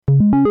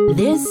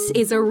This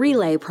is a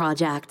Relay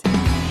Project.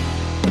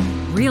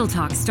 Real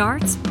Talk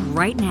starts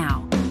right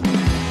now.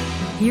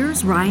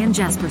 Here's Ryan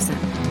Jesperson.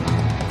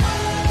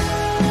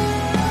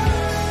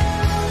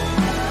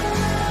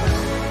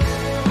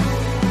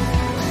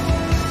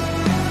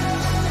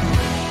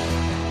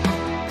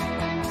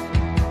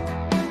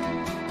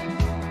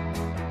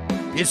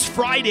 It's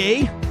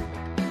Friday.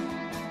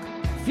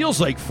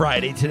 Feels like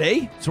Friday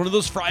today. It's one of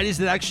those Fridays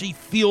that actually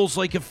feels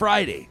like a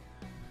Friday.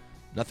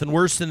 Nothing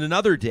worse than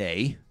another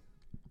day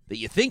that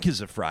you think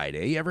is a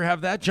Friday. You ever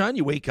have that, John?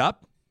 You wake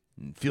up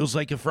and it feels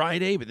like a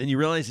Friday, but then you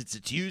realize it's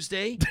a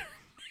Tuesday.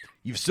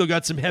 You've still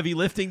got some heavy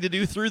lifting to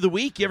do through the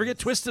week. You ever get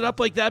twisted up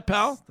like that,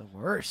 pal? It's the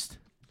worst.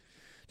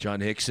 John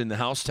Hicks in the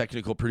house,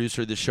 technical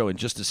producer of the show. In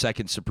just a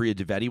second, Supriya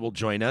Dwivedi will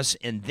join us.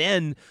 And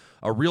then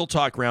a Real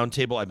Talk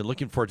Roundtable. I've been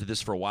looking forward to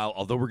this for a while,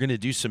 although we're going to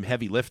do some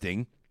heavy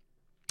lifting.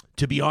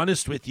 To be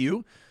honest with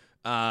you,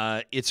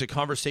 it's a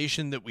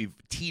conversation that we've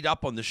teed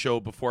up on the show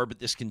before,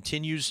 but this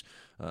continues.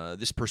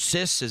 This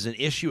persists as an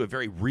issue, a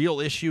very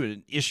real issue,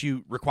 an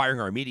issue requiring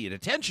our immediate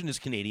attention as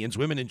Canadians.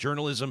 Women in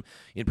journalism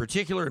in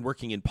particular and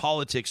working in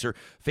politics are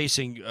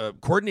facing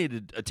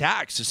coordinated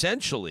attacks,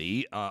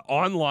 essentially,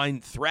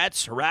 online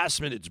threats,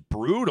 harassment. It's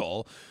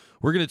brutal.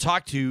 We're going to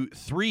talk to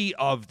three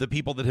of the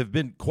people that have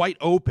been quite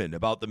open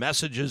about the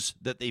messages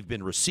that they've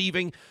been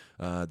receiving,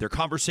 their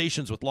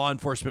conversations with law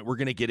enforcement. We're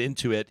going to get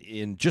into it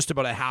in just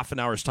about a half an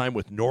hour's time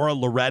with Nora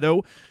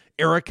Loretto,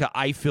 Erica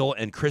Eiffel,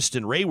 and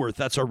Kristen Rayworth.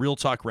 That's our Real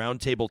Talk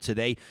Roundtable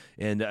today.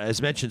 And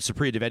as mentioned,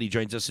 Supriya Dwivedi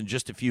joins us in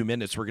just a few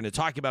minutes. We're going to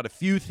talk about a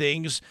few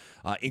things,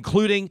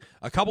 including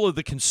a couple of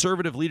the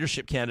Conservative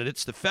leadership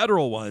candidates, the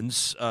federal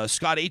ones,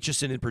 Scott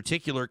Aitchison in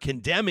particular,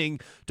 condemning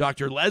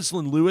Dr.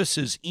 Leslyn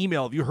Lewis's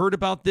email. Have you heard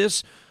about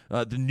this?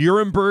 The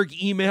Nuremberg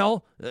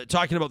email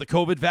talking about the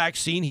COVID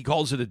vaccine. He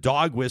calls it a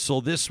dog whistle.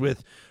 This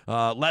with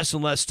less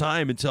and less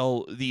time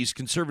until these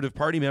Conservative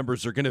Party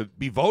members are going to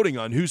be voting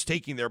on who's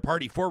taking their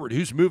party forward,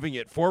 who's moving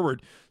it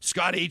forward.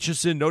 Scott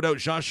Aitchison, no doubt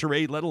Jean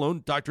Charest, let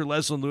alone Dr.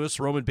 Leslyn Lewis,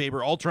 Roman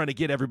Baber, all trying to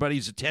get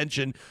everybody's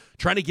attention,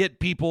 trying to get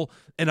people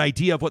an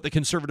idea of what the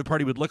Conservative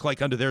Party would look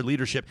like under their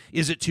leadership.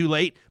 Is it too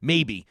late?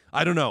 Maybe.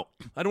 I don't know.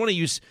 I don't want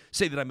to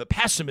say that I'm a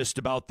pessimist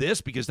about this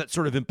because that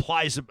sort of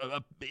implies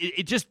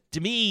it just,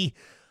 to me,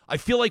 I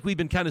feel like we've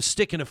been kind of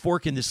sticking a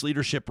fork in this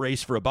leadership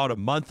race for about a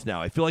month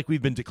now. I feel like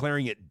we've been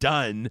declaring it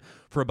done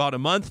for about a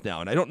month now.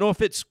 And I don't know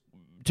if it's,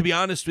 to be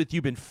honest with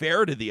you, been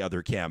fair to the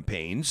other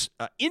campaigns.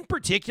 In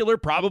particular,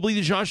 probably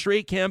the Jean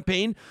Charest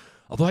campaign.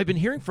 Although I've been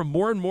hearing from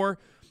more and more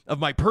of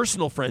my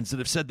personal friends that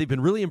have said they've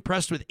been really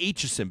impressed with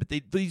Aitchison,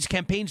 but these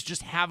campaigns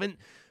just haven't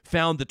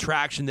found the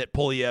traction that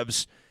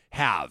Poilievre's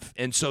have.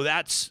 And so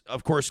that's,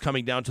 of course,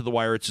 coming down to the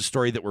wire. It's a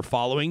story that we're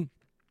following.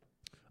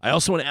 I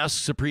also want to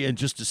ask Supriya in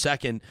just a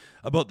second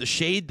about the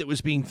shade that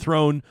was being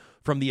thrown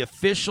from the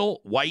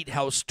official White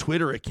House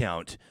Twitter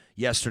account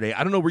yesterday.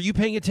 I don't know, were you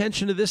paying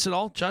attention to this at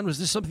all? John, was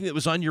this something that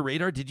was on your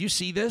radar? Did you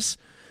see this?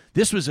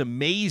 This was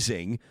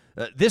amazing.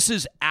 This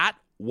is at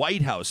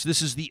White House.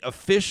 This is the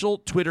official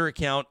Twitter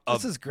account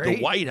of the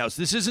White House.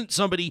 This isn't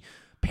somebody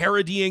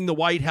parodying the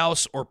White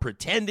House or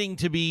pretending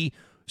to be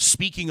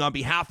speaking on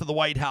behalf of the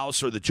White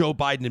House or the Joe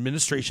Biden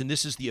administration.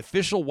 This is the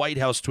official White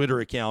House Twitter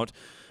account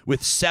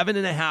with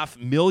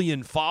 7.5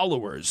 million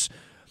followers.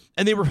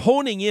 And they were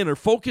honing in or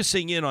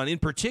focusing in on, in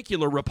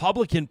particular,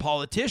 Republican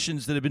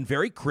politicians that have been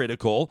very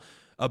critical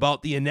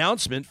about the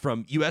announcement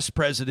from U.S.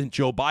 President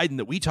Joe Biden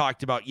that we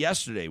talked about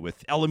yesterday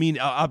with Elamine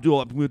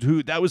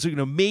Abdul-Mahmoud. That was an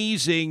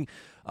amazing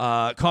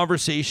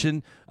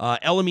conversation.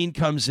 Elamine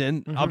comes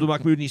in,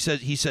 Abdul-Mahmoud, and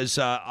he says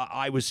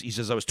I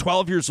was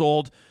 12 years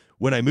old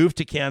when I moved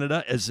to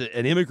Canada as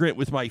an immigrant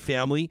with my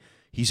family.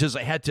 He says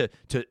I had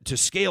to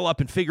scale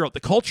up and figure out the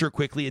culture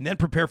quickly and then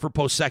prepare for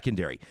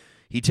post-secondary.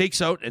 He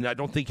takes out, and I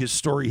don't think his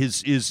story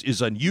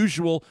is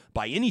unusual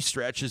by any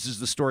stretch. This is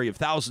the story of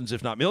thousands,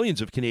 if not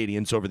millions, of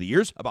Canadians over the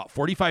years, about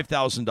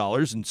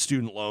 $45,000 in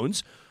student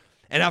loans.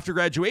 And after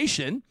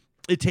graduation,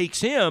 it takes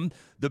him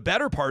the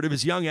better part of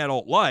his young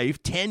adult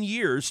life, 10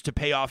 years, to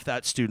pay off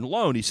that student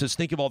loan. He says,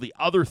 think of all the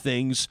other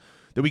things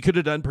that we could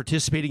have done,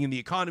 participating in the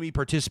economy,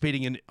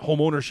 participating in home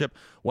ownership,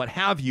 what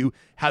have you,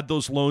 had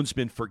those loans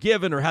been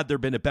forgiven or had there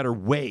been a better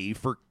way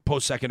for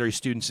post-secondary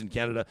students in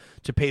Canada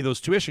to pay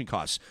those tuition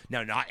costs.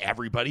 Now, not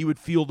everybody would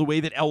feel the way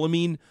that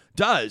Elamine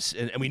does,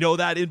 and we know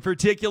that in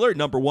particular.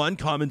 Number one,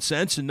 common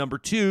sense, and number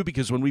two,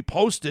 because when we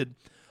posted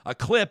a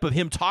clip of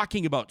him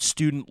talking about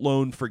student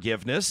loan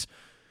forgiveness,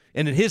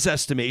 and in his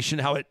estimation,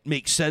 how it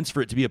makes sense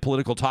for it to be a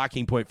political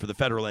talking point for the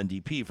federal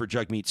NDP, for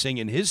Jagmeet Singh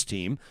and his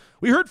team,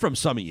 we heard from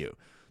some of you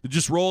that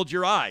just rolled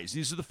your eyes.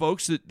 These are the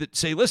folks that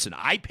say, listen,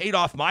 I paid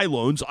off my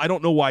loans. I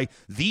don't know why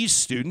these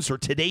students or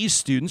today's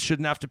students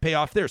shouldn't have to pay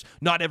off theirs.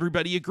 Not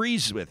everybody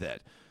agrees with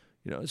it.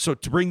 So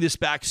to bring this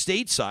back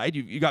stateside,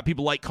 you got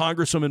people like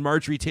Congresswoman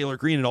Marjorie Taylor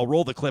Greene, and I'll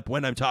roll the clip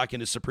when I'm talking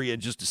to Supriya in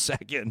just a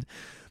second.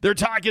 They're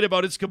talking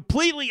about it's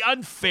completely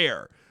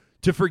unfair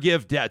to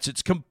forgive debts.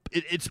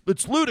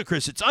 It's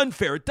ludicrous. It's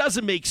unfair. It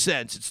doesn't make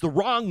sense. It's the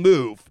wrong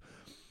move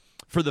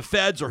for the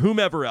feds or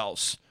whomever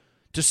else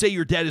to say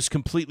your debt is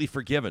completely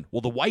forgiven.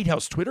 Well, the White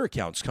House Twitter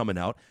account's coming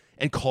out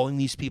and calling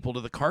these people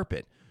to the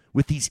carpet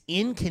with these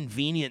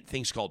inconvenient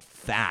things called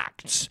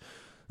facts.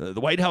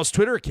 The White House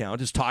Twitter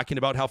account is talking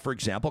about how, for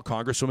example,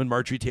 Congresswoman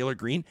Marjorie Taylor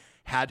Greene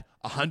had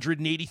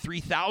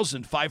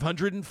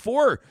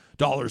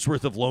 $183,504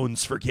 worth of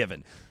loans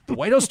forgiven. The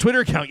White House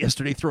Twitter account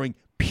yesterday throwing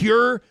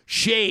pure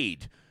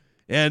shade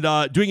and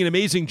doing an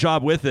amazing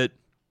job with it.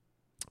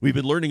 We've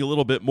been learning a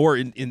little bit more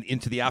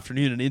into the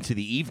afternoon and into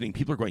the evening.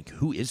 People are going,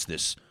 who is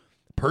this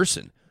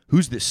person?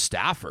 Who's this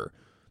staffer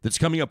that's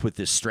coming up with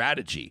this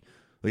strategy?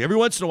 Like every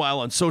once in a while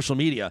on social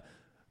media,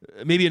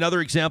 maybe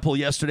another example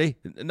yesterday,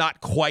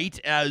 not quite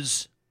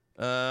as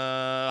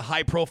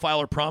high profile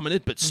or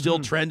prominent, but still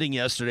trending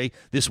yesterday,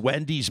 this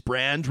Wendy's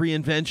brand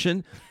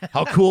reinvention.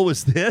 How cool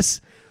was this?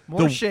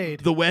 More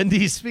shade. The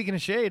Wendy's. Speaking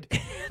of shade.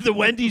 The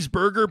Wendy's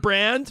burger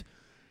brand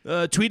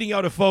tweeting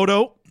out a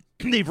photo.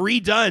 They've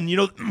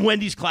redone,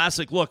 Wendy's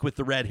classic look with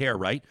the red hair,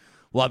 right?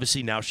 Well,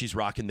 obviously now she's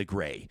rocking the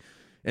gray.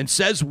 And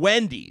says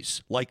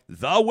Wendy's, like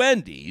the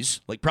Wendy's,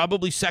 like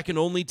probably second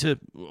only to,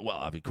 well,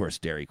 of course,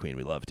 Dairy Queen.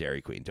 We love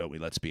Dairy Queen, don't we?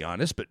 Let's be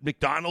honest. But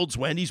McDonald's,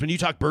 Wendy's, when you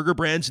talk burger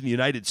brands in the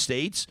United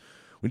States,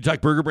 when you talk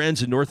burger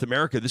brands in North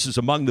America, this is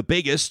among the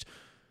biggest.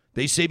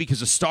 They say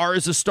because a star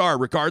is a star,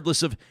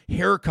 regardless of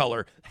hair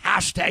color.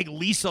 Hashtag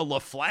Lisa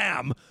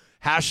LaFlamme.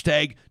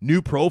 Hashtag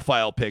new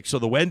profile pic. So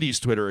the Wendy's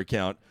Twitter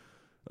account,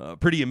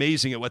 pretty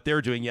amazing at what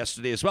they're doing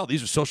yesterday as well.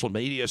 These are social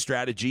media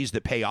strategies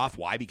that pay off.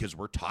 Why? Because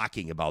we're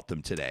talking about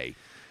them today.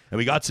 And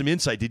we got some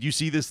insight. Did you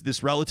see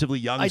this relatively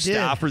young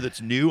staffer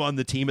that's new on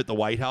the team at the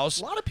White House?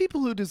 A lot of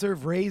people who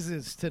deserve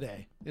raises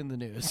today in the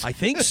news. I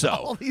think so.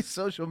 All these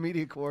social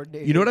media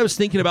coordinators. You know what I was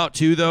thinking about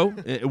too, though,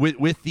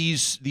 with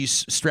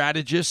these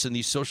strategists and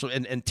these social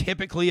and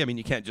typically, I mean,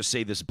 you can't just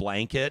say this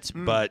blanket,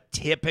 but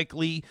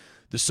typically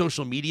the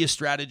social media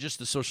strategist,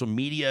 the social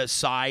media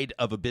side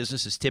of a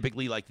business is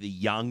typically like the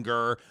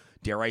younger,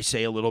 dare I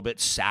say, a little bit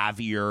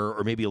savvier,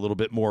 or maybe a little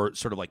bit more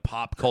sort of like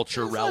pop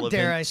culture relevant.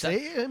 Dare I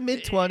say,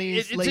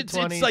 mid-20s, late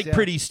 20s. It's like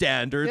pretty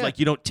standard. Yeah. Like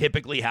you don't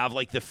typically have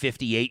like the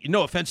 58.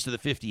 No offense to the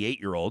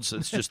 58-year-olds.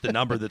 It's just the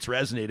number that's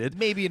resonated.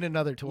 Maybe in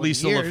another 20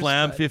 Lisa years. Lisa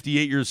LaFlamme,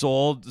 58 years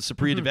old.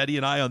 Supriya Dwivedi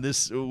and I on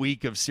this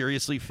week of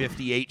seriously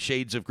 58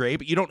 Shades of Grey.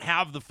 But you don't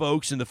have the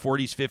folks in the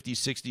 40s, 50s,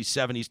 60s,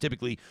 70s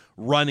typically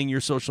running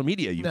your social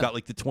media. You've got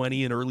like the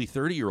 20 and early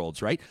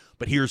 30-year-olds, right?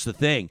 But here's the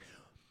thing.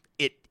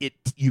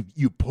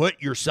 You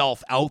put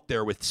yourself out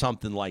there with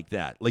something like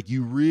that. Like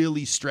you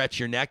really stretch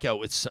your neck out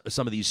with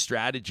some of these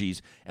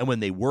strategies, and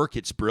when they work,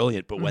 it's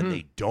brilliant. But when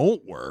they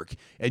don't work,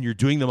 and you're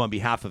doing them on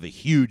behalf of a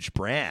huge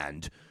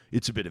brand,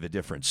 it's a bit of a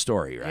different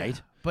story, right?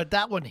 Yeah, but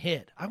that one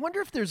hit. I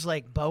wonder if there's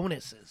like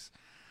bonuses.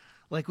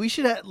 Like we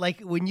should have,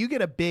 like when you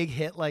get a big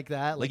hit like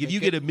that. Like if you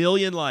get 1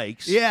 million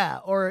likes. Yeah,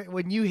 or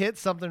when you hit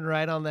something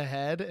right on the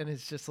head, and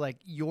it's just like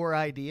your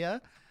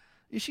idea.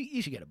 You should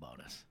get a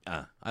bonus.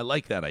 I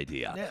like that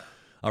idea. Yeah.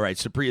 All right,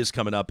 Supriya's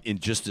coming up in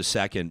just a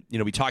second.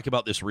 We talk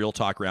about this Real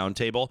Talk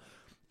Roundtable,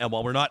 and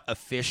while we're not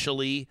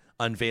officially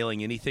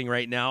unveiling anything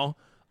right now,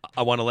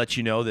 I want to let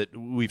you know that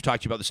we've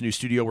talked to you about this new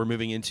studio we're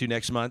moving into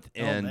next month,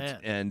 and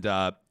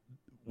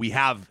we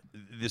have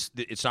this.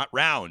 It's not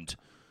round.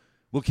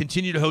 We'll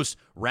continue to host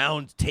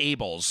round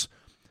tables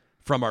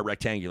from our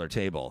rectangular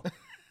table.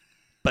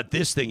 But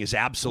this thing is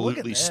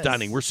absolutely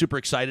stunning. We're super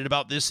excited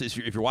about this. If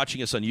you're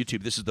watching us on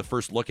YouTube, this is the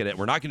first look at it.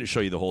 We're not going to show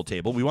you the whole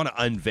table. We want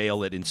to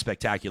unveil it in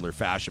spectacular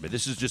fashion, but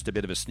this is just a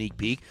bit of a sneak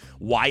peek.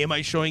 Why am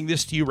I showing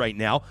this to you right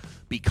now?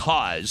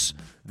 Because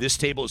this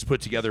table is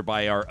put together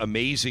by our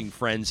amazing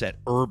friends at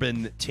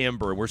Urban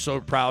Timber. We're so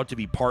proud to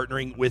be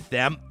partnering with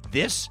them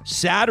this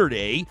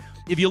Saturday.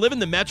 If you live in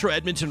the Metro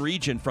Edmonton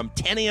region, from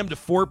 10 a.m. to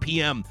 4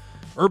 p.m.,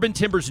 Urban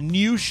Timber's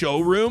new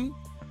showroom.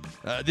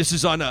 This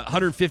is on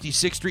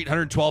 156th Street,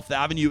 112th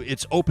Avenue.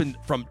 It's open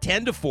from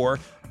 10 to 4,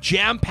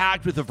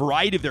 jam-packed with a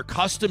variety of their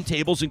custom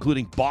tables,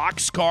 including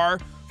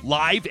boxcar,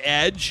 live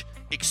edge,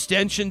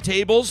 extension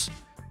tables.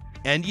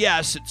 And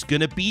yes, it's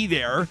going to be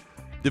there,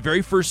 the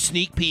very first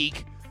sneak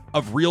peek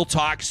of Real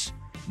Talk's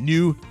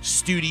new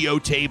studio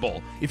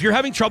table. If you're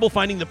having trouble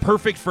finding the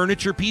perfect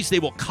furniture piece, they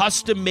will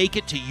custom make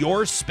it to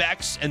your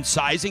specs and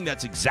sizing.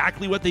 That's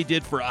exactly what they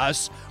did for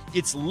us.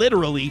 It's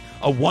literally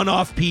a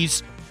one-off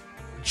piece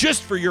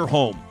just for your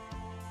home.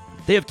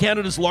 They have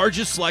Canada's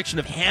largest selection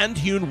of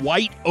hand-hewn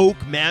white oak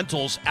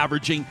mantles,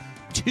 averaging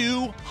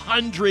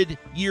 200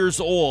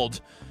 years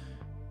old.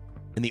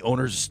 And the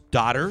owner's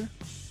daughter,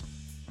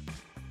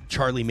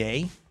 Charlie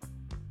May,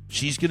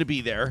 she's going to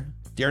be there.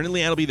 Darren and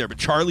Leanne will be there, but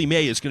Charlie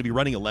May is going to be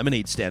running a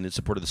lemonade stand in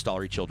support of the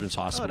Stollery Children's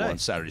Hospital on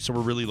Saturday. So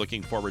we're really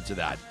looking forward to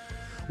that.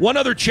 One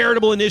other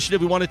charitable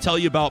initiative we want to tell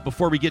you about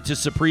before we get to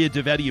Supriya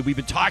Dwivedi. We've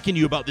been talking to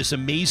you about this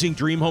amazing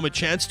dream home, a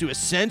chance to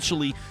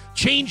essentially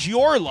change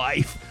your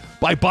life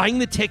by buying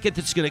the ticket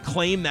that's going to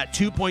claim that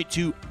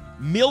 $2.2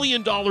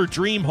 million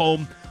dream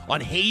home on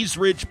Hayes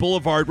Ridge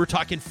Boulevard. We're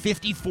talking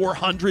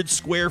 5,400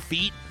 square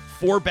feet,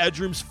 4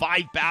 bedrooms,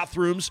 5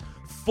 bathrooms,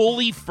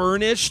 fully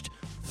furnished,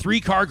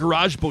 3-car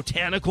garage,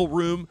 botanical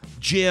room,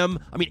 gym.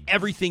 I mean,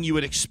 everything you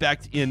would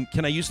expect in,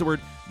 can I use the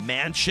word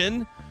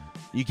mansion?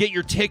 You get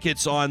your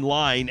tickets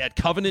online at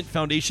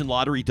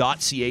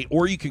covenantfoundationlottery.ca,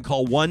 or you can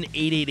call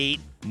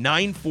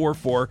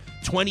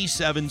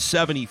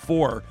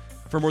 1-888-944-2774.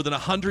 For more than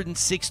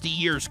 160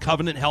 years,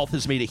 Covenant Health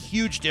has made a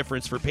huge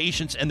difference for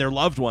patients and their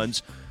loved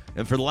ones.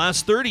 And for the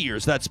last 30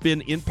 years, that's been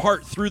in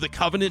part through the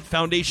Covenant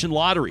Foundation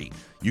Lottery.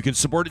 You can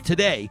support it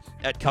today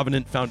at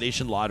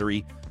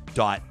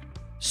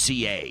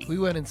covenantfoundationlottery.ca. We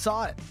went and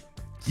saw it.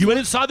 You went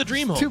and saw the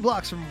Dream Home. 2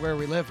 blocks from where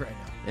we live right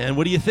now. And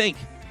what do you think?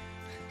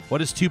 What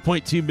does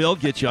 2.2 mil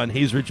get you on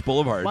Hayes Ridge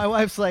Boulevard? My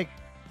wife's like,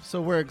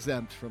 so we're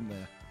exempt from the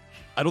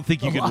I don't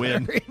think you can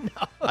win. No.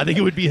 I think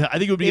it would be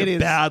a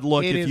bad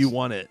look if you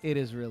won it. It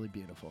is really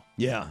beautiful.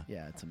 Yeah.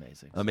 Yeah, it's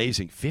amazing.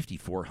 Amazing.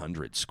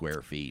 5,400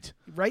 square feet.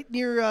 Right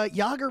near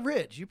Yager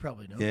Ridge. You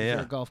probably know. Yeah.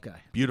 You're a golf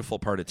guy. Beautiful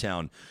part of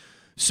town.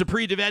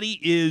 Supriya Dwivedi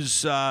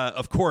is,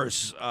 of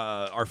course,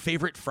 our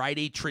favorite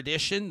Friday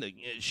tradition.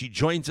 She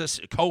joins us,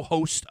 a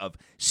co-host of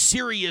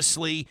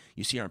Seriously.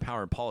 You see her on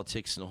Power and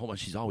Politics and a whole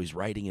bunch. She's always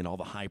writing in all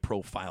the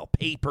high-profile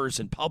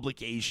papers and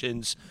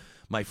publications.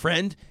 My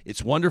friend,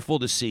 it's wonderful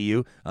to see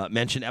you.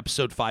 Mentioned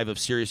episode 5 of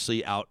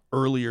Seriously out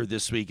earlier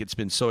this week. It's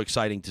been so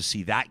exciting to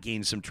see that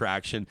gain some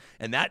traction,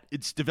 and that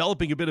it's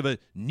developing a bit of a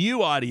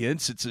new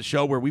audience. It's a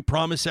show where we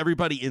promise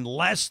everybody in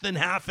less than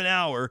half an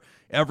hour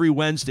every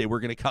Wednesday we're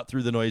going to cut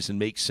through the noise and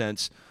make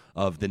sense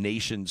of the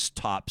nation's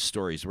top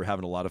stories. We're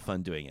having a lot of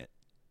fun doing it.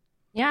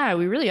 Yeah,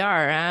 we really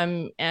are.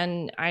 And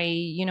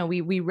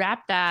we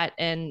wrapped that,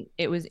 and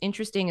it was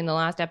interesting in the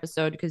last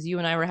episode because you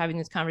and I were having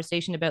this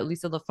conversation about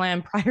Lisa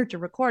LaFlamme prior to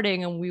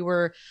recording, and we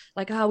were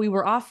like, we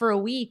were off for a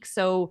week.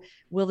 So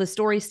will the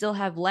story still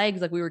have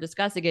legs? Like we were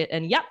discussing it,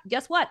 and yep,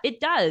 guess what?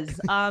 It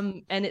does.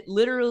 And it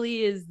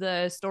literally is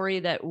the story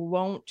that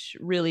won't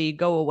really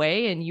go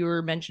away. And you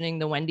were mentioning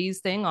the Wendy's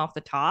thing off the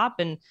top,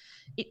 and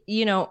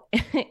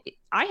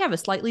I have a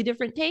slightly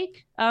different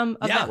take of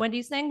that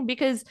Wendy's thing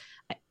because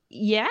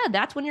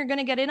that's when you're going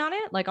to get in on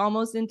it, like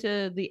almost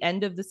into the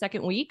end of the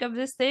second week of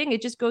this thing. It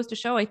just goes to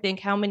show, I think,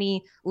 how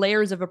many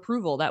layers of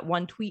approval that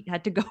one tweet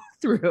had to go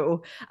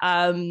through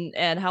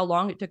and how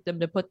long it took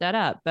them to put that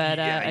up. But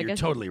I guess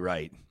totally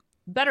right.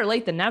 Better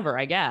late than never,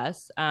 I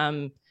guess.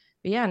 But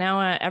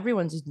now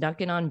everyone's just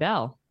dunking on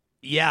Bell.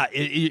 Yeah,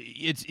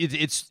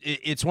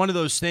 it's one of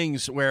those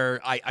things where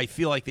I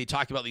feel like they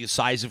talk about the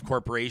size of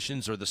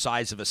corporations or the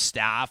size of a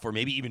staff or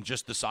maybe even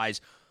just the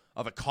size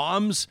of a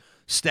comms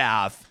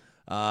staff.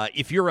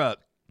 If you're a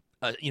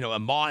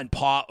ma and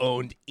pa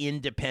owned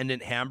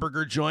independent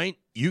hamburger joint,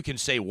 you can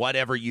say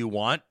whatever you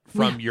want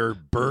from your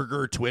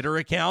burger Twitter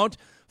account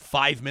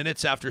 5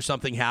 minutes after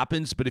something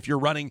happens. But if you're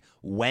running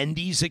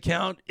Wendy's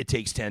account, it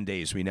takes 10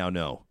 days. We now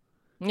know.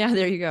 Yeah,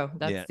 there you go.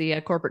 That's the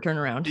corporate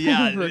turnaround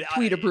for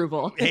tweet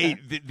approval. Hey,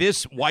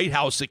 this White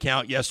House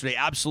account yesterday,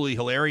 absolutely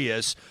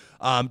hilarious.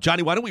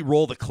 Johnny, why don't we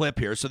roll the clip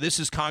here? So this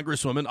is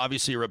Congresswoman,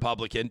 obviously a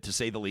Republican, to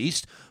say the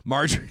least.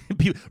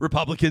 Reasonable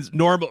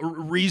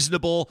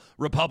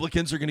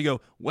Republicans are going to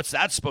go, what's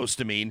that supposed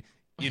to mean?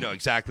 You know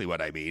exactly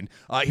what I mean.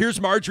 Here's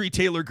Marjorie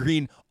Taylor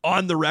Greene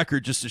on the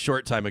record just a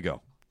short time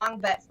ago.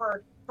 But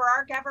for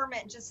our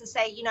government just to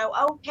say,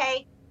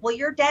 okay, well,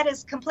 your debt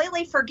is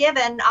completely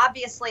forgiven.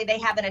 Obviously, they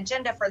have an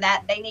agenda for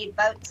that. They need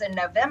votes in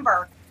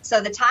November. So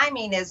the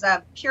timing is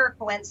a pure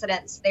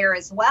coincidence there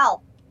as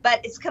well.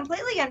 But it's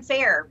completely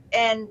unfair.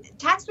 And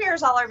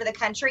taxpayers all over the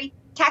country,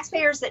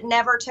 taxpayers that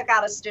never took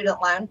out a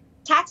student loan,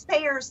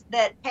 taxpayers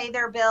that pay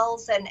their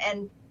bills and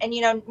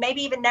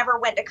maybe even never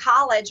went to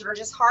college or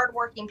just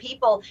hardworking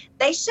people,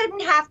 they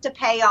shouldn't have to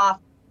pay off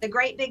the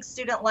great big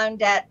student loan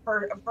debt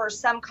for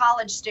some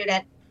college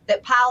student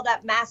that piled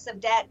up massive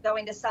debt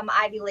going to some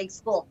Ivy League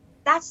school.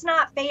 That's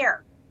not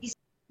fair.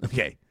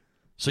 Okay,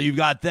 so you've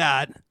got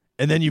that,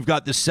 and then you've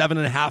got the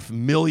 7.5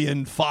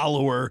 million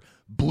follower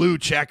blue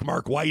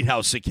checkmark White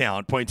House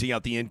account pointing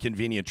out the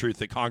inconvenient truth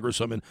that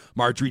Congresswoman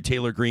Marjorie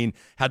Taylor Greene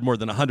had more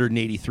than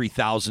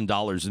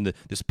 $183,000 in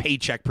this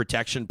Paycheck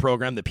Protection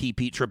Program, the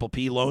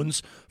PPP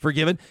loans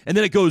forgiven. And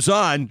then it goes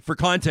on, for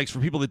context, for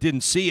people that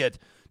didn't see it,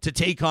 to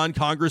take on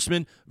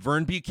Congressman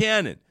Vern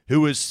Buchanan,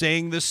 who is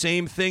saying the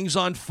same things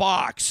on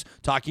Fox,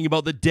 talking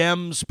about the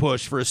Dems'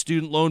 push for a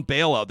student loan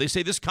bailout. They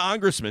say this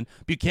Congressman,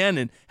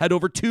 Buchanan, had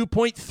over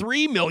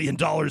 $2.3 million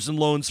in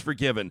loans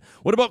forgiven.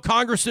 What about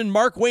Congressman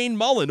Mark Wayne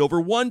Mullen,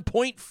 over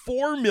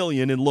 $1.4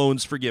 million in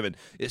loans forgiven?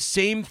 The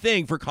same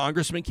thing for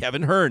Congressman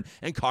Kevin Hearn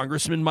and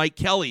Congressman Mike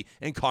Kelly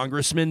and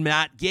Congressman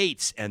Matt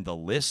Gaetz, and the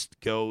list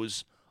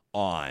goes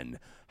on.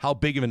 How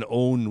big of an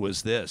own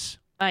was this?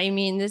 I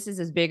mean, this is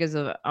as big as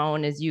an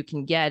own as you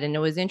can get. And it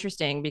was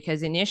interesting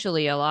because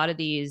initially a lot of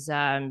these,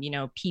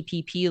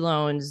 PPP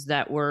loans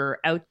that were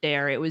out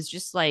there, it was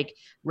just like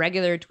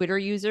regular Twitter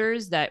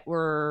users that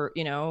were,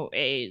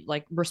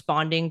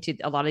 responding to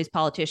a lot of these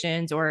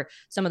politicians or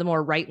some of the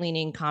more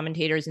right-leaning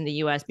commentators in the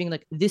U.S. being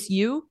like, this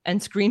you,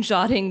 and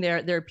screenshotting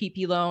their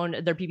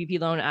PPP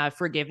loan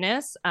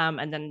forgiveness.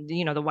 And then,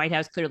 the White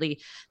House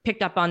clearly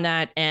picked up on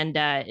that and,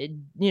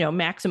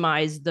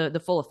 maximized the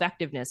full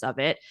effectiveness of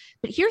it.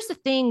 But here's the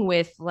thing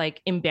with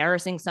like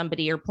embarrassing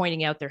somebody or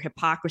pointing out their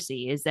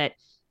hypocrisy is that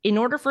in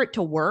order for it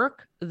to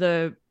work,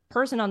 the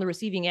person on the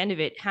receiving end of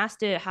it has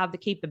to have the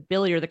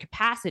capability or the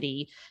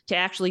capacity to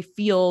actually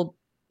feel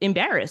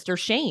embarrassed or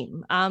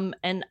shame.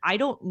 And I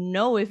don't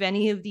know if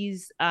any of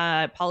these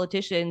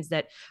politicians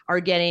that are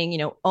getting,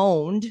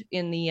 owned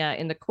in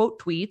the quote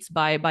tweets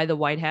by the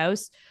White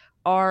House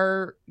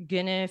are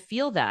gonna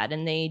feel that.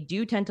 And they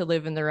do tend to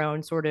live in their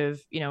own sort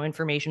of,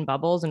 information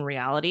bubbles and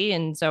reality.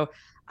 And so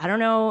I don't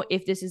know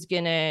if this is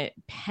gonna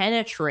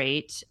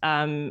penetrate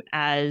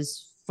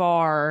as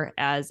far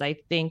as I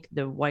think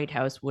the White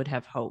House would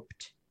have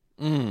hoped.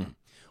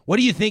 What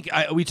do you think?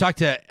 We talked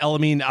to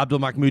Elamin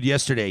Abdelmahmoud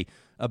yesterday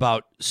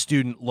about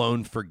student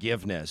loan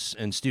forgiveness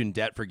and student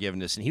debt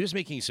forgiveness. And he was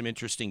making some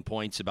interesting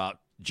points about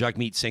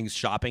Jagmeet Singh's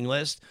shopping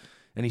list.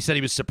 And he said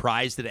he was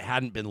surprised that it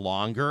hadn't been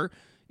longer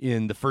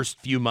in the first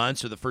few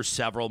months or the first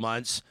several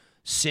months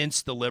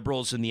since the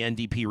Liberals and the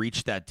NDP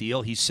reached that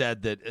deal. He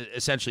said that,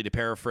 essentially to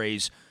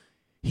paraphrase,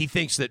 he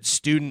thinks that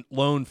student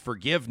loan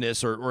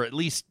forgiveness or at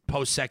least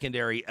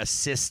post-secondary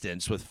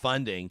assistance with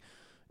funding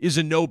is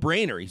a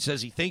no-brainer. He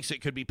says he thinks it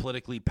could be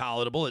politically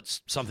palatable.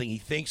 It's something he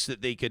thinks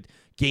that they could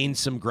gain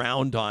some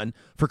ground on.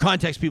 For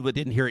context, people that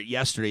didn't hear it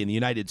yesterday, in the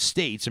United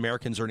States,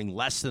 Americans earning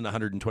less than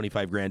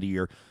 $125,000 a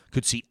year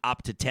could see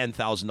up to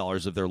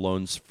 $10,000 of their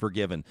loans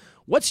forgiven.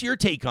 What's your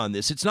take on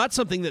this? It's not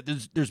something that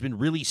there's been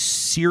really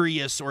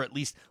serious or at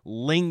least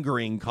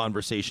lingering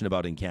conversation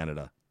about in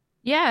Canada.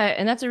 Yeah,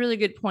 and that's a really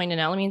good point.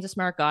 And Elamin's a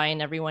smart guy,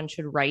 and everyone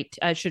should read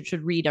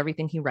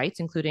everything he writes,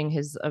 including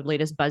his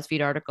latest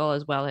BuzzFeed article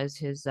as well as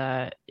his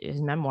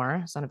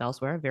memoir, Son of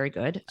Elsewhere. Very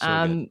good.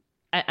 Good.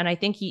 And I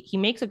think he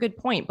makes a good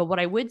point. But what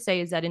I would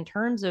say is that in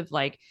terms of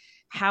like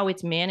how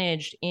it's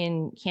managed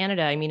in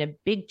Canada, I mean, a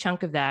big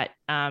chunk of that,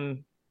 the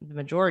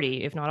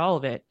majority, if not all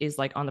of it, is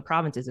like on the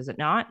provinces, is it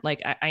not?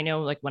 Like I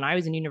know, like when I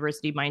was in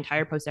university, my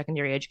entire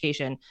post-secondary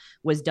education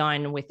was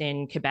done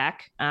within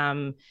Quebec.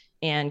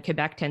 And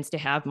Quebec tends to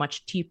have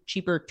much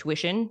cheaper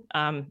tuition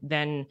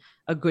than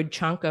a good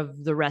chunk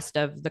of the rest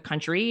of the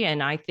country.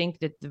 And I think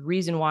that the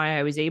reason why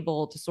I was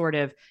able to sort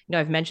of,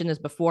 I've mentioned this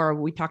before,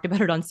 we talked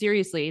about it on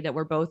Seriously, that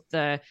we're both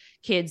the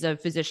kids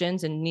of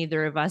physicians and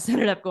neither of us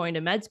ended up going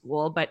to med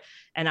school.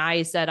 And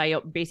I said I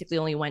basically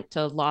only went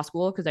to law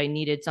school because I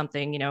needed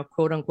something,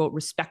 quote unquote,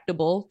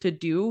 respectable to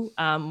do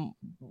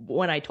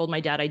when I told my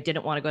dad I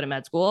didn't want to go to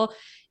med school.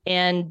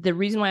 And the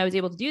reason why I was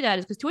able to do that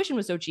is because tuition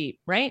was so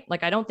cheap, right?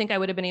 Like, I don't think I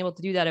would have been able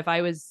to do that if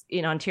I was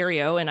in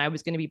Ontario and I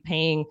was going to be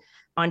paying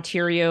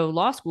Ontario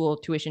law school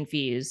tuition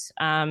fees.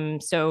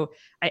 So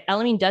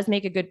Elamin does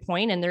make a good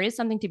point. And there is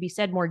something to be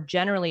said more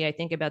generally, I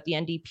think, about the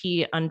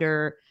NDP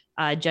under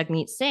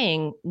Jagmeet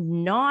Singh,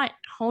 not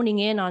honing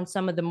in on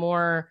some of the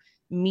more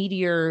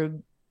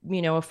meatier,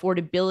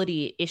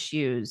 affordability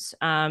issues.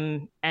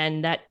 And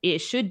that it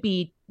should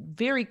be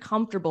very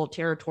comfortable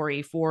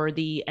territory for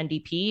the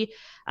NDP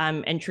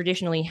and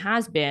traditionally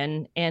has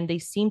been. And they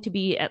seem to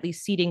be at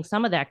least ceding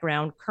some of that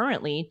ground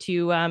currently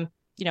to,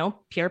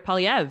 Pierre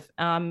Poilievre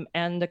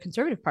and the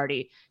Conservative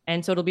Party.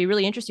 And so it'll be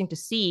really interesting to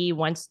see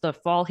once the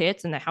fall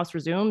hits and the House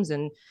resumes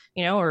and,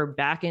 or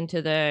back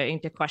into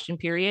question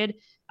period,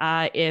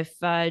 if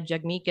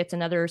Jagmeet gets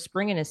another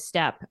spring in his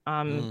step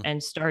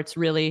and starts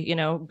really,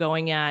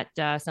 going at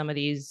some of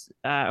these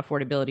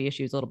affordability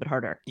issues a little bit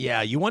harder.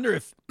 Yeah, you wonder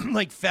if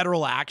like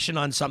federal action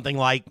on something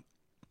like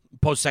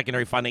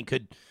post-secondary funding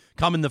could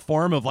come in the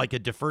form of like a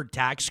deferred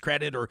tax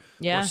credit or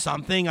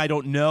something. I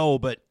don't know,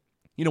 but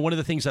one of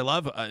the things I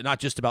love, not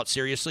just about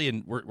Seriously,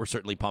 and we're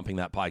certainly pumping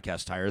that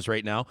podcast tires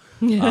right now.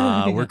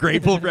 We're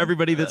grateful for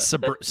everybody that's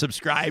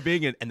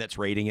subscribing and that's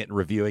rating it and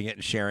reviewing it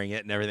and sharing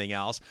it and everything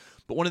else.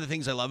 But one of the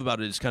things I love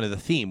about it is kind of the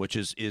theme, which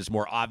is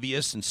more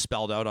obvious and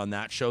spelled out on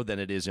that show than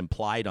it is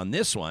implied on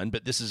this one.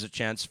 But this is a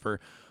chance for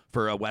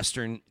a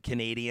Western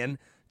Canadian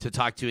to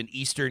talk to an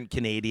Eastern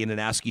Canadian and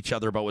ask each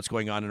other about what's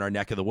going on in our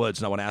neck of the woods.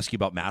 And I want to ask you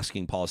about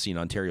masking policy in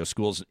Ontario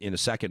schools in a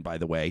second, by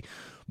the way.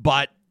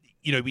 But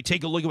we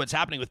take a look at what's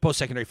happening with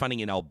post-secondary funding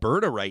in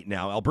Alberta right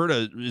now.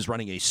 Alberta is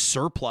running a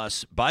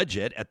surplus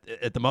budget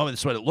at the moment.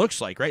 That's what it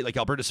looks like, right? Like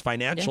Alberta's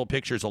financial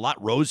picture is a lot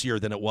rosier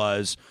than it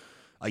was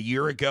a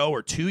year ago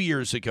or 2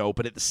 years ago.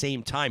 But at the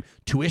same time,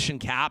 tuition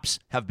caps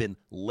have been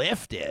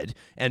lifted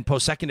and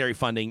post-secondary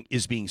funding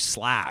is being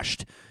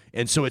slashed.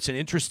 And so it's an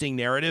interesting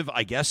narrative.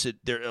 I guess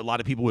a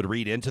lot of people would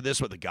read into this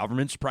what the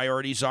government's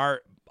priorities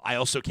are. I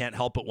also can't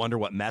help but wonder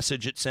what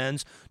message it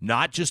sends,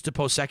 not just to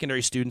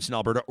post-secondary students in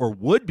Alberta or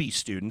would-be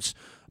students,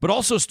 but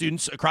also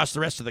students across the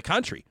rest of the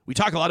country. We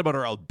talk a lot about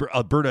our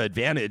Alberta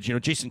advantage.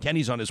 Jason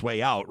Kenney's on his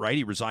way out, right?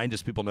 He resigned,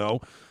 as people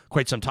know,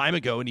 quite some time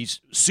ago, and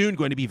he's soon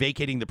going to be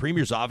vacating the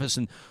Premier's office.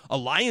 And a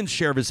lion's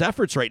share of his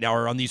efforts right now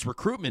are on these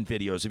recruitment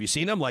videos. Have you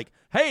seen them? Like,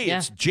 hey,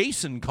 it's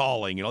Jason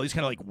calling, all these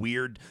kind of like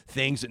weird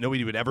things that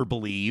nobody would ever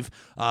believe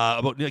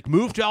about, like,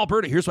 move to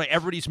Alberta. Here's why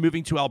everybody's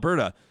moving to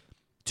Alberta.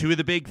 Two of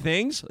the big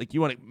things, like you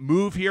want to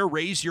move here,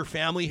 raise your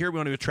family here. We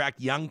want to attract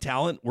young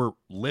talent. We're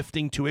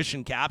lifting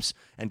tuition caps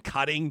and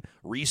cutting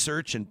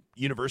research and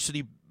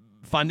university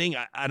funding.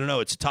 I don't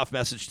know. It's a tough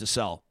message to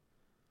sell.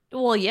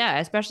 Well, yeah,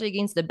 especially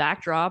against the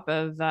backdrop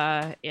of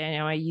a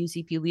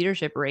UCP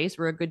leadership race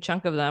where a good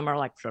chunk of them are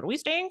like, should we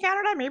stay in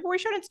Canada? Maybe we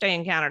shouldn't stay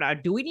in Canada.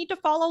 Do we need to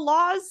follow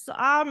laws?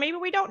 Maybe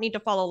we don't need to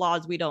follow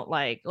laws we don't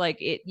like.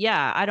 Like it,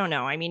 yeah, I don't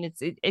know. I mean,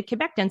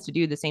 Quebec tends to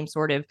do the same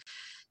sort of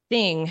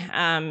thing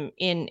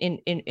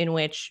in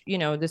which,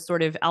 this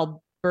sort of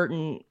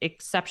Albertan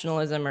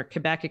exceptionalism or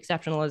Quebec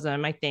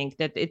exceptionalism. I think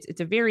that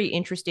it's a very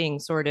interesting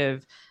sort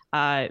of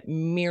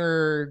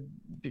mirror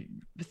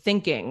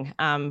thinking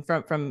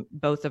from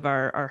both of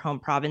our home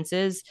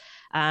provinces.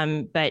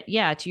 But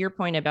yeah, to your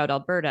point about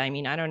Alberta, I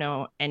mean, I don't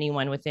know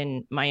anyone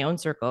within my own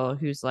circle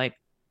who's like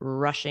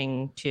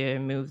rushing to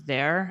move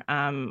there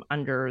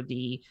under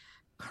the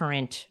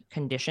current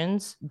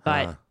conditions.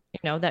 But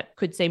that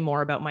could say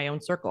more about my own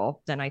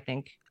circle than I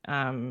think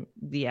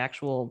the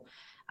actual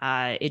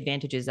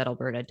advantages that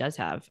Alberta does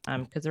have,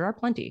 because there are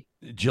plenty.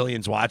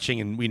 Jillian's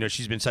watching, and we know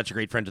she's been such a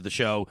great friend to the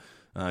show.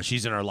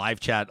 She's in our live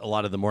chat a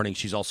lot of the morning.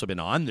 She's also been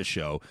on the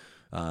show.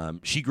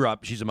 She grew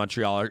up, she's a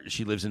Montrealer.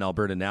 She lives in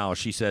Alberta now.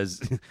 She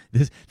says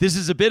this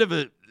is a bit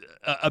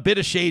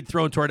of shade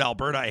thrown toward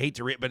Alberta. I hate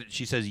to read, but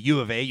she says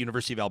U of A,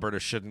 University of Alberta,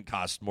 shouldn't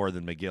cost more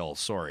than McGill.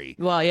 Sorry.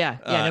 Well, yeah,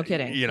 no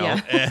kidding.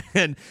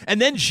 And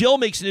then Jill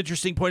makes an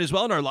interesting point as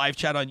well in our live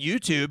chat on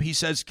YouTube. He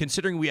says,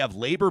 considering we have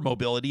labor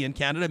mobility in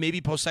Canada, maybe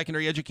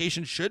post-secondary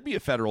education should be a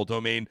federal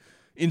domain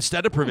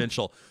instead of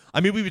provincial.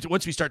 I mean,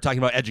 once we start talking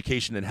about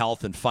education and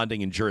health and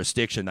funding and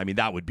jurisdiction, I mean,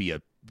 that would be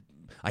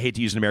I hate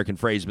to use an American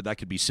phrase, but that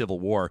could be civil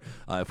war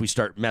if we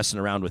start messing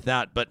around with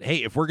that. But hey,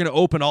 if we're going to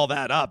open all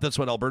that up, that's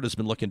what Alberta's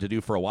been looking to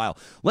do for a while.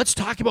 Let's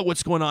talk about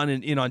what's going on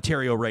in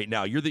Ontario right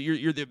now. You're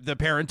the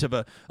parent of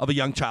a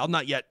young child,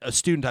 not yet a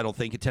student, I don't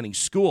think, attending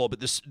school, but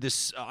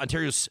this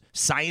Ontario's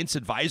Science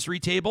Advisory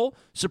Table,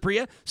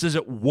 Supriya, says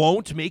it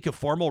won't make a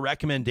formal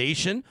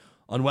recommendation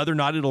on whether or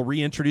not it'll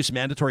reintroduce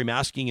mandatory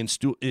masking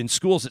in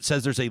schools. It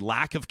says there's a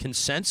lack of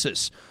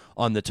consensus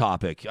on the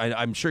topic.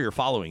 I'm sure you're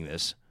following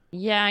this.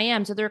 Yeah, I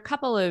am. So there are a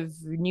couple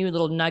of new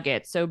little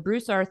nuggets. So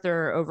Bruce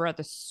Arthur over at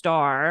the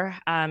Star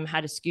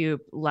had a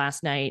scoop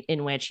last night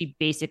in which he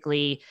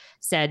basically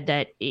said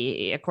that,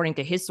 according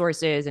to his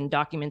sources and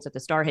documents that the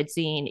Star had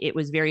seen, it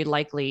was very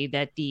likely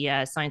that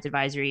the Science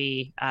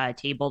Advisory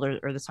Table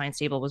or the Science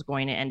Table was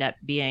going to end up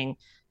being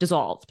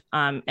dissolved.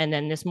 And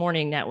then this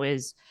morning that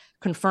was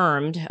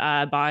confirmed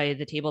by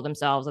the table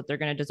themselves that they're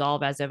going to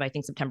dissolve as of, I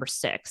think, September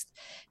 6th.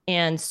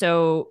 And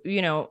so,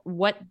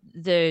 what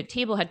the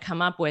table had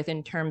come up with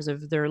in terms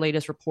of their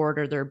latest report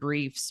or their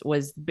briefs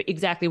was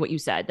exactly what you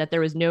said, that there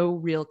was no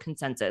real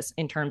consensus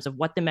in terms of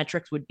what the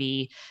metrics would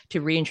be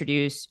to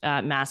reintroduce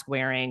mask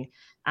wearing.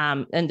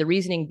 And the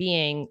reasoning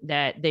being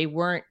that they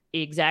weren't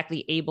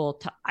exactly able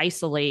to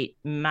isolate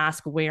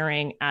mask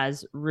wearing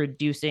as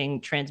reducing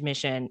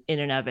transmission in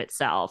and of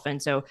itself. And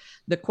so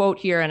the quote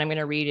here, and I'm going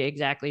to read it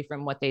exactly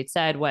from what they'd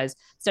said, was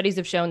studies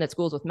have shown that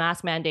schools with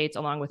mask mandates,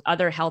 along with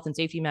other health and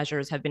safety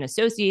measures, have been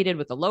associated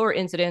with a lower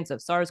incidence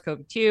of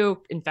SARS-CoV-2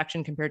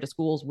 infection compared to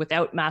schools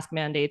without mask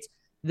mandates.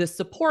 This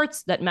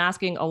supports that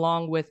masking,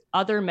 along with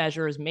other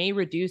measures, may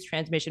reduce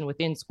transmission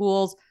within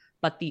schools,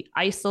 but the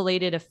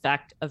isolated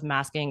effect of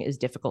masking is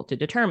difficult to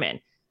determine.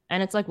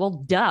 And it's like, well,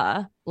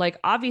 duh. Like,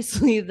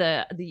 obviously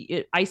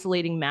the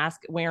isolating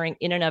mask wearing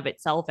in and of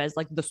itself as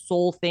like the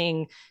sole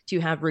thing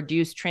to have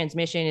reduced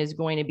transmission is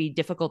going to be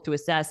difficult to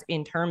assess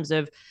in terms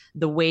of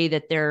the way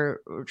that they're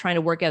trying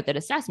to work out that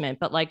assessment.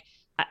 But like,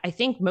 I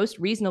think most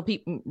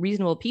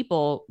reasonable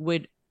people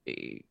would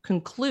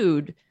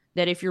conclude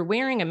that if you're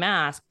wearing a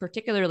mask,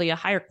 particularly a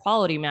higher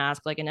quality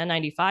mask, like an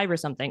N95 or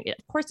something,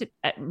 of course it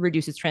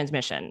reduces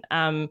transmission.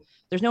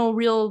 There's no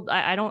real,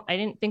 I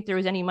didn't think there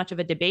was any much of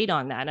a debate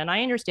on that. And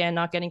I understand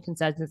not getting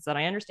consensus, and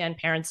I understand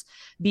parents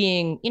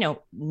being,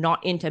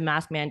 not into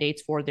mask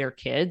mandates for their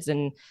kids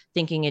and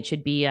thinking it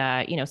should be,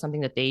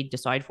 something that they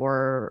decide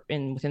for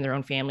within their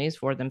own families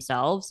for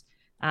themselves.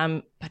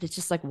 But it's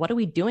just like, what are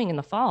we doing in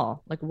the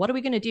fall? Like, what are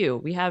we going to do?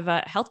 We have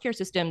a healthcare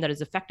system that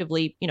is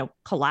effectively,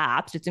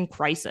 collapsed. It's in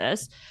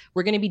crisis.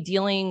 We're going to be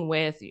dealing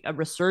with a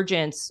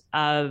resurgence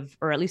of,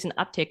 or at least an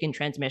uptick in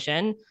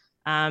transmission.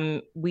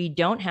 We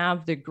don't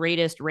have the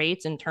greatest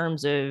rates in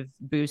terms of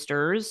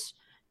boosters.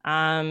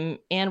 And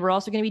we're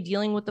also going to be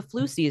dealing with the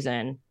flu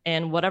season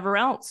and whatever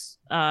else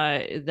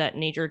that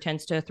nature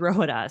tends to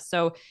throw at us.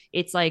 So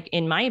it's like,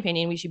 in my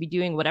opinion, we should be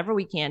doing whatever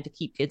we can to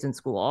keep kids in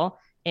school.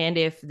 And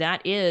if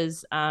that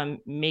is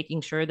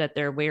making sure that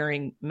they're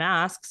wearing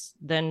masks,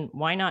 then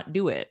why not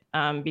do it?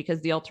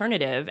 Because the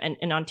alternative, and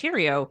in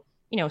Ontario,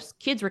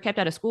 kids were kept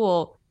out of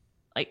school,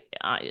 like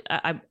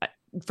I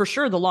for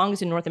sure the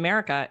longest in North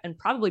America, and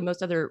probably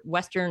most other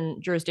Western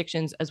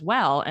jurisdictions as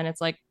well. And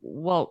it's like,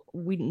 well,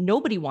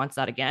 nobody wants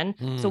that again.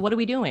 So what are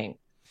we doing?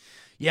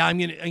 Yeah, I'm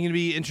gonna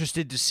be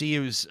interested to see. I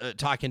was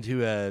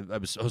I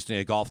was hosting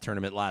a golf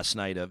tournament last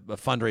night, a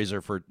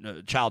fundraiser for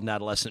child and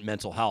adolescent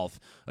mental health,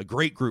 a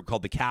great group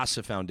called the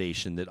CASA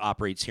Foundation that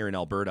operates here in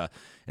Alberta.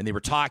 And they were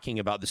talking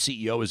about, the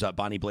CEO is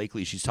Bonnie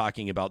Blakely. She's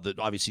talking about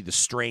obviously the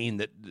strain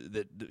that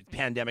the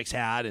pandemics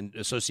had and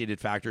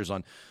associated factors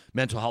on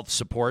mental health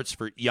supports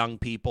for young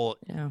people.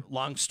 Yeah.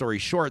 Long story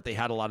short, they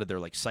had a lot of their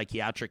like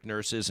psychiatric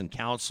nurses and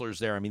counselors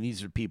there. I mean,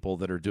 these are people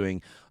that are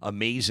doing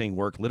amazing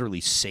work,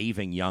 literally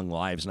saving young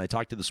lives. And I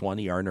talked to this one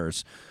ER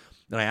nurse,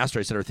 and I asked her,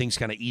 I said, are things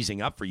kind of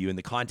easing up for you in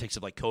the context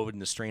of like COVID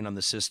and the strain on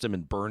the system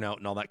and burnout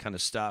and all that kind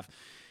of stuff?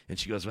 And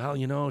she goes, well,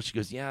 she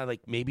goes, yeah,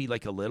 like maybe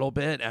like a little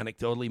bit,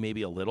 anecdotally,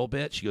 maybe a little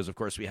bit. She goes, of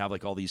course, we have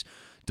like all these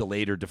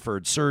delayed or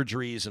deferred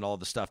surgeries and all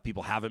the stuff.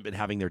 People haven't been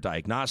having their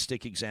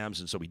diagnostic exams,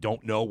 and so we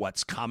don't know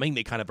what's coming.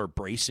 They kind of are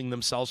bracing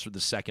themselves for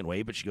the second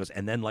wave. But she goes,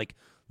 and then like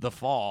the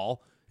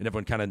fall, and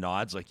everyone kind of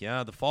nods like,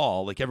 yeah, the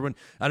fall. Like everyone,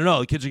 I don't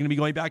know, the kids are going to be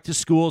going back to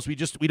schools. We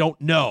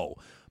don't know.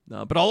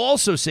 But I'll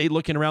also say,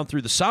 looking around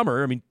through the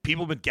summer, I mean,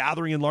 people have been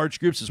gathering in large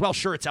groups as well.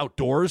 Sure, it's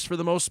outdoors for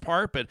the most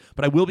part, but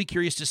I will be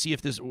curious to see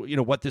if this,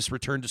 what this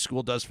return to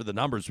school does for the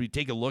numbers. We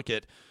take a look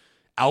at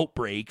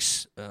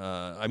outbreaks.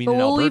 But in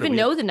we'll Alberta, even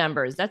know the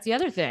numbers. That's the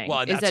other thing.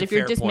 Well, is that if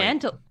you're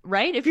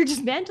if you're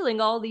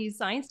dismantling all these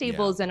science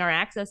tables and our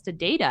access to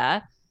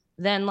data,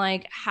 then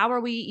like how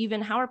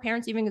are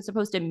parents even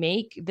supposed to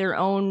make their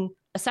own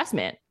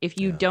assessment if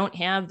you don't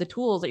have the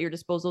tools at your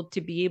disposal to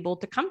be able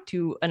to come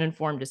to an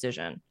informed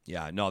decision?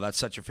 Yeah, no, that's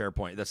such a fair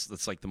point.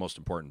 That's like the most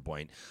important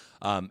point.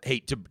 Hey,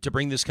 to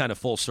bring this kind of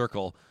full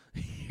circle,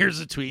 here's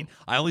a tweet.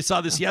 I only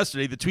saw this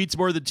yesterday. The tweet's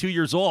more than 2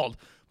 years old,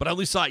 but I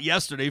only saw it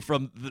yesterday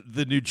from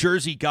the New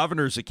Jersey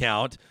governor's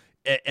account.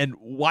 And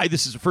why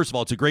this is, first of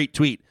all, it's a great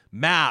tweet.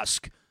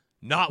 Mask,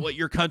 not what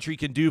your country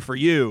can do for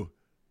you.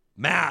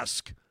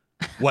 Mask,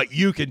 what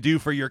you can do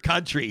for your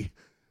country.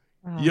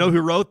 You know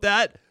who wrote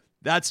that?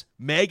 That's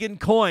Megan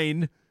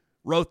Coyne,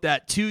 wrote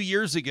that 2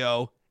 years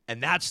ago,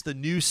 and that's the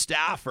new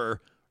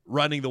staffer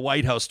running the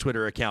White House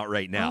Twitter account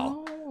right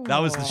now.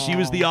 She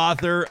was the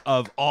author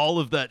of all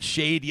of that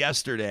shade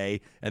yesterday,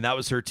 and that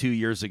was her 2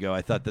 years ago.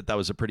 I thought that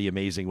was a pretty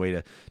amazing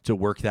way to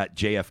work that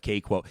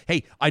JFK quote.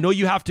 Hey, I know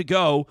you have to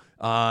go,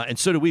 and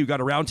so do we. We've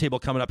got a roundtable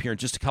coming up here in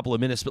just a couple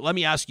of minutes, but let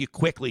me ask you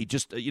quickly.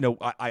 Just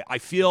I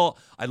feel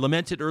I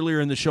lamented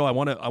earlier in the show. I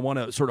want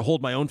to sort of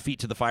hold my own feet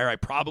to the fire. I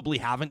probably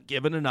haven't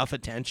given enough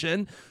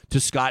attention to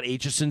Scott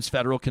Aitchison's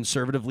federal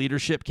conservative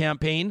leadership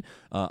campaign.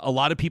 A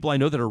lot of people I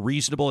know that are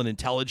reasonable and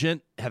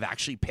intelligent have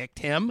actually picked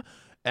him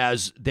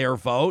as their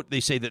vote. They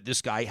say that this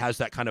guy has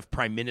that kind of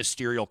prime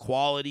ministerial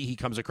quality. He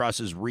comes across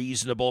as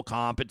reasonable,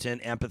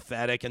 competent,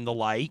 empathetic, and the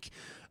like.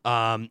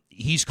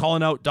 He's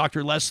calling out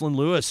Dr. Leslyn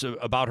Lewis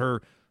about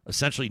her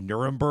essentially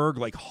Nuremberg,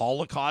 like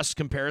Holocaust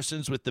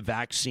comparisons with the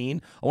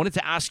vaccine. I wanted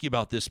to ask you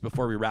about this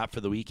before we wrap for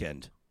the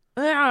weekend.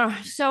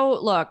 So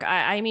look,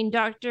 I mean,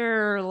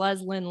 Dr.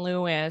 Leslyn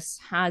Lewis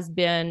has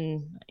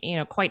been,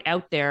 quite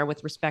out there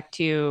with respect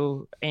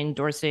to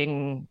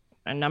endorsing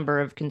a number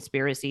of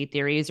conspiracy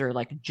theories or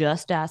like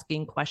just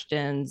asking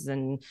questions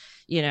and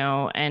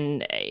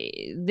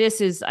this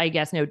is, I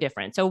guess, no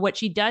different. So what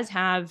she does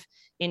have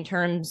in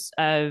terms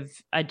of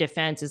a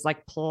defense is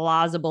like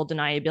plausible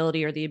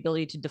deniability or the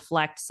ability to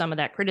deflect some of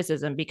that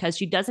criticism, because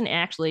she doesn't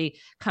actually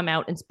come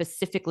out and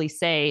specifically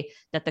say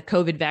that the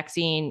COVID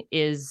vaccine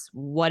is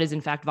what is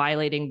in fact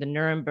violating the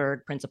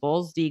Nuremberg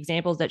principles. The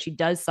examples that she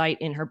does cite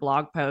in her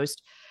blog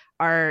post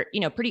are,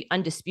 pretty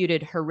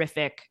undisputed,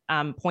 horrific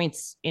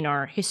points in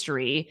our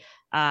history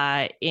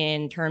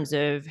in terms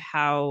of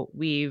how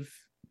we've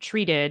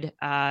treated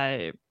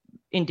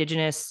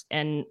Indigenous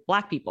and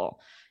Black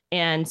people.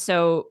 And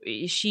so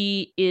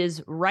she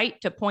is right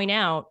to point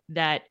out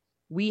that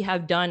we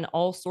have done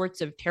all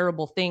sorts of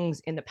terrible things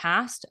in the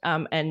past,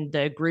 and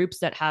the groups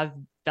that have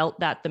felt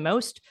that the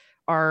most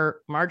are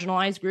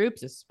marginalized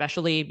groups,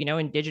 especially,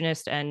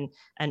 Indigenous and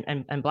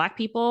Black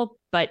people.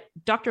 But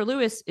Dr.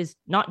 Lewis is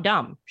not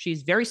dumb.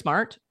 She's very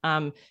smart.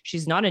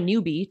 She's not a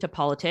newbie to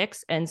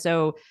politics. And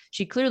so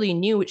she clearly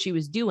knew what she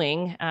was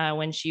doing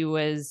when she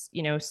was,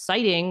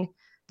 citing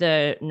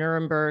the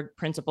Nuremberg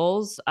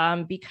principles,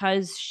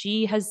 because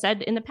she has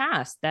said in the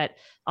past that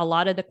a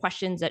lot of the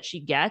questions that she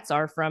gets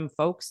are from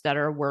folks that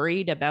are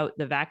worried about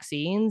the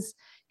vaccines.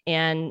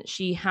 And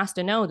she has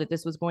to know that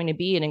this was going to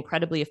be an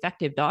incredibly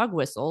effective dog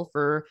whistle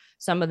for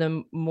some of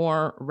the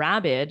more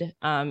rabid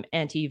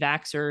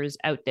anti-vaxxers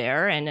out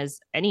there. And as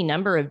any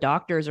number of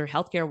doctors or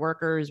healthcare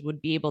workers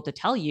would be able to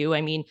tell you,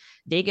 I mean,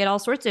 they get all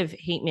sorts of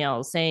hate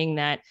mails saying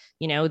that,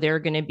 they're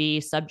going to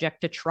be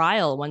subject to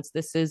trial once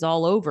this is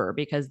all over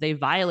because they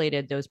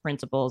violated those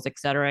principles, et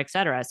cetera, et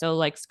cetera. So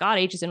like Scott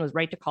Aitchison was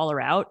right to call her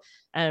out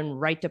and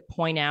right to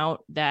point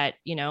out that,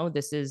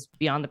 this is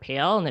beyond the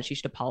pale and that she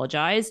should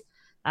apologize.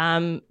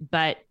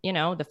 But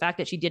the fact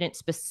that she didn't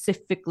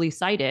specifically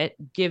cite it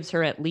gives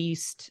her at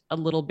least a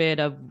little bit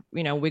of,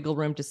 wiggle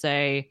room to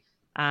say,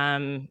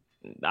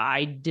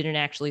 I didn't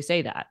actually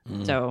say that.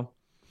 So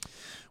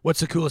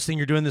what's the coolest thing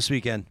you're doing this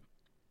weekend?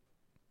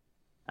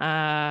 Do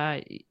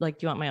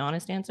you want my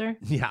honest answer?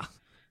 Yeah.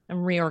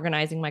 I'm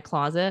reorganizing my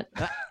closet.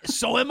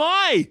 So am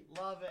I.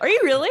 Are you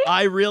really?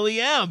 I really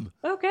am.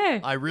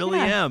 Okay. I really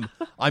am.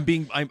 I'm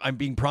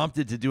being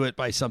prompted to do it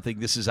by something.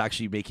 This is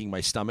actually making my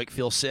stomach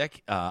feel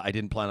sick. I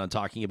didn't plan on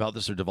talking about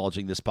this or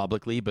divulging this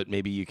publicly, but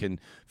maybe you can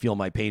feel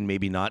my pain,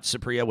 maybe not,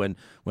 Supriya.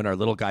 When our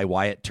little guy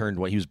Wyatt turned,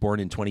 he was born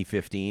in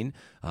 2015,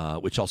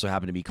 which also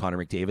happened to be Connor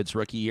McDavid's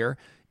rookie year.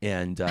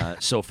 And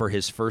so for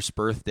his first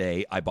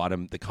birthday, I bought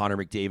him the Connor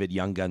McDavid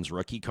Young Guns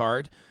rookie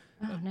card.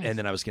 Oh, nice. And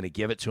then I was going to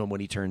give it to him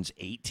when he turns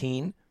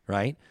 18,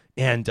 right?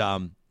 And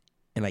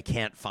I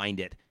can't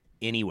find it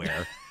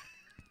anywhere.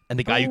 And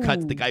the guy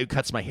who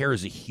cuts my hair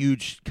is a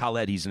huge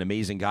Khaled. He's an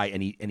amazing guy,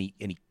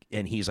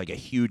 and he's like a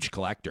huge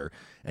collector.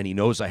 And he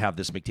knows I have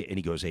this McDavid. And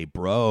he goes, "Hey,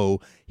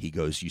 bro," he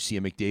goes, "You see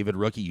a McDavid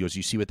rookie?" He goes,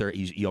 "You see what they're?"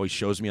 He always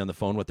shows me on the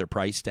phone what they're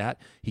priced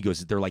at. He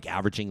goes, "They're like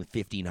averaging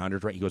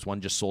 1,500, right?" He goes, "One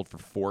just sold for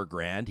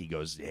 $4,000." He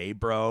goes, "Hey,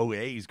 bro,"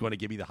 hey, he's going to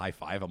give me the high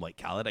five. I'm like,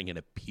 "Khaled, I'm going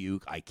to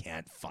puke. I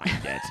can't find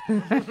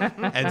it."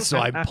 And so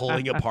I'm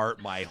pulling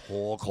apart my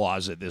whole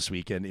closet this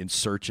weekend in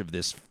search of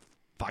this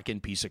fucking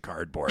piece of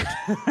cardboard.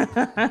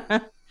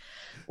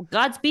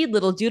 Godspeed,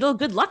 little doodle.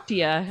 Good luck to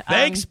you.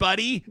 Thanks,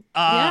 buddy.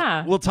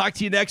 Yeah. We'll talk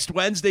to you next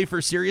Wednesday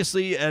for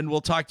Seriously, and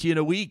we'll talk to you in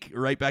a week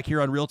right back here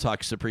on Real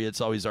Talk, Supriya.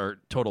 It's always our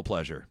total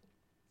pleasure.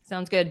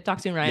 Sounds good. Talk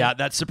soon, Ryan. Yeah,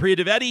 that's Supriya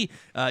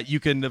Dwivedi. You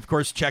can, of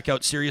course, check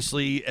out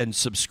Seriously and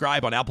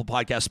subscribe on Apple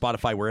Podcasts,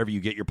 Spotify, wherever you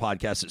get your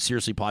podcasts at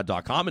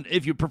seriouslypod.com. And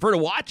if you prefer to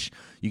watch,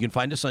 you can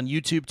find us on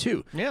YouTube,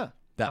 too. Yeah.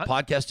 That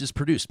podcast is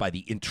produced by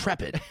the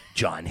intrepid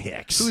John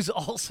Hicks. Who's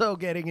also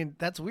getting in.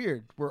 That's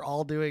weird. We're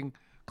all doing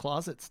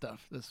closet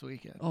stuff this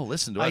weekend. Oh,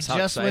 listen to us. I How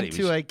just exciting. went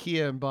to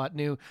IKEA and bought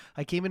new.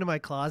 I came into my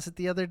closet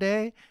the other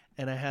day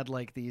and I had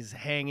like these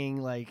hanging,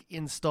 like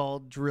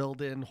installed,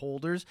 drilled in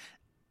holders.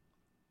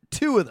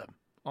 2 of them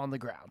on the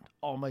ground.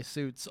 All my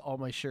suits, all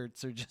my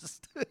shirts are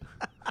just.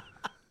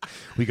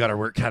 We got our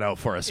work cut out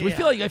for us. Yeah.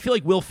 I feel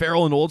like Will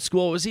Ferrell in Old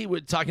School. Was he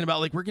talking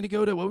about like we're going to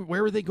go to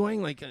where were they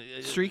going? Like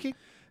Streaking?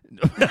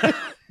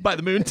 by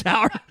the moon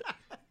tower.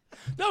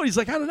 No, he's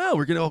like, I don't know.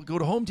 We're going to go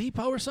to Home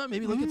Depot or something.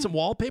 Maybe look at some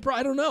wallpaper.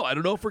 I don't know. I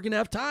don't know if we're going to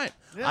have time.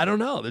 Yeah. I don't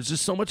know. There's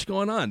just so much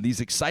going on.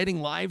 These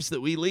exciting lives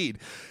that we lead.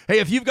 Hey,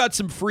 if you've got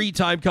some free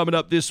time coming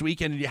up this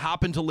weekend and you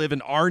happen to live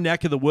in our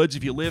neck of the woods,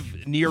 if you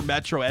live near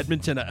Metro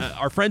Edmonton,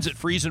 our friends at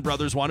Friesen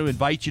Brothers want to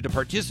invite you to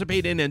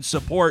participate in and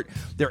support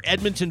their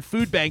Edmonton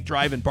Food Bank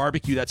Drive and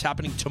Barbecue. That's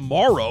happening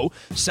tomorrow,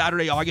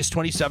 Saturday, August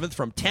 27th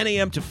from 10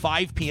 a.m. to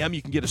 5 p.m.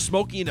 You can get a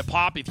smoky and a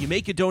pop if you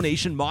make a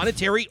donation,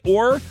 monetary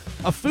or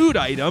a food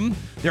item.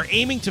 They're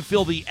aiming to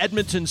fill the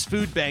Edmonton's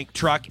Food Bank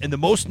truck, and the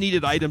most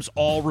needed items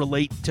all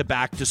relate to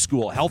back to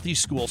school. Healthy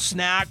school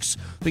snacks,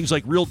 things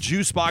like real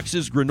juice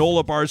boxes,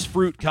 granola bars,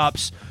 fruit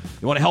cups.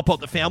 You want to help out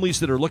the families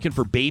that are looking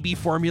for baby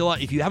formula.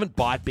 If you haven't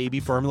bought baby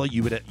formula,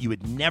 you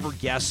would never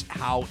guess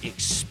how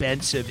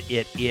expensive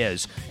it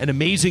is. An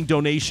amazing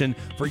donation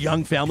for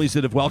young families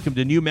that have welcomed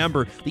a new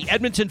member. The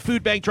Edmonton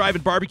Food Bank Drive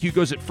and Barbecue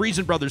goes at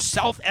Friesen Brothers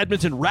South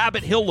Edmonton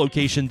Rabbit Hill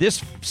location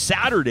this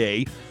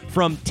Saturday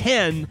from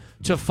 10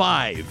 to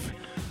 5.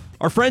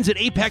 Our friends at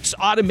Apex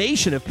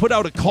Automation have put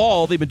out a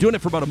call. They've been doing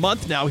it for about a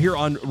month now here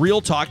on Real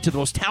Talk to the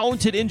most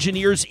talented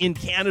engineers in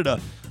Canada.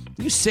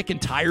 Are you sick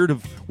and tired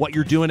of what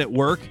you're doing at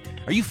work?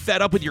 Are you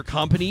fed up with your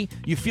company?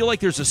 You feel like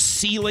there's a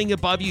ceiling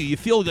above you? You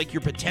feel like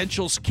your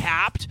potential's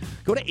capped?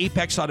 Go to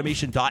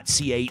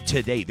apexautomation.ca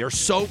today. They're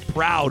so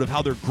proud of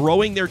how they're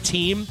growing their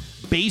team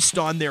based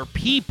on their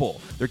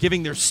people. They're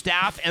giving their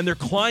staff and their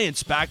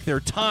clients back their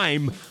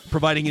time,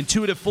 providing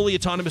intuitive, fully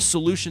autonomous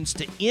solutions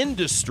to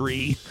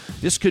industry.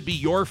 This could be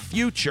your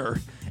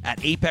future at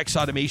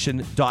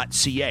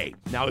apexautomation.ca.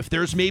 Now, if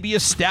there's maybe a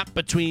step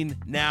between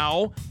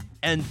now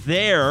and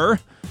there,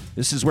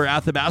 this is where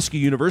Athabasca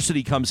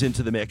University comes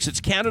into the mix. It's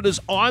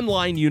Canada's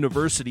online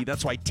university.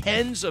 That's why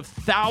tens of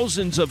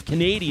thousands of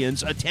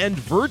Canadians attend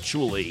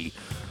virtually,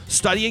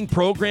 studying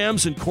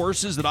programs and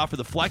courses that offer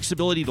the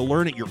flexibility to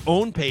learn at your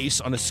own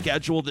pace on a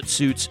schedule that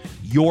suits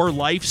your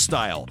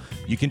lifestyle.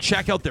 You can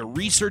check out their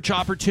research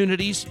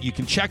opportunities. You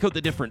can check out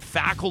the different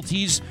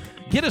faculties.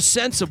 Get a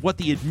sense of what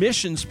the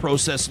admissions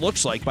process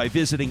looks like by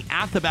visiting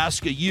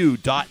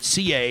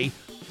athabascau.ca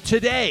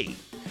today.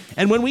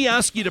 And when we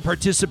ask you to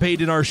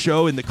participate in our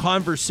show, in the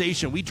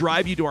conversation, we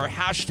drive you to our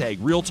hashtag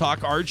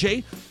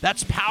RealTalkRJ.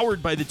 That's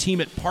powered by the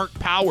team at Park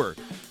Power.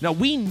 Now,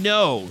 we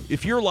know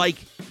if you're like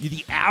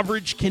the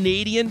average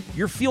Canadian,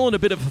 you're feeling a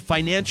bit of a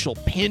financial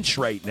pinch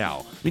right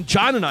now. I mean,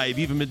 John and I have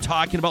even been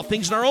talking about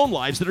things in our own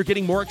lives that are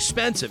getting more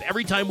expensive.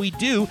 Every time we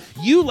do,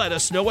 you let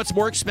us know what's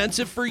more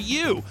expensive for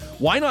you.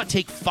 Why not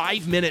take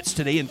 5 minutes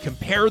today and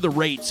compare the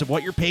rates of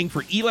what you're paying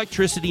for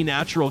electricity,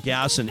 natural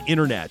gas, and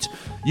internet?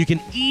 You can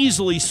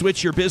easily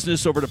switch your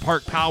business over to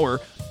Park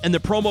Power, and the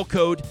promo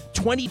code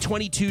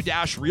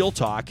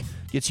 2022-RealTalk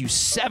gets you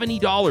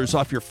 $70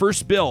 off your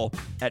first bill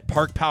at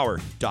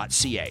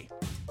parkpower.ca.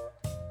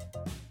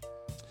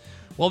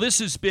 Well, this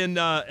has been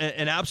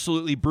an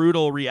absolutely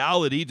brutal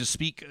reality, to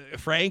speak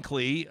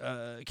frankly.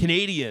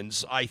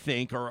 Canadians, I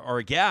think, are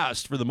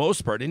aghast for the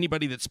most part.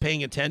 Anybody that's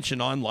paying attention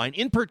online,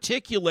 in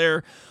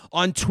particular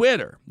on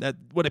Twitter, that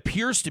what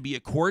appears to be a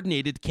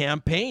coordinated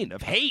campaign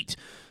of hate,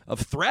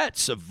 of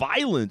threats, of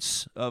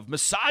violence, of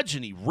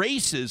misogyny,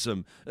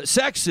 racism,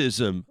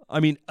 sexism. I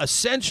mean,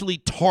 essentially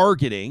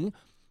targeting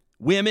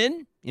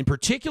women, in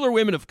particular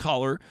women of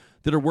color,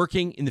 that are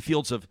working in the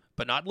fields of,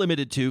 but not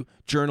limited to,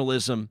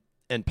 journalism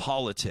and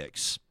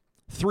politics.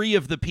 3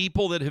 of the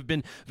people that have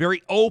been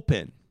very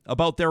open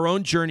about their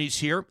own journeys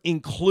here,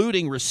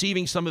 including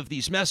receiving some of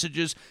these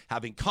messages,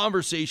 having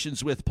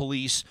conversations with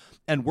police,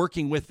 and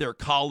working with their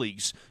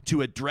colleagues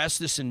to address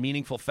this in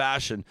meaningful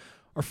fashion,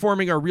 are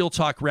forming our Real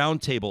Talk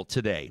Roundtable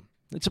today.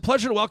 It's a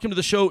pleasure to welcome to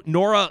the show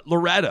Nora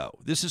Loreto.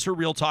 This is her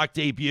Real Talk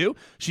debut.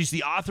 She's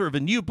the author of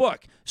a new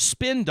book,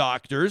 Spin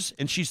Doctors,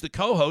 and she's the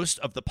co-host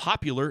of the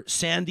popular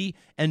Sandy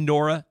and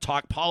Nora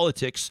Talk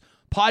Politics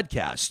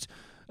podcast.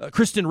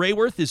 Kristen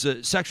Rayworth is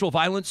a sexual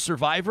violence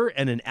survivor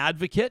and an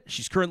advocate.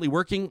 She's currently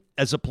working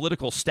as a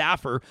political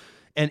staffer.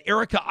 And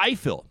Erica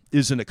Eiffel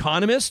is an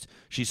economist.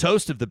 She's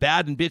host of the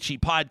Bad and Bitchy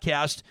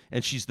podcast,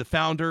 and she's the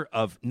founder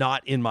of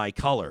Not in My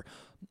Color.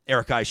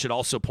 Erica, I should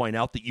also point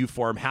out that you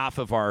form half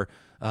of our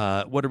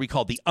what are we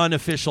called? The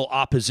unofficial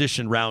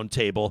opposition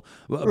roundtable.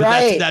 But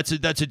right. That's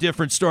a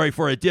different story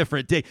for a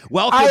different day.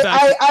 Welcome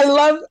back. I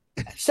love,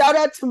 shout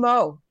out to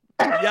Mo.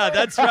 Yeah,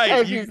 that's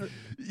right.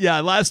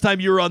 Last time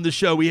you were on the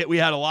show, we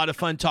had a lot of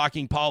fun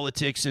talking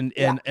politics, and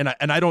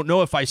I don't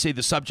know if I say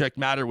the subject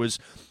matter was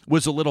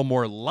a little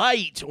more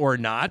light or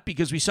not,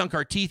 because we sunk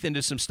our teeth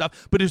into some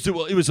stuff, but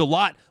it was a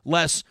lot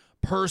less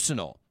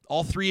personal.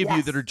 All 3 of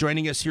you that are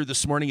joining us here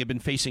this morning have been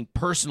facing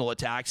personal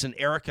attacks, and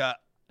Erica,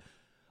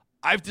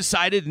 I've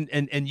decided,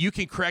 and you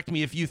can correct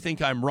me if you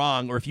think I'm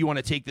wrong or if you want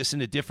to take this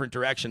in a different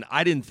direction.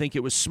 I didn't think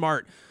it was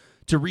smart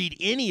to read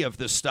any of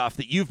the stuff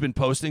that you've been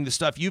posting, the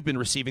stuff you've been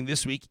receiving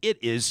this week.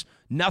 It is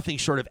nothing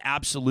short of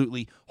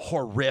absolutely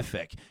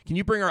horrific. Can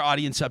you bring our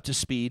audience up to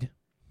speed?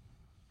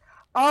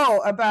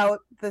 Oh,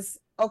 about this.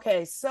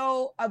 Okay,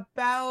 so I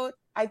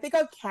think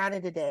on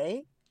Canada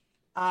Day,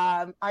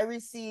 I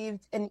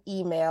received an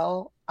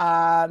email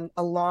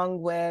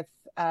along with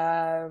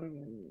Saba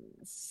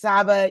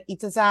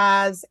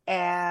Itazaz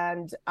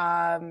and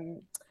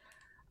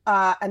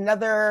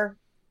another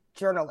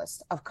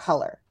journalist of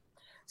color.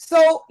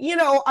 So,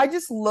 I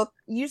just look,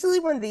 usually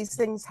when these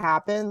things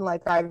happen,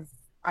 like I've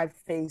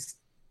faced,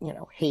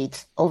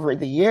 hate over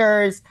the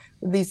years.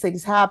 When these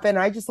things happen,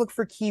 I just look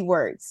for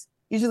keywords,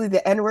 usually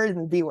the N word and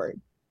the B word.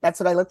 That's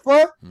what I look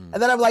for. And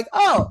then I'm like,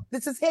 oh,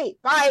 this is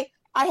hate. Bye.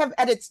 I have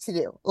edits to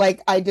do.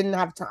 Like, I didn't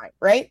have time,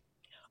 right?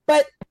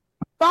 But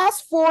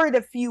fast forward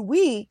a few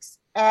weeks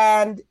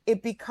and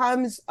it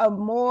becomes a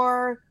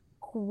more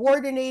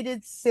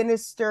coordinated,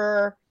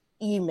 sinister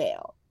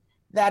email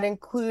that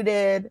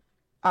included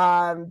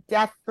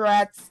death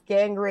threats,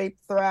 gang rape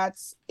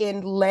threats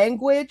in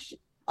language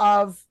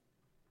of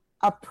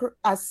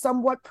a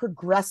somewhat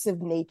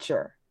progressive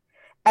nature.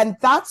 And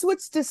that's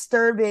what's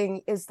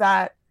disturbing, is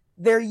that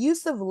their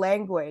use of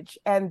language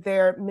and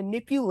their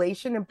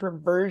manipulation and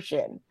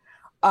perversion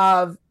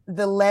of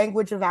the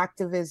language of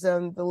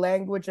activism, the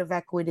language of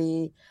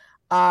equity,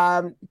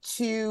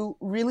 to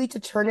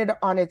turn it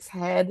on its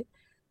head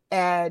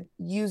and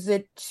use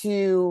it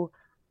to,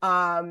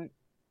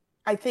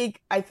 I think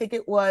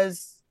it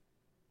was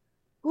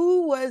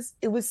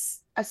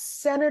a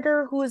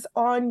senator who was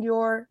on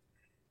your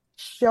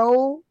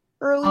show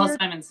earlier.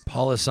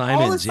 Paula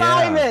Simons.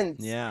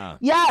 Yeah.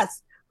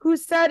 Yes. Who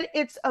said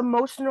it's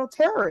emotional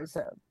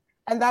terrorism.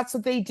 And that's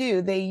what they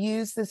do. They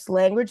use this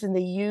language and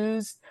they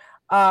use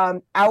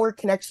our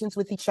connections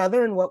with each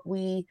other and what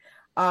we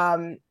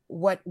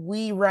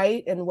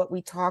write and what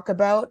we talk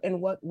about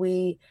and what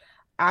we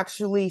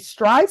actually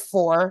strive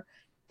for,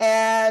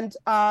 and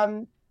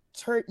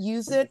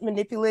use it,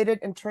 manipulate it,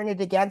 and turn it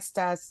against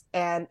us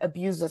and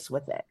abuse us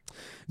with it.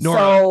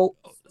 Nora,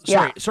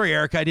 sorry,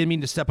 Erica, I didn't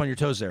mean to step on your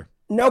toes there.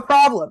 No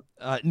problem.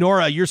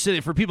 Nora, you're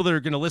sitting, for people that are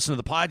going to listen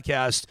to the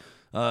podcast,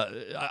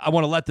 I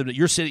want to let them know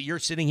you're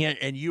sitting here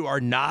and you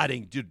are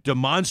nodding,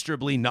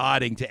 demonstrably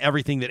nodding to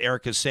everything that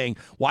Erica's saying.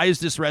 Why is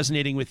this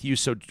resonating with you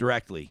so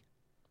directly?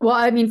 Well,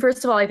 I mean,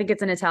 first of all, I think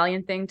it's an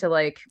Italian thing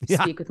to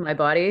speak with my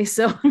body,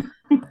 so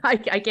I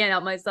can't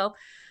help myself.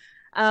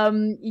 I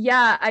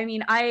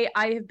mean,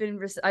 I've been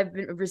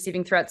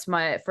receiving threats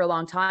for a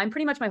long time,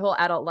 pretty much my whole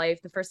adult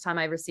life. The first time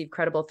I received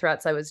credible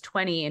threats, I was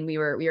 20, and we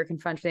were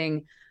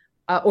confronting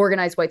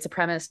organized white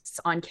supremacists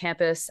on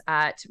campus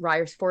at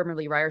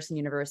formerly Ryerson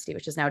University,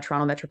 which is now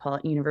Toronto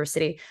Metropolitan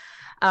University.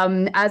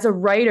 As a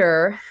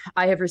writer,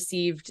 I have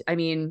received,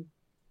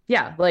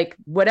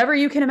 whatever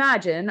you can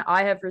imagine,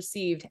 I have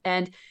received.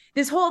 And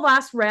this whole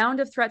last round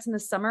of threats in the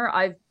summer,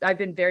 I've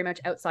been very much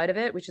outside of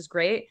it, which is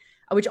great,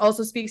 which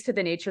also speaks to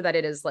the nature that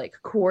it is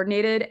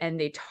coordinated and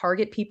they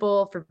target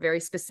people for very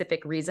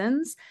specific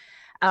reasons.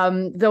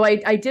 Though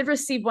I did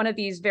receive one of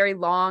these very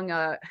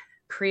long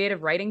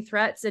creative writing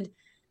threats, and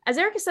as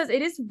Erica says,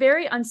 it is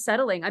very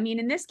unsettling. I mean,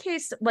 in this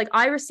case, like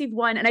I received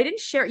one and I didn't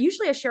share.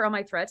 Usually I share all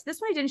my threats. This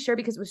one I didn't share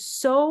because it was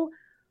so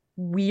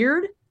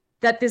weird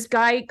that this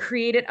guy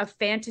created a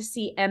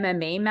fantasy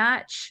MMA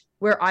match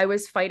where I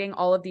was fighting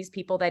all of these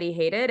people that he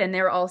hated, and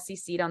they were all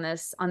CC'd on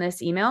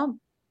this email.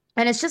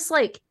 And it's just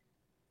like,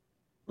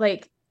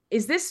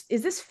 is this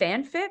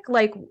fanfic?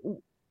 Like,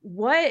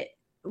 what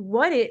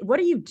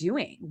are you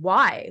doing?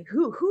 Why?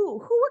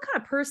 What kind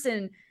of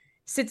person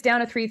sits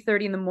down at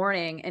 3:30 in the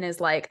morning and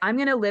is like, I'm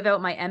going to live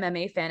out my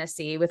MMA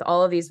fantasy with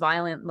all of these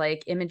violent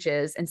like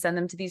images and send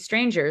them to these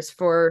strangers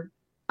for,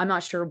 I'm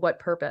not sure what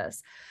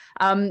purpose.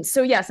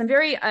 So yes,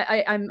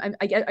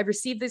 I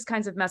received these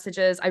kinds of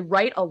messages. I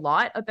write a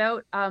lot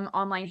about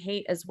online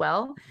hate as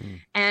well.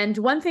 And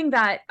one thing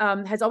that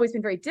has always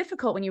been very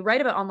difficult when you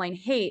write about online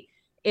hate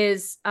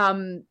is,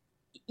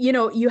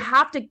 you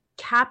have to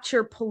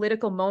capture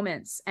political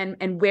moments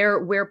and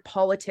where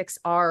politics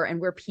are and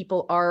where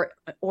people are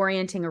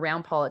orienting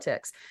around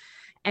politics.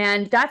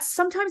 And that's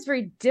sometimes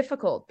very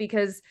difficult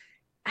because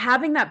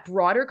having that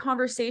broader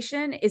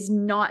conversation is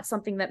not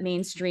something that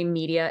mainstream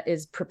media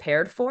is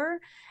prepared for.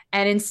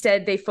 And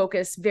instead they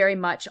focus very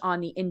much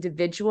on the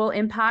individual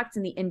impact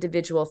and the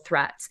individual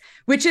threats,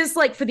 which is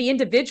like, for the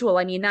individual,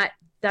 I mean,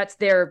 that's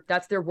their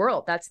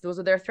world. Those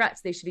are their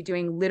threats. They should be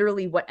doing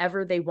literally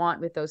whatever they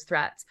want with those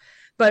threats.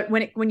 But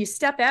when you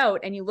step out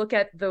and you look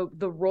at the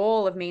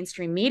role of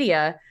mainstream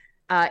media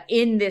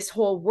in this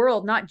whole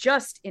world, not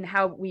just in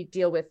how we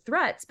deal with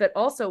threats, but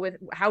also with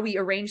how we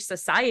arrange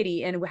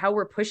society and how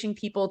we're pushing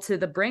people to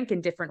the brink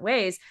in different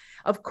ways,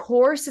 of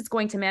course, it's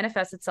going to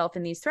manifest itself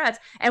in these threats.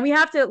 And we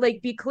have to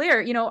like be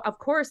clear, of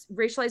course,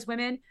 racialized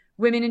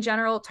women in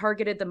general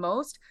targeted the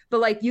most, but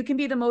like you can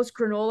be the most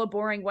granola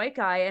boring white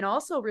guy and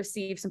also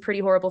receive some pretty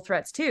horrible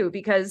threats too,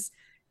 because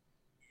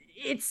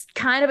it's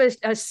kind of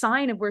a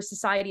sign of where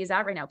society is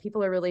at right now.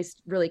 People are really,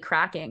 really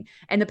cracking.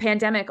 And the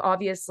pandemic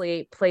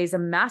obviously plays a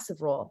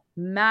massive role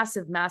in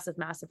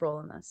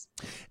this.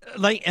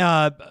 Like,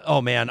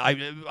 oh man,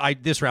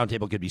 this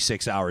roundtable could be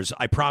 6 hours.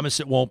 I promise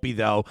it won't be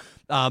though.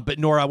 But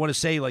Nora, I want to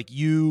say, like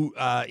you,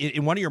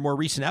 in one of your more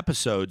recent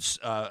episodes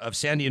of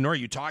Sandy and Nora,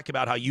 you talk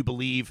about how you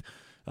believe,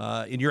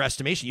 in your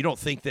estimation, you don't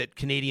think that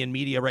Canadian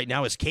media right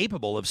now is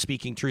capable of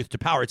speaking truth to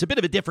power. It's a bit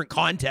of a different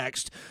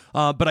context,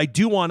 but I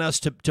do want us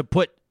to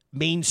put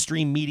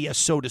mainstream media,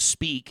 so to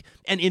speak,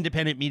 and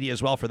independent media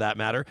as well, for that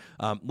matter.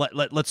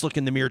 Let's look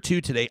in the mirror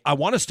too today. I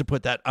want us to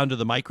put that under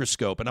the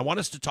microscope, and I want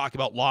us to talk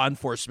about law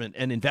enforcement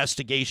and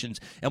investigations,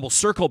 and we'll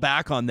circle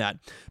back on that.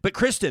 But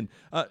Kristen,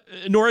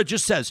 Nora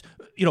just says,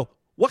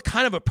 what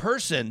kind of a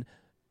person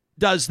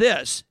does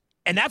this?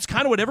 And that's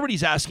kind of what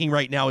everybody's asking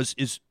right now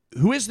is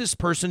who is this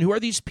person? Who are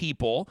these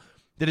people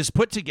that is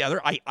put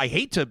together? I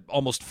hate to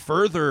almost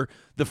further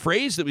the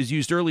phrase that was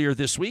used earlier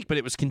this week, but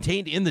it was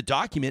contained in the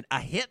document, a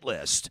hit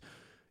list.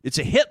 It's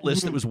a hit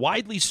list that was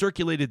widely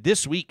circulated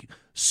this week,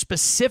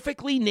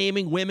 specifically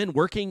naming women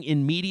working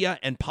in media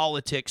and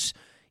politics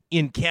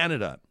in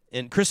Canada.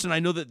 And Kristen, I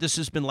know that this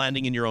has been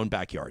landing in your own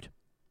backyard.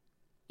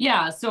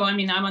 Yeah, so I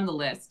mean, I'm on the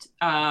list,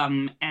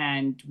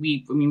 and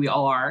we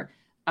all are.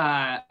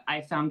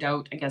 I found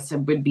out, I guess it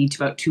would be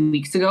about 2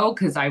 weeks ago,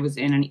 because I was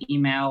in an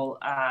email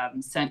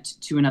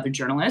sent to another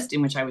journalist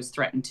in which I was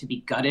threatened to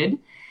be gutted.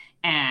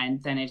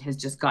 And then it has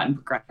just gotten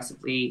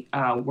progressively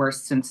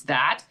worse since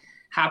that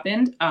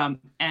happened.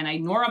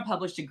 And Nora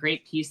published a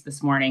great piece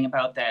this morning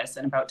about this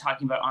and about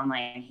talking about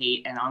online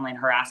hate and online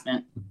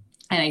harassment.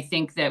 And I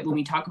think that when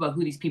we talk about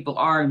who these people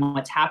are and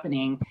what's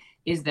happening,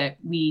 is that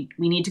we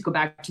need to go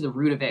back to the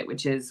root of it,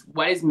 which is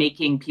what is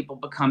making people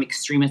become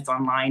extremists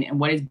online and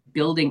what is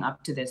building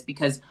up to this.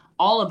 Because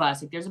all of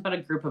us, like there's about a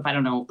group of,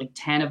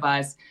 10 of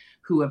us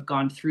who have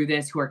gone through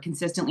this, who are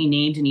consistently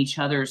named in each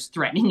other's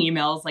threatening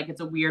emails. Like it's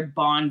a weird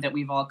bond that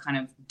we've all kind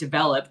of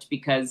developed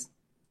because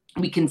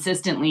we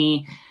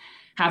consistently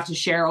have to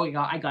share,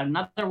 I got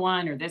another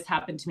one, or this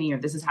happened to me, or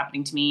this is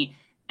happening to me.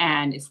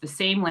 And it's the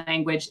same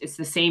language, it's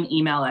the same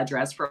email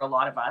address for a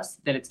lot of us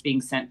that it's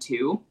being sent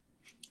to.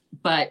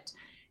 But,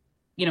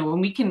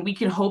 when we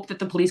can hope that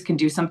the police can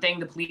do something.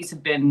 The police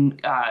have been,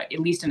 at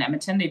least in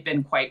Edmonton, they've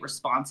been quite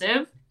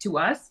responsive to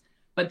us,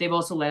 but they've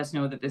also let us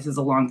know that this is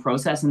a long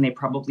process and they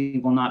probably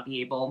will not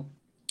be able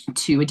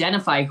to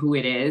identify who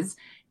it is,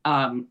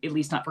 at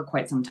least not for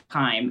quite some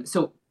time.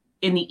 So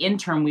in the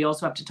interim, we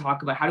also have to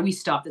talk about how do we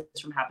stop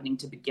this from happening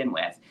to begin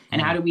with?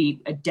 And how do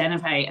we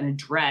identify and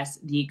address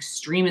the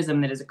extremism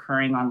that is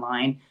occurring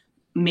online,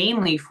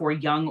 mainly for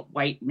young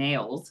white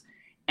males,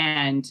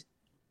 and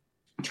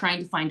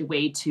trying to find a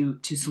way to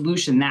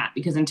solution that,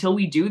 because until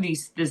we do,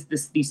 these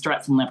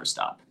threats will never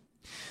stop.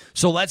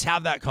 So let's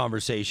have that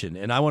conversation.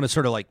 And I want to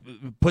sort of like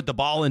put the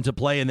ball into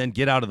play and then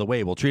get out of the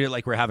way. We'll treat it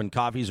like we're having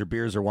coffees or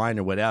beers or wine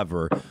or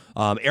whatever.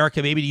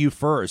 Erica, maybe to you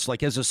first.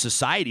 Like as a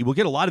society, we'll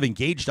get a lot of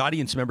engaged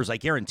audience members, I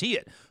guarantee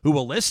it, who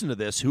will listen to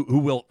this, who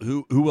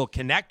will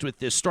connect with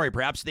this story.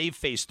 Perhaps they've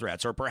faced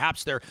threats, or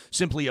perhaps they're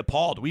simply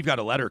appalled. We've got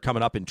a letter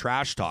coming up in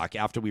Trash Talk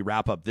after we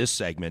wrap up this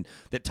segment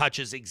that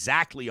touches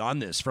exactly on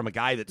this from a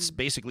guy that's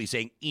basically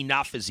saying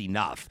enough is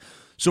enough.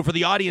 So for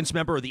the audience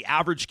member or the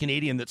average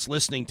Canadian that's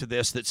listening to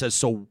this that says,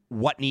 so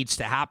what needs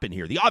to happen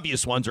here? The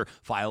obvious ones are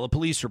file a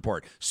police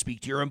report, speak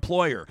to your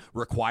employer,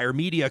 require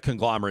media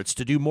conglomerates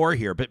to do more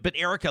here. But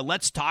Erica,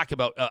 let's talk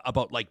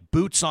about like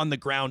boots on the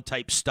ground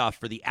type stuff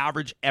for the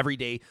average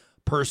everyday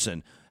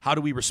person. How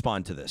do we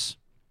respond to this?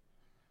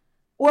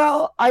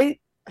 Well,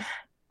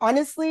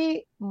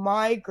 honestly,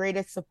 my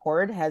greatest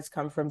support has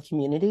come from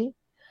community.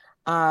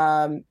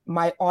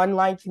 My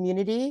online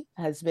community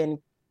has been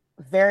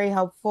very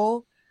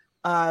helpful.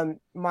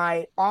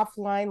 My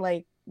offline,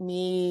 like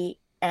me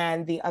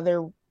and the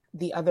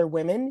other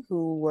women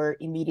who were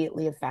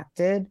immediately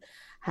affected,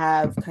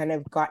 have kind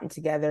of gotten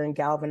together and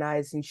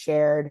galvanized and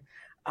shared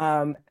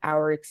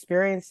our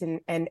experience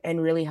and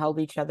really held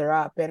each other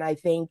up. And I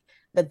think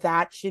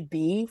that should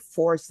be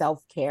for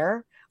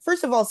self-care.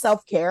 First of all,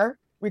 self-care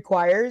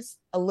requires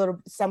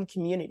some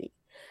community.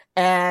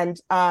 And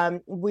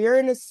we're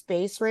in a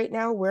space right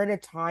now, we're in a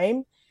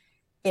time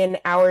in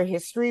our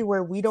history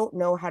where we don't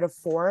know how to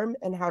form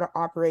and how to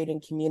operate in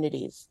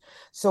communities.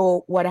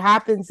 So what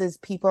happens is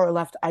people are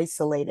left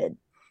isolated.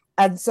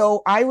 And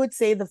so I would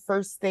say the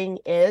first thing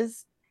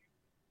is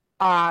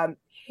try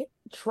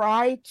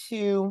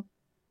to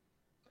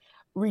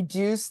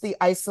reduce the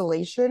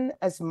isolation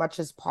as much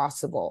as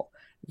possible.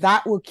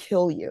 That will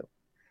kill you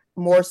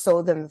more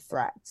so than the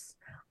threats.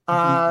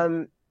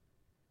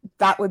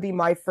 That would be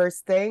my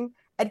first thing.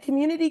 And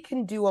community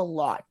can do a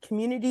lot.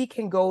 Community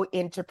can go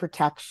into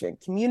protection.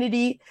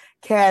 Community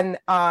can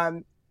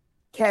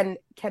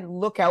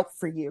look out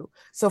for you.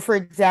 So for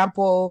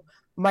example,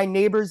 my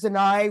neighbors and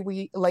I,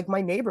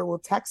 my neighbor will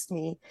text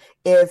me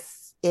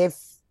if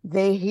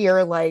they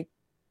hear like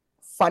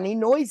funny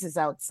noises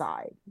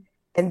outside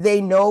and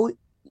they know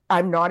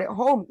I'm not at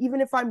home,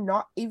 even if I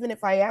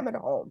am at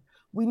home.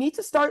 We need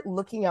to start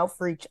looking out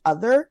for each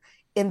other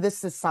in this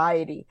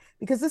society,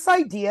 because this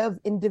idea of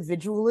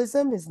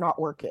individualism is not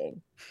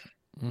working.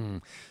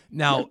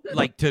 Now,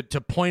 like to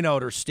point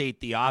out or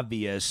state the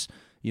obvious,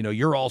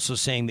 you're also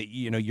saying that,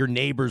 your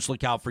neighbors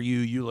look out for you,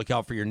 you look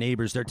out for your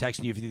neighbors. They're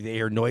texting you if they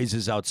hear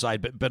noises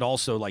outside, but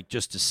also like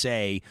just to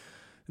say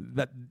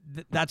that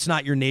that's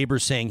not your neighbor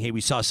saying, hey,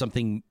 we saw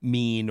something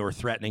mean or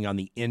threatening on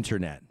the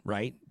internet,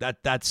 right?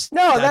 That's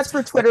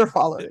for Twitter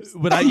followers.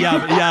 But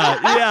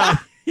yeah.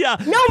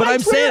 No, but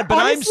I'm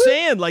honestly,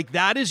 saying like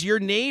that is your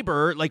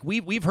neighbor. Like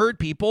we've heard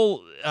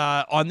people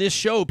on this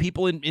show,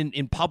 people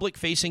in public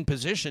facing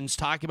positions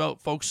talk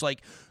about folks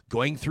like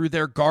going through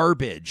their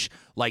garbage,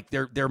 like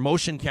their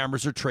motion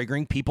cameras are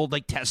triggering people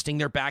like testing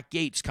their back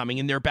gates, coming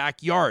in their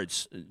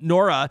backyards.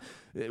 Nora,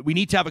 we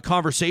need to have a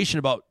conversation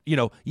about,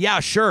 yeah,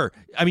 sure.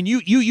 I mean,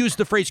 you used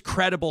the phrase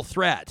credible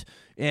threat.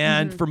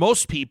 And for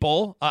most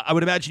people, I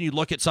would imagine you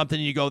look at something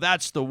and you go,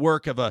 that's the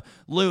work of a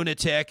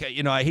lunatic.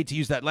 I hate to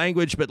use that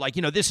language, but like,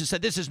 this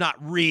is not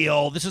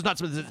real. This is not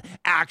something that's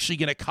actually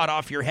going to cut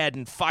off your head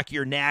and fuck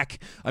your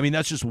neck. I mean,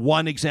 that's just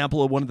one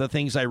example of one of the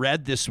things I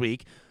read this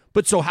week.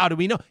 But so how do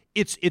we know?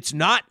 It's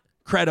not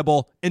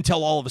credible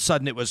until all of a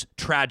sudden it was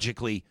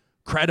tragically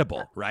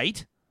credible,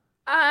 right?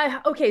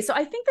 Okay, so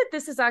I think that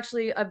this is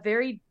actually a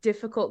very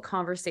difficult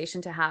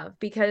conversation to have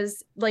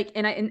because, like,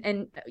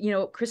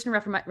 Kristen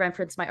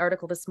referenced my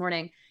article this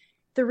morning.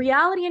 The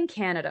reality in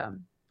Canada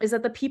is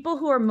that the people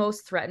who are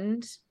most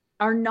threatened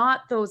are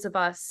not those of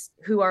us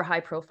who are high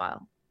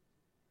profile.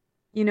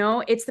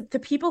 It's the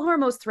people who are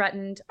most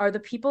threatened are the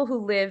people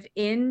who live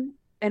in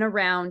and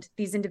around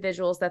these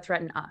individuals that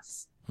threaten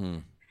us.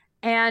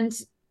 And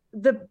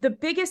the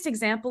biggest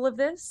example of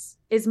this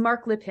is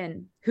Mark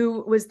Lipin,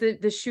 who was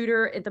the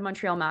shooter at the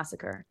Montreal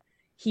massacre.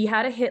 He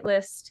had a hit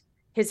list.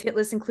 His hit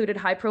list included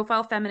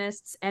high-profile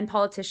feminists and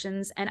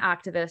politicians and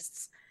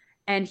activists,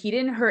 and he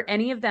didn't hurt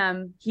any of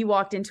them. He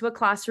walked into a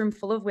classroom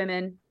full of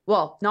women.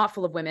 Well, not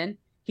full of women.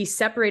 He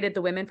separated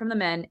the women from the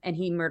men, and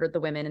he murdered the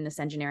women in this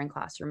engineering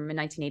classroom in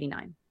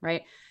 1989,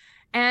 right?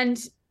 And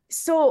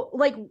so,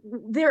 like,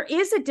 there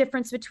is a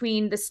difference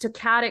between the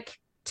stochastic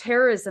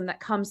terrorism that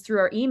comes through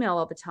our email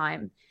all the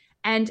time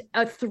and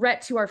a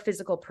threat to our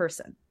physical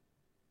person.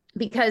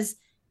 Because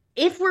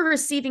if we're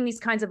receiving these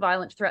kinds of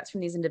violent threats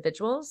from these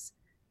individuals,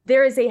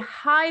 there is a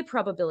high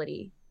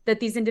probability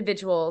that these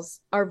individuals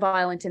are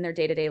violent in their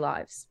day-to-day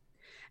lives.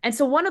 And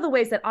so one of the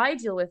ways that I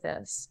deal with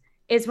this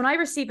is when I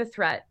receive a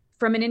threat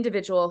from an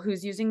individual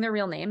who's using their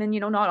real name, and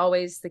not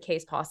always the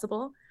case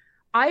possible,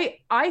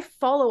 I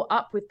follow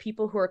up with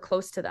people who are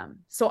close to them.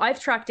 So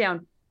I've tracked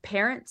down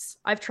parents,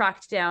 I've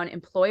tracked down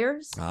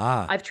employers,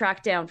 I've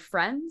tracked down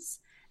friends,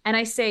 and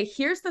I say,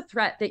 here's the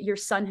threat that your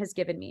son has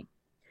given me.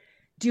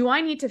 Do I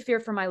need to fear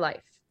for my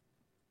life?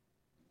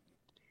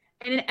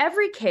 And in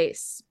every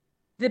case,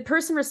 the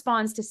person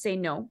responds to say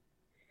no,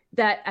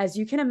 that as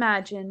you can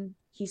imagine,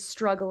 he's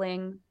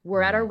struggling,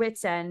 we're at our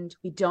wit's end,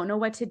 we don't know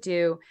what to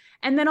do.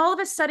 And then all of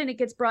a sudden it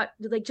gets brought,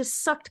 like,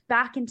 just sucked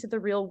back into the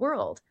real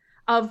world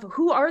of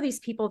who are these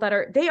people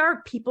they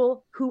are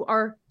people who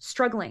are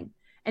struggling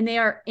and they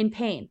are in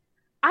pain.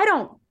 I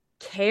don't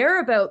care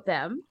about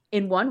them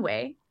in one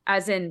way,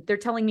 as in they're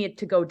telling me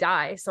to go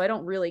die, so I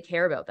don't really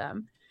care about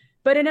them.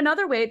 But in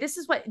another way, this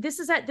is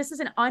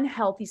an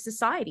unhealthy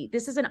society.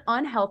 This is an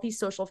unhealthy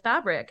social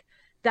fabric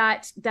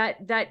that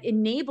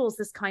enables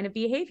this kind of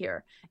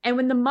behavior. And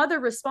when the mother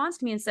responds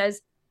to me and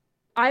says,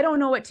 I don't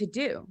know what to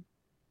do,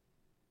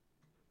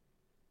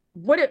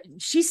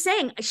 she's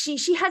saying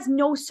she has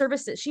no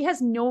services, she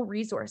has no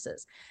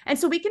resources. And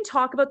so we can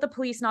talk about the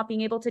police not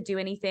being able to do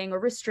anything, or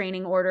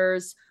restraining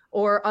orders,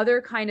 or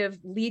other kind of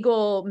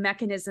legal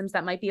mechanisms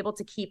that might be able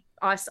to keep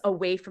us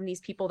away from these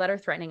people that are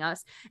threatening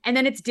us. And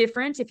then it's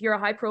different if you're a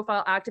high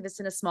profile activist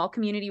in a small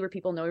community where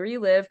people know where you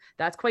live.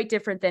 That's quite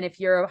different than if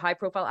you're a high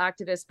profile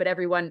activist, but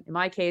everyone, in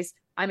my case,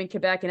 I'm in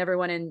Quebec, and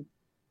everyone in,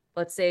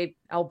 let's say,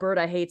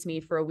 Alberta hates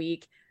me for a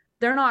week.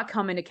 They're not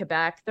coming to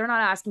Quebec. They're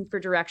not asking for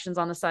directions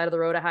on the side of the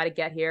road of how to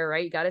get here,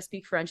 right? You got to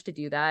speak French to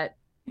do that.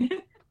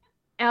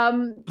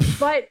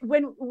 But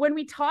when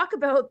we talk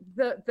about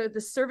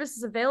the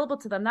services available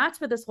to them,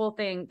 that's where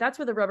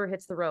the rubber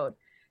hits the road.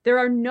 There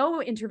are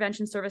no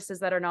intervention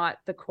services that are not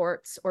the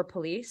courts or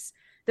police.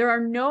 There are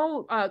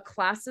no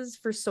classes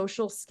for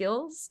social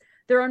skills.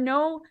 There are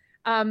no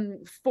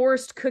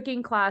forced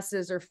cooking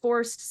classes or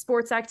forced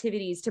sports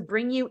activities to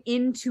bring you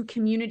into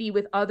community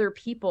with other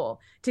people,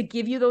 to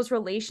give you those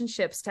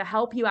relationships, to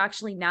help you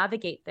actually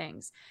navigate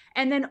things.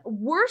 And then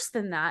worse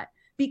than that,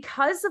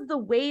 because of the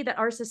way that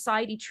our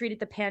society treated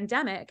the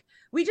pandemic,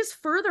 we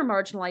just further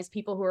marginalize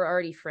people who are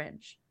already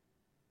fringe.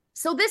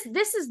 So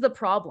this is the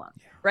problem,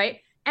 right?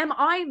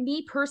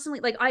 Me personally,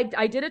 like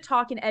I did a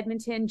talk in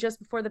Edmonton just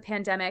before the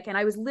pandemic, and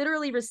I was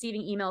literally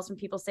receiving emails from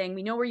people saying,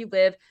 we know where you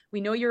live,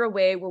 we know you're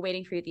away, we're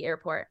waiting for you at the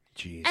airport.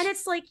 Jeez. And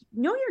it's like,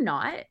 no, you're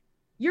not.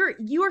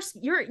 You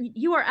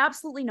are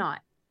absolutely not.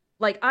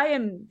 Like,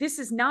 this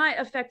is not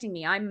affecting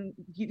me. I'm,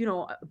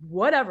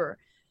 whatever.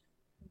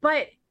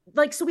 But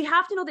like, so we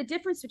have to know the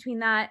difference between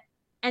that.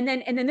 And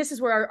then this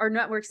is where our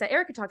networks that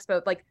Erica talks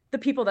about, like the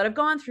people that have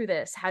gone through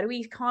this, how do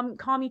we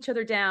calm each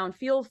other down,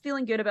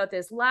 feeling good about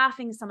this,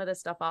 laughing some of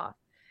this stuff off,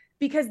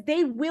 because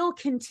they will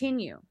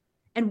continue,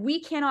 and we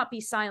cannot be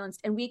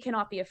silenced, and we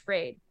cannot be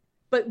afraid.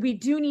 But we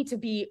do need to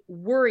be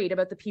worried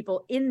about the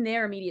people in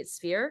their immediate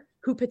sphere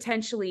who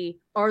potentially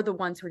are the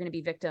ones who are going to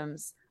be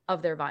victims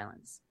of their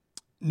violence.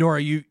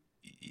 Nora, you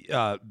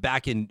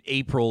back in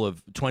April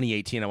of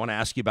 2018, I want to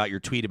ask you about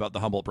your tweet about the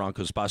Humboldt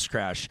Broncos bus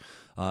crash.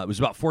 It was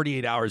about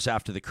 48 hours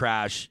after the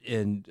crash,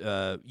 and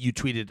you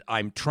tweeted,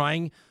 "I'm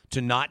trying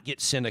to not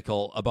get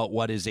cynical about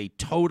what is a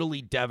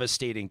totally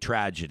devastating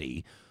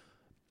tragedy,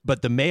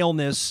 but the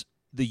maleness,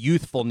 the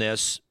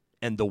youthfulness,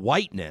 and the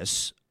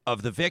whiteness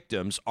of the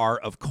victims are,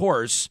 of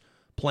course,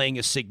 playing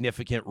a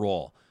significant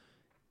role."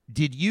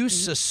 Did you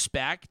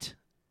suspect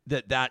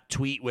that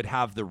tweet would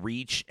have the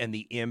reach and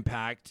the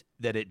impact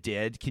that it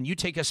did? Can you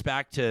take us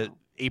back to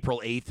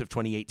April 8th of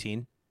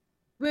 2018?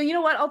 Well, you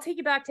know what? I'll take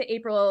you back to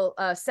April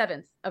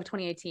 7th of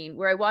 2018,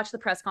 where I watched the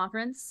press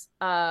conference,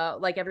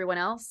 like everyone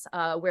else,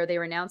 where they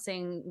were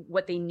announcing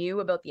what they knew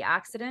about the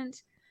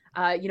accident.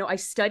 I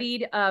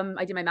studied,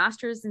 I did my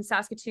master's in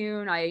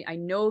Saskatoon. I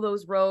know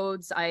those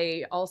roads.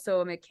 I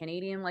also am a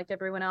Canadian like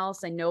everyone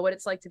else. I know what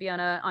it's like to be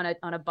on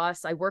a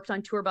bus. I worked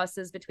on tour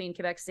buses between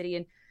Quebec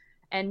City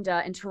and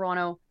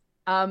Toronto.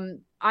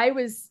 I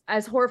was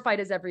as horrified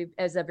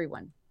as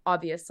everyone,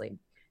 obviously.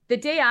 The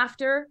day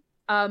after,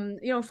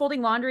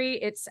 folding laundry,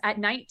 it's at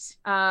night,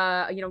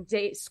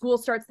 school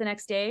starts the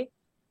next day.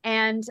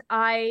 And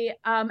I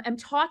am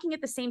talking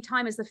at the same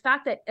time as the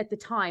fact that at the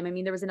time,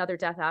 there was another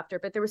death after,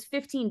 but there was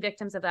 15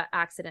 victims of that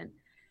accident.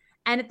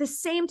 And at the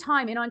same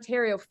time in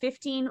Ontario,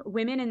 15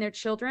 women and their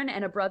children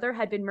and a brother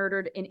had been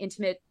murdered in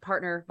intimate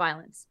partner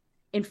violence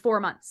in 4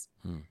 months.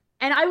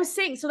 And I was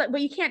saying, so that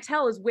what you can't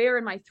tell is where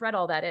in my thread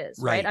all that is,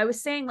 right? I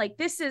was saying, like,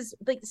 this is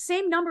like the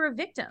same number of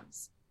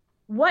victims.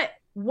 What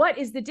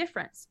is the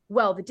difference?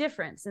 Well, the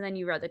difference, and then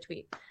you read the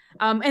tweet.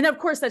 And of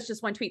course, that's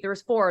just one tweet. There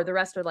was 4. The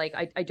rest are like,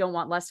 I don't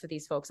want less for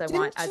these folks. I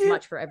want as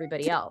much for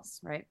everybody else,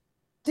 right?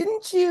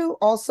 Didn't you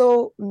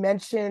also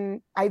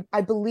mention,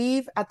 I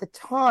believe at the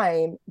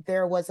time,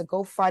 there was a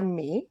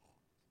GoFundMe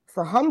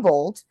for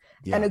Humboldt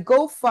and a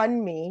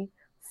GoFundMe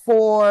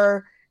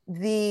for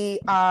the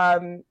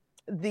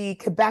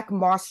Quebec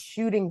mosque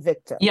shooting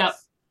victims. Yep.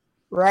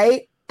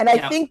 Right? And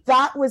I think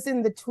that was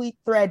in the tweet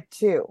thread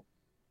too.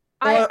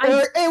 Or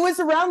it was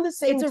around the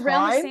same time. It's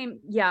around the same,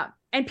 yeah.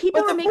 And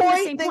people were making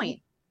the same point.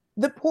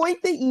 The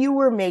point that you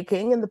were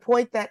making, and the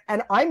point that,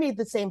 and I made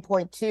the same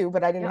point too,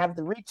 but I didn't have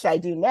the reach I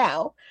do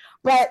now,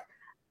 but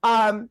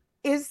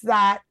is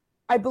that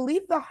I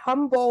believe the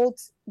Humboldt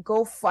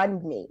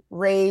GoFundMe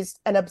raised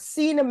an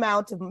obscene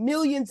amount of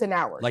millions in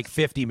hours. Like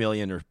 50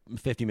 million or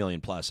 50 million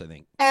plus, I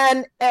think.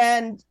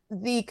 And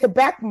the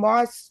Quebec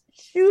mosque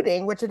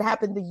shooting, which had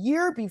happened the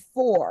year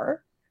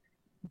before,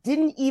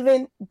 didn't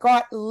even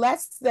got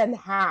less than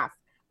half.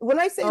 When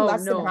I say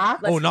less than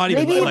half, not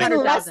even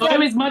less than, it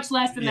was much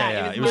less than that.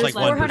 Yeah, it was like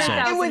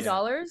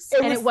 $400,000,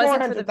 and it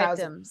wasn't for the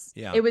victims.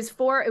 Yeah. It was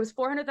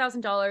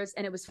 $400,000,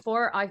 and it was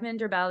for Ayman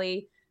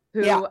Dirbali,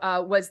 who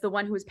was the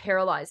one who was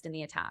paralyzed in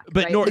the attack.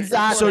 But right?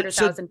 Exactly.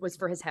 $400,000 was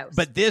for his house.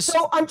 But this.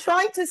 So I'm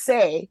trying to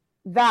say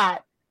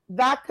that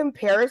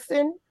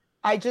comparison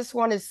I just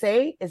want to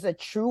say is a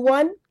true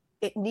one.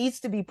 It needs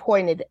to be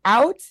pointed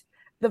out.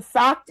 The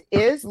fact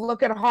is,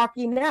 look at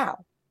hockey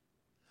now.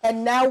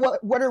 And now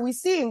what are we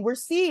seeing? We're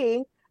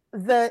seeing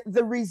the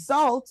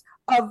result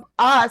of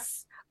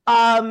us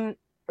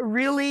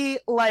really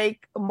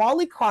like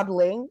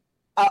mollycoddling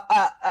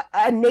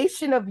a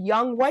nation of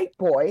young white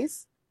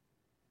boys.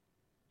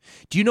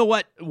 Do you know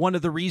what one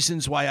of the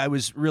reasons why I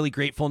was really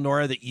grateful,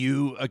 Nora, that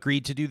you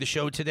agreed to do the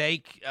show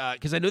today?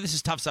 Because I know this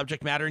is tough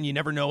subject matter, and you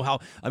never know how.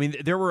 I mean,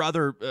 there were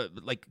other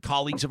like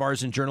colleagues of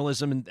ours in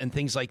journalism and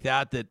things like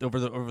that over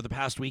the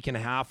past week and a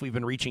half we've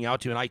been reaching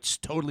out to, and I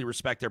totally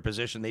respect their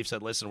position. They've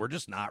said, "Listen, we're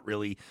just not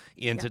really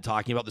into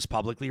talking about this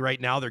publicly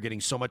right now. They're getting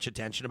so much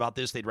attention about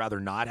this; they'd rather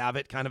not have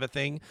it," kind of a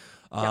thing.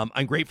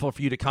 I'm grateful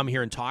for you to come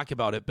here and talk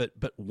about it, but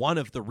one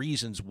of the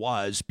reasons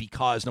was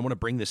because, and I want to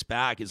bring this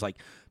back, is like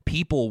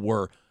people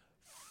were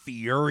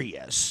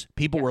furious.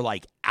 People were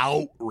like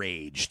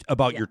outraged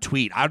about your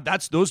tweet.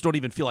 Those don't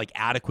even feel like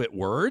adequate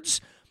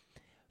words.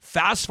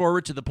 Fast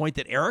forward to the point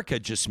that Erica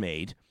just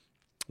made.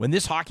 When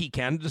this Hockey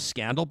Canada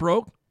scandal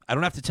broke, I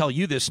don't have to tell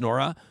you this,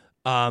 Nora,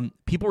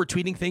 people were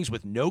tweeting things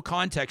with no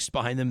context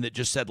behind them that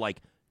just said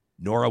like,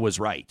 Nora was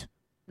right.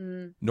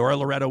 Nora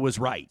Loretto was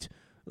right.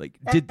 Like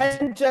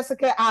and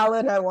Jessica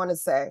Allen, I want to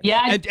say,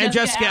 and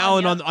Jessica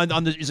Allen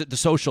on the, is it the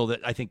social that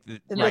I think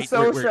right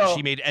where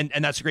she made, and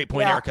that's a great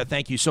point, Erica.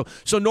 Thank you. So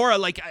Nora,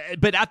 like,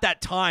 but at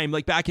that time,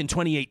 like back in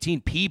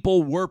 2018,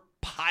 people were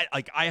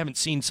like, I haven't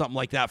seen something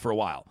like that for a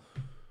while,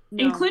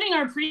 including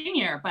our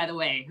premier, by the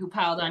way, who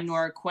piled on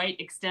Nora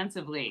quite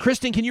extensively.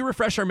 Kristen, can you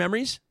refresh our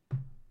memories?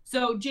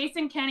 So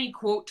Jason Kenney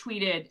quote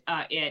tweeted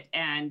it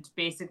and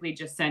basically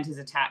just sent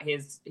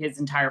his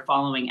entire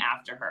following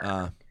after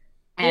her.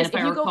 And if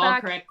I recall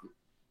correctly,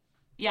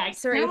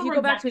 if you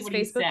go back to his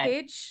Facebook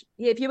page,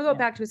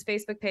 back to his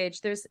Facebook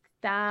page, there's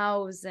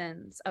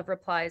thousands of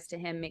replies to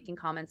him making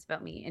comments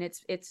about me, and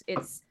it's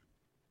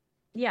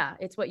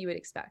what you would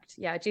expect.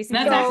 Yeah, Jason.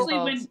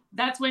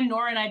 That's when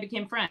Nora and I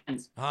became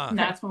friends.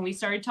 That's when we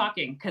started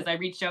talking because I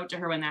reached out to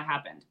her when that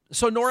happened.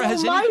 So Nora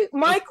has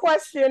my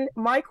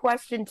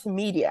question to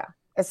media,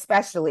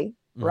 especially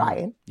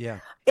Ryan,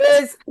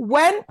 is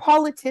when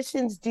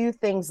politicians do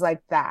things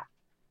like that.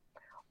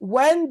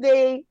 When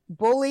they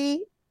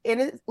bully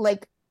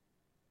like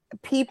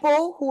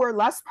people who are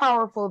less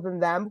powerful than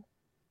them,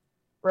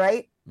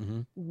 right?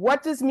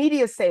 What does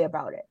media say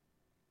about it?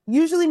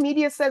 Usually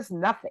media says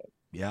nothing.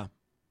 Yeah.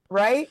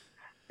 Right?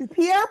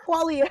 Pierre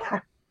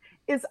Poilievre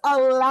is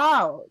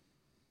allowed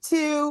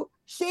to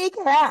shake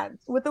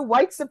hands with a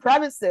white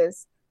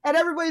supremacist, and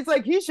everybody's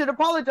like, he should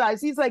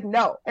apologize. He's like,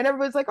 no. And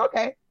everybody's like,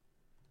 okay.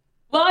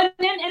 Well, and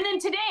then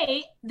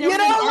today there was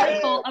an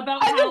article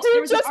about how the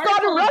dude just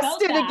got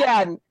arrested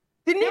again.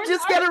 Didn't he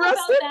just get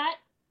arrested?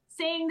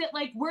 Saying that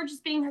like we're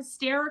just being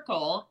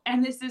hysterical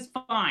and this is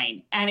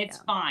fine and it's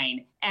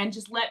fine and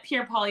just let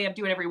Pierre Poilievre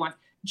do whatever he wants.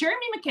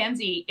 Jeremy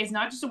Mackenzie is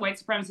not just a white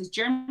supremacist.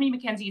 Jeremy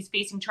Mackenzie is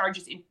facing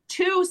charges in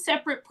 2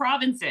 separate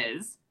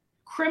provinces,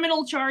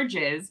 criminal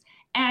charges,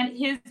 and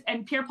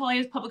Pierre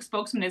Poilievre's public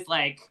spokesman is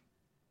like,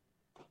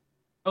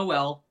 oh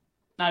well,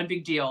 not a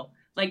big deal.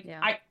 Like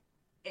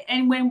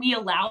And when we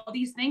allow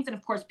these things, and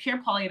of course,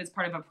 Pierre Poilievre is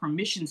part of a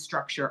permission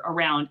structure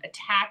around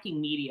attacking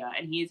media,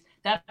 and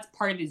that's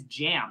part of his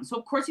jam. So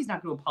of course he's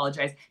not going to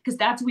apologize because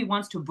that's who he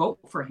wants to vote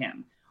for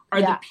him.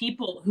 Are the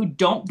people who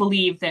don't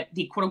believe that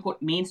the quote unquote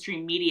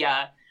mainstream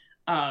media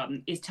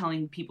is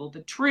telling people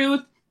the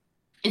truth.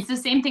 It's the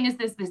same thing as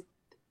this.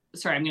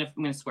 Sorry, I'm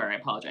gonna swear. I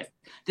apologize.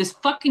 This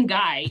fucking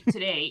guy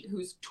today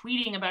who's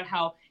tweeting about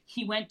how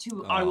he went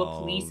to Ottawa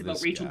police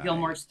about Rachel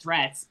Gilmore's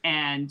threats,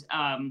 and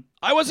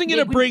I wasn't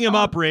gonna bring him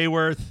up,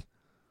 Rayworth.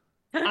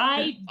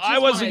 I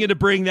wasn't gonna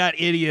bring that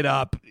idiot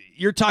up.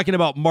 You're talking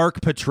about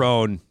Mark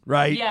Patrone,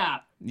 right?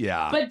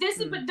 Yeah. But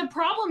the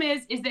problem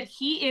is that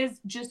he is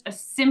just a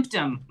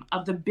symptom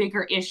of the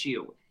bigger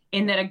issue.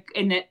 In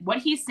that what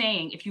he's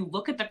saying, if you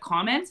look at the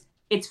comments,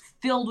 it's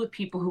filled with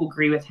people who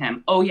agree with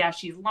him. Oh yeah,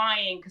 she's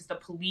lying because the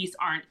police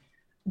aren't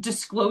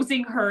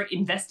disclosing her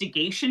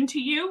investigation to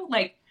you.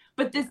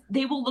 But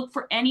they will look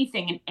for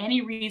anything and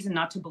any reason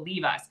not to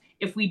believe us.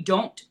 If we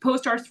don't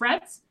post our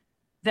threats,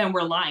 then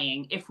we're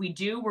lying. If we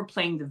do, we're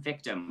playing the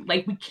victim.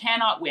 Like we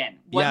cannot win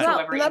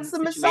whatsoever. Well, that's the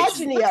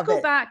misogyny let's of go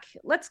it. Back.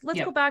 Let's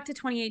go back to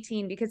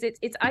 2018 because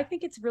it's. I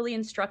think it's really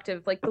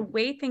instructive. Like the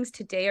way things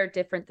today are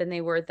different than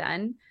they were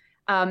then,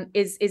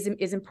 is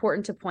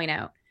important to point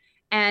out.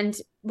 And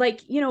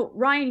like,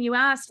 Ryan, you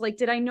asked, like,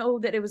 did I know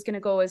that it was going to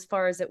go as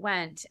far as it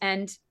went?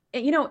 And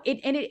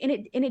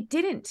it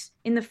didn't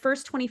in the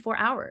first 24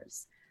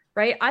 hours,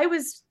 right? It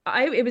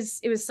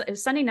was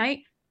Sunday night.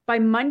 By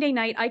Monday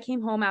night, I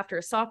came home after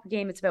a soccer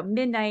game. It's about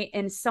midnight,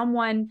 and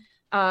someone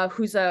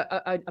who's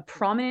a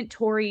prominent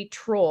Tory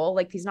troll,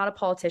 like he's not a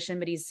politician,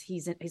 but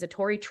he's a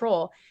Tory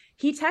troll.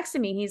 He texted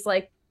me. He's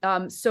like,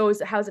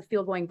 how's it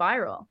feel going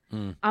viral?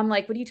 I'm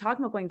like, what are you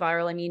talking about going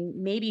viral? I mean,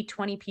 maybe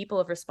 20 people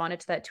have responded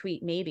to that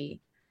tweet,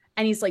 maybe.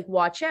 And he's like,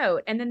 watch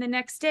out. And then the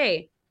next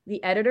day,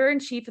 the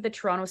editor-in-chief of the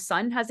Toronto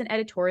Sun has an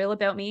editorial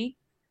about me.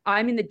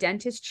 I'm in the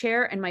dentist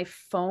chair and my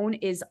phone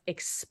is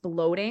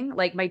exploding.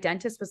 Like my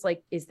dentist was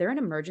like, is there an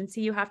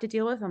emergency you have to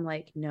deal with? I'm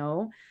like,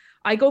 no.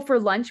 I go for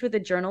lunch with a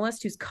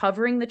journalist who's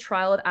covering the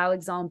trial of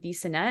Alexandre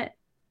Bissonnette,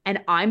 and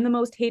I'm the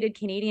most hated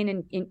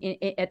Canadian in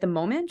at the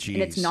moment. Jeez.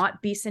 And it's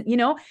not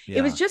Bissonnette,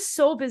 It was just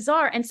so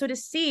bizarre. And so to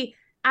see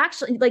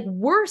actually, like,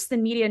 worse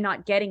than media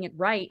not getting it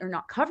right or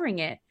not covering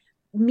it,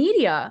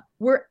 media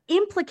were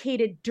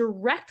implicated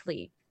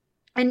directly.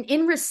 And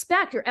in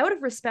respect, or out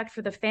of respect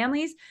for the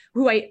families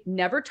who I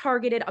never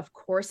targeted, of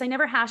course, I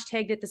never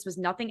hashtagged it. This was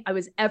nothing I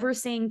was ever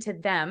saying to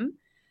them.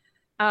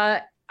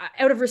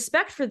 Out of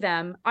respect for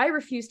them, I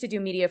refused to do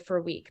media for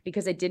a week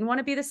because I didn't want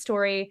to be the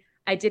story.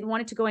 I didn't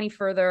want it to go any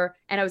further.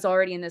 And I was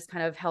already in this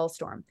kind of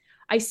hellstorm.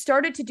 I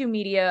started to do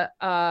media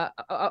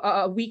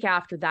a week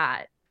after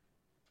that,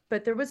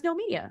 but there was no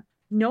media.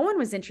 No one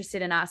was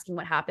interested in asking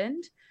what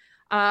happened.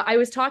 I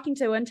was talking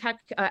to one tech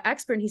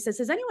expert, and he says,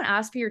 has anyone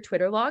asked for your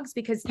Twitter logs?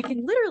 Because you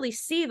can literally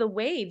see the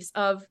waves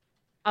of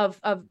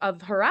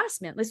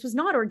harassment. This was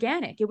not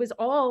organic. It was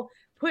all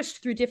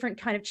pushed through different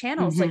kind of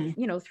channels, like,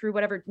 through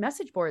whatever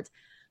message boards.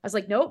 I was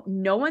like, nope,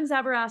 no one's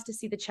ever asked to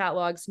see the chat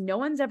logs. No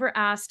one's ever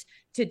asked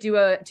to do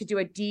a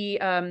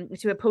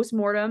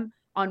postmortem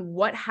on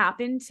what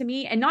happened to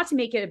me, and not to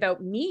make it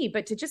about me,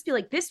 but to just be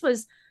like, this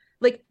was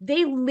like,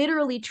 they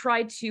literally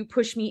tried to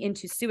push me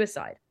into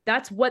suicide.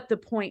 That's what the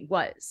point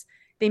was.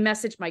 They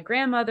messaged my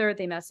grandmother.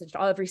 They messaged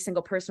every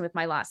single person with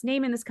my last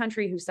name in this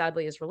country who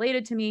sadly is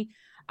related to me.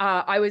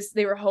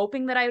 They were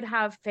hoping that I would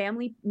have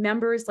family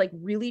members like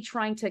really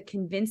trying to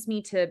convince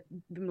me to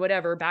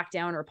whatever, back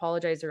down or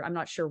apologize, or I'm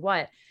not sure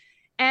what.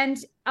 And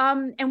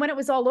when it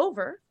was all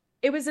over,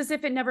 it was as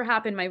if it never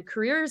happened. My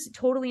career is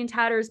totally in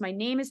tatters. My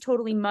name is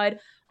totally mud.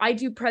 I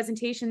do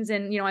presentations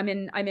and, I'm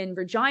in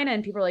Regina,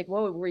 and people are like,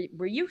 whoa,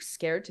 were you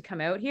scared to come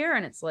out here?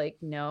 And it's like,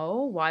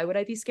 no, why would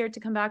I be scared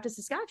to come back to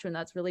Saskatchewan?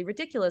 That's really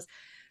ridiculous.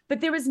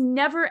 But there was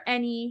never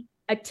any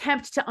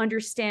attempt to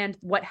understand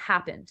what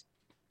happened.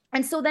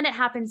 And so then it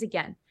happens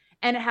again,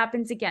 and it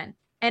happens again,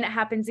 and it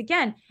happens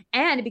again,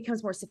 and it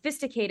becomes more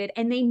sophisticated,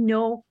 and they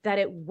know that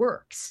it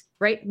works,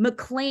 right?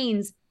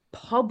 Maclean's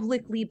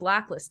publicly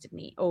blacklisted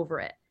me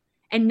over it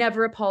and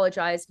never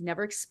apologized,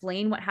 never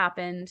explained what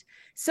happened.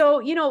 So,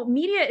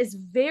 media is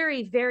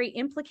very, very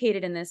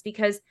implicated in this,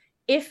 because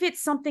if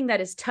it's something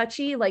that is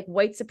touchy, like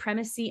white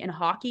supremacy and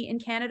hockey in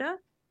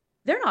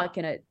They don't want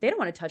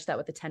to touch that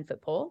with a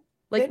 10-foot pole.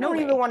 Like, they don't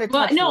even want to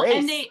touch race.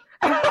 And they,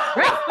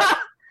 right.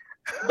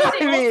 But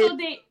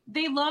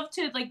they love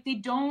to, like,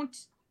 they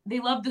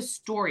love the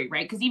story,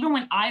 right? Because even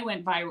when I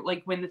went viral,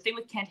 like when the thing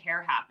with Kent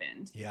Hare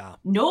happened,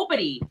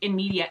 nobody in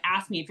media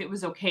asked me if it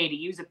was okay to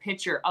use a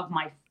picture of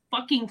my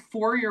fucking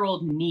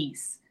 4-year-old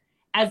niece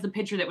as the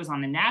picture that was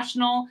on the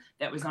National,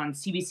 that was on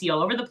CBC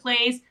all over the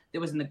place, that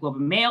was in the Globe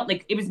and Mail.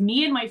 Like, it was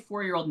me and my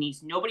 4-year-old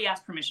niece. Nobody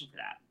asked permission for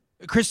that.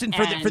 Kristen,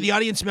 for the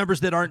audience members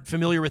that aren't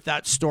familiar with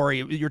that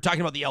story, you're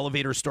talking about the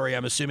elevator story,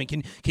 I'm assuming.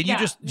 Can you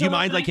do you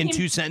mind, like, in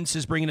 2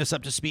 sentences, bringing us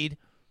up to speed?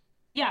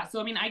 Yeah,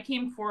 so I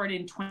came forward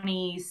in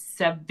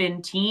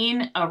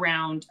 2017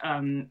 around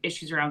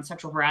issues around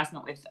sexual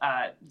harassment with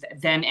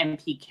then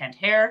MP Kent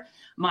Hare.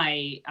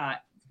 My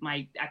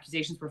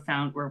accusations were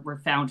found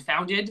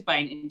founded by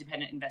an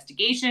independent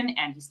investigation,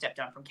 and he stepped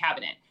down from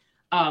cabinet.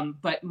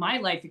 But my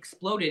life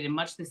exploded in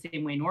much the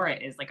same way Nora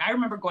is. Like, I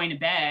remember going to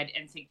bed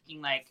and thinking,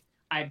 like,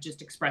 I've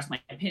just expressed my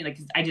opinion, like,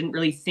 'cause I didn't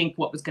really think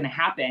what was going to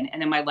happen. And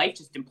then my life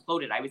just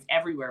imploded. I was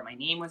everywhere. My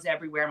name was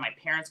everywhere. My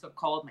parents got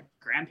called. My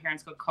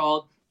grandparents got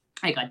called.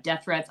 I got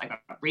death threats. I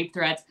got rape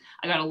threats.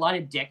 I got a lot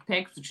of dick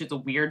pics, which is a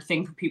weird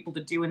thing for people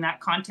to do in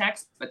that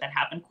context, but that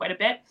happened quite a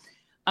bit.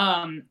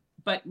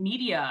 But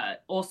media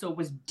also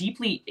was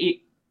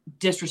deeply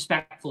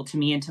disrespectful to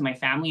me and to my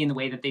family in the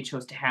way that they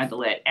chose to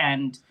handle it.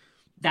 And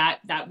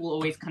that will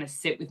always kind of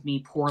sit with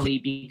me poorly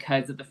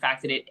because of the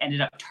fact that it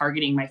ended up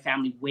targeting my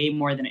family way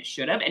more than it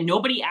should have. And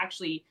nobody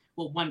actually,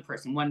 well, one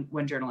person, one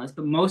journalist,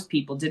 but most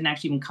people didn't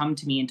actually even come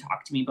to me and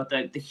talk to me about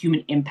the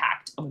human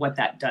impact of what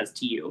that does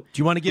to you. Do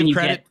you want to give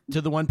credit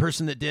to the one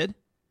person that did?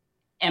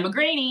 Emma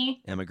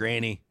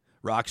Graney,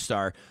 rock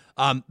star.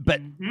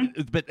 But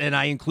and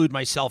I include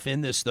myself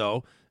in this,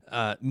 though.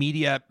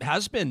 Media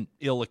has been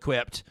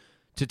ill-equipped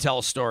to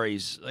tell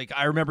stories. Like,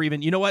 I remember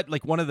even,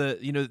 like one of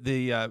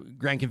the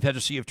Grand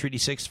Confederacy of Treaty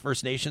 6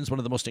 First Nations, one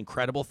of the most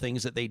incredible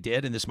things that they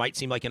did, and this might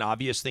seem like an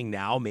obvious thing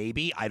now,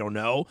 maybe, I don't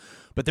know,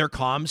 but their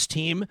comms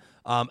team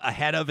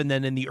ahead of and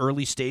then in the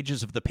early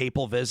stages of the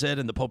papal visit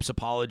and the Pope's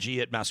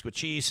apology at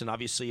Masquachis, and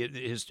obviously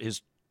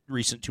his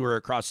recent tour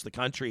across the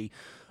country,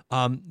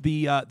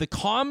 the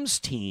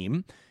comms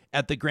team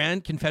at the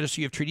Grand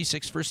Confederacy of Treaty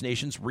 6 First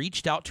Nations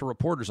reached out to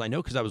reporters. I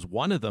know because I was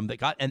one of them that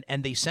got,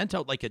 and they sent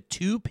out like a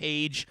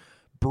 2-page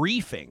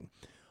briefing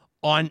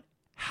on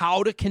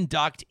how to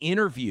conduct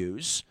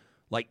interviews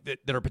like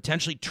that are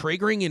potentially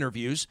triggering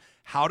interviews,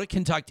 how to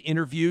conduct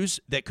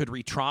interviews that could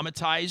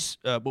re-traumatize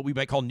what we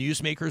might call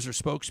newsmakers or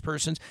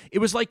spokespersons. It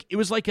was like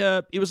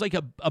a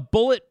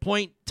bullet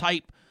point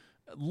type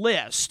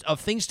list of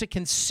things to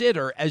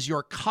consider as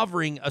you're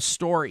covering a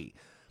story.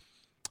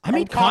 I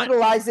mean,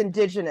 capitalize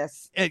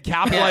Indigenous.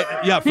 Capitalize,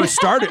 yeah, for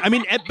starters. I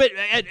mean, but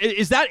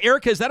is that,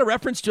 Erica, is that a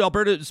reference to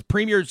Alberta's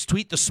Premier's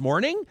tweet this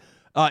morning?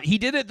 He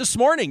did it this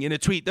morning in a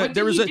tweet.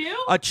 There was a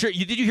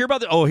did you hear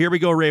about that? Oh, here we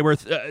go,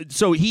 Rayworth.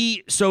 So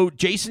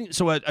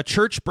a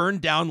church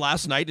burned down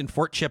last night in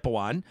Fort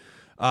Chipewyan.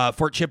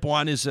 Fort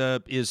Chipewyan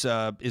is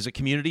a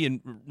community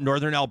in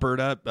northern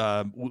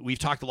Alberta. We've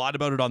talked a lot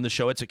about it on the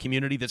show. It's a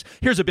community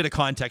here's a bit of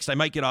context. I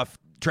might get off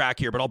track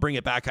here, but I'll bring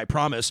it back, I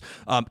promise.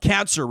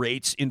 Cancer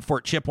rates in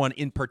Fort Chipewyan,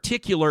 in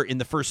particular in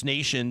the First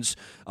Nations,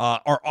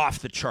 are off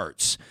the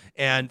charts.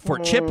 And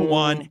Fort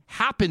Chipewyan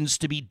happens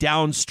to be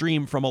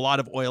downstream from a lot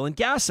of oil and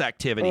gas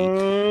activity.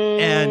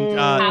 And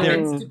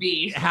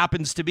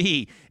happens to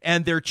be.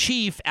 And their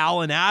chief,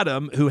 Alan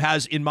Adam, who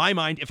has, in my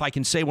mind, if I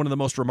can say, one of the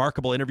most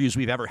remarkable interviews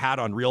we've ever had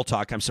on Real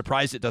Talk. I'm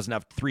surprised it doesn't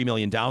have 3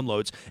 million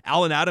downloads.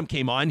 Alan Adam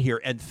came on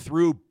here and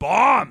threw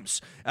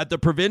bombs at the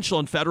provincial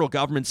and federal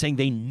government, saying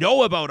they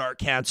know about our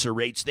cancer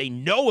rates. They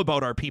know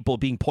about our people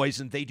being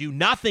poisoned. They do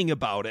nothing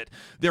about it.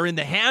 They're in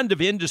the hand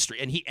of industry.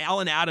 And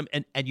Alan Adam,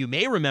 and you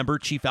may remember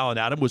Chief Alan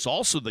Adam was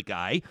also the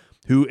guy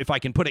who, if I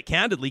can put it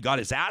candidly, got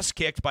his ass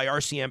kicked by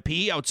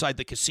RCMP outside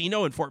the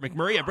casino in Fort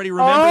McMurray. Everybody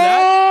remember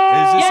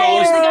that?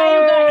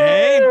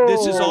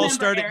 This is all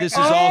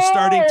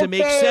starting to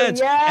make sense.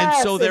 Yes,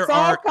 and so there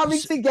are coming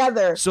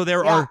together. So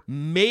there are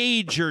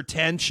major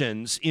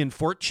tensions in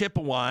Fort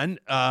Chipewyan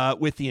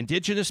with the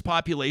Indigenous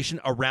population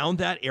around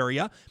that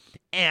area.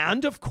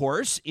 And of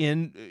course,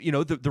 in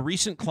the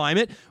recent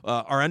climate,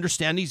 our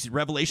understandings,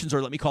 revelations,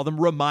 or let me call them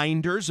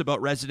reminders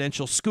about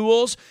residential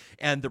schools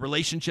and the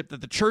relationship that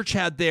the church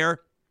had there.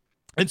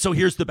 And so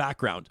here's the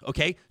background,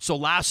 okay? So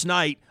last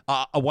night,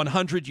 a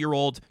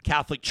 100-year-old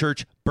Catholic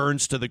church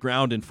burns to the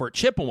ground in Fort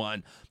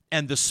Chipewyan.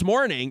 And this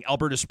morning,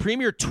 Alberta's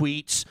Premier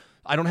tweets,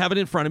 I don't have it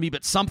in front of me,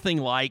 but something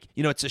like,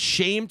 it's a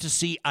shame to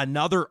see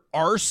another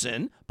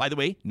arson, by the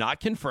way, not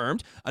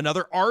confirmed,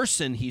 another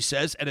arson, he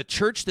says, at a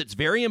church that's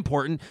very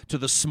important to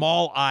the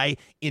small I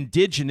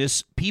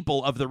Indigenous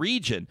people of the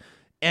region.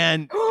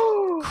 And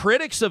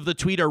critics of the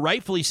tweet are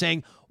rightfully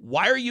saying,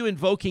 why are you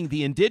invoking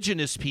the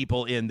Indigenous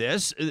people in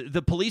this?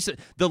 The police,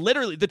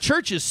 the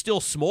church is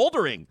still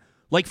smoldering.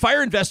 Like,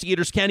 fire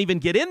investigators can't even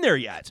get in there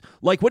yet.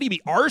 Like, what do you mean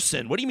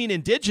arson? What do you mean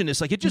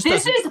Indigenous? Like, it just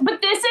This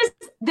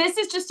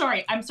is just,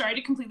 sorry, I'm sorry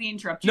to completely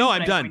interrupt you. No,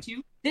 I'm done.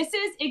 This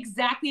is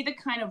exactly the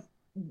kind of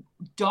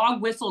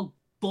dog whistle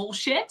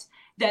bullshit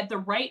that the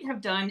right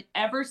have done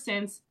ever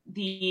since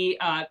the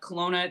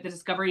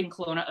discovery in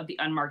Kelowna of the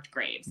unmarked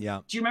graves.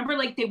 Yeah. Do you remember,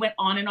 they went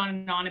on and on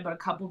and on about a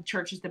couple of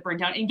churches that burned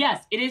down? And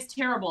yes, it is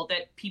terrible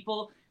that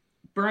people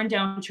burn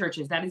down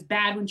churches. That is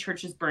bad when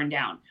churches burn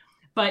down.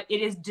 But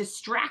it is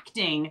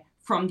distracting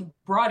from the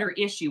broader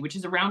issue, which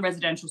is around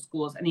residential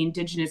schools and the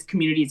Indigenous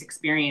communities'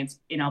 experience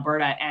in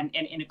Alberta and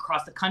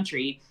across the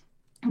country.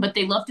 But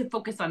they love to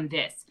focus on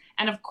this.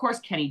 And of course,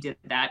 Kenny did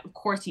that. Of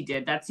course he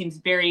did. That seems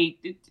very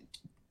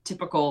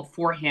typical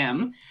for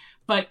him.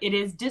 But it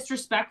is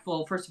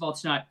disrespectful, first of all,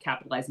 to not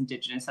capitalize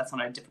Indigenous. That's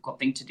not a difficult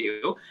thing to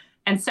do.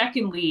 And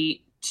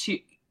secondly, to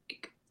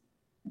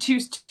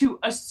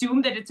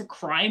assume that it's a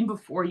crime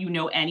before you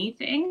know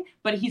anything.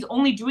 But he's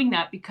only doing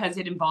that because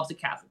it involves a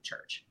Catholic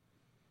church.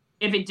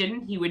 If it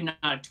didn't, he would not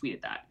have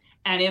tweeted that.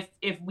 And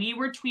if we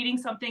were tweeting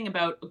something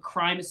about a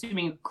crime,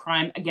 assuming a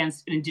crime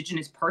against an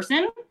Indigenous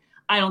person,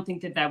 I don't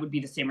think that would be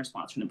the same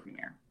response from the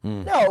Premier.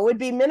 No, it would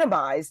be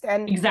minimized.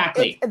 And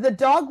exactly the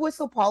dog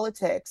whistle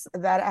politics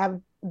that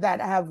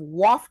have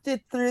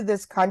wafted through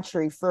this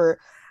country for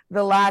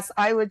the last,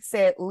 I would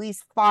say, at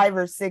least 5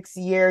 or 6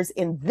 years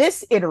in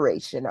this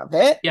iteration of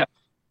it,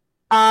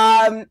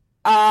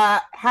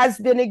 has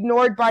been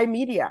ignored by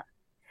media.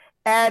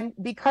 And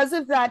because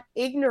of that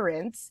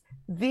ignorance,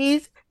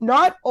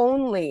 not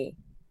only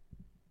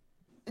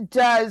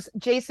does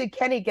Jason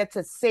Kenney get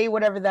to say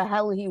whatever the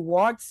hell he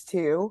wants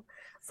to,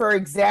 for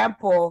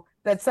example,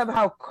 that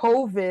somehow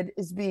COVID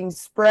is being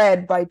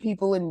spread by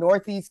people in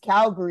Northeast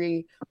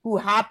Calgary who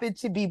happen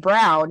to be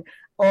brown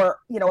or,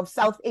 of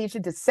South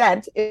Asian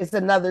descent is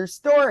another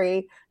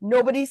story.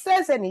 Nobody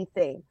says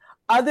anything.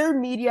 Other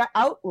media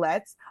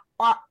outlets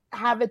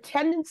have a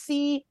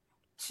tendency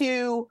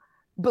to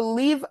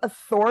believe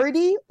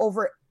authority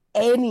over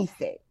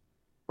anything,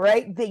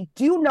 right? They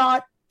do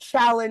not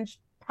challenge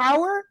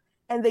power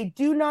and they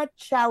do not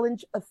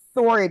challenge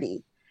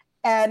authority.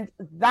 And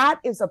that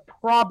is a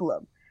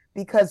problem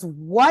because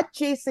what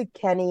Jason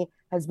Kenney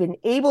has been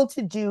able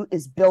to do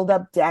is build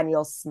up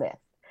Danielle Smith.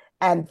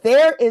 And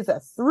there is a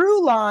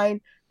through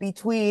line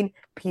between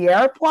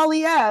Pierre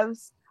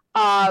Poilievre's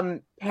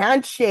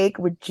handshake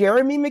with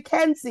Jeremy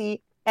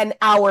McKenzie and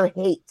our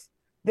hate.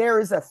 There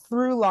is a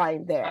through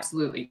line there.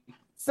 Absolutely.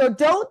 So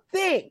don't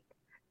think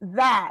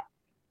that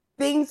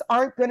things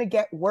aren't going to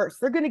get worse.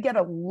 They're going to get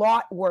a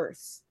lot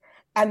worse.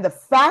 And the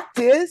fact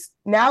is,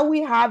 now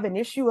we have an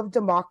issue of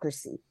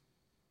democracy.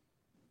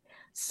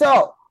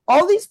 So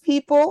all these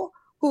people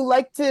who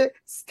like to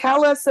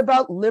tell us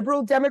about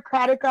liberal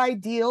democratic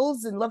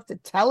ideals and love to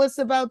tell us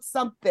about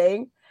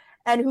something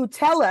and who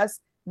tell us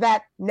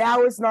that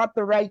now is not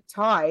the right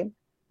time,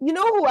 you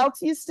know who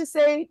else used to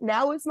say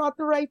now is not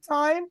the right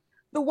time?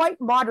 The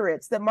white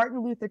moderates that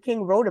Martin Luther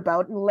King wrote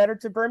about in a letter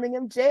to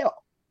Birmingham jail.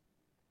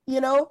 You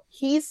know,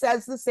 he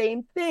says the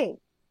same thing.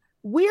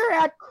 We're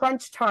at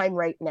crunch time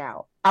right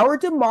now. Our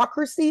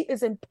democracy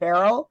is in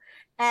peril.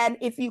 And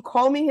if you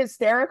call me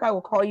hysteric, I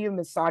will call you a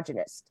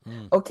misogynist.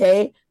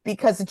 Okay?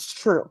 Because it's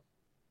true.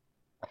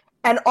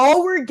 And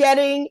all we're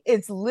getting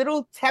is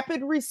little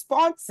tepid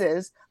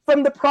responses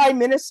from the prime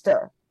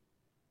minister.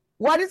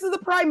 Why doesn't the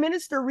prime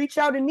minister reach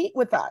out and meet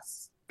with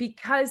us?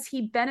 Because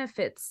he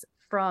benefits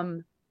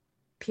from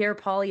Pierre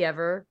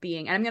Poilievre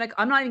being, and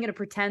I'm not even gonna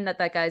pretend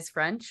that guy's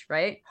French,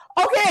 right?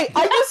 Okay,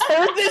 I just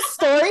heard this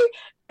story.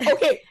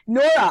 Okay,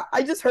 Nora,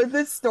 I just heard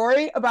this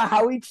story about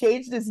how he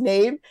changed his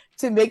name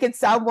to make it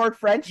sound more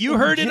French. You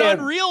heard it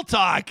on Real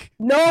Talk.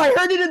 No, I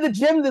heard it in the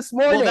gym this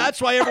morning. Well,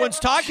 that's why everyone's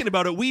talking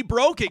about it. We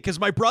broke it because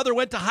my brother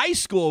went to high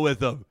school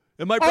with him.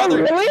 And my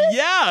brother, really?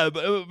 Yeah,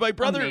 my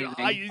brother, he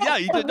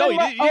didn't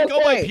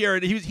go by Pierre.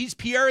 And he's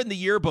Pierre in the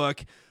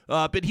yearbook,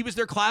 but he was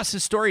their class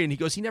historian. He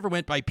goes, he never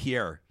went by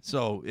Pierre.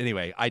 So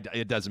anyway,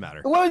 it doesn't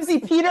matter. What was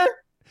he, Peter?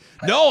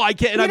 No, I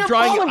can't. And I'm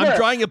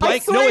drawing a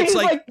blank. No, it's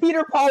like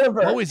Peter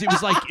Poilievre. Oh, it's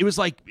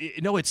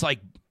like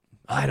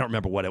I don't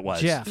remember what it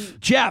was.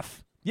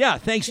 Jeff. Yeah,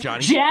 thanks,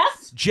 Johnny.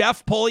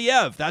 Jeff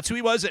Poilievre. That's who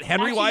he was at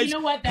Henry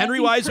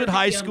Wisewood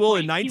High School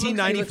in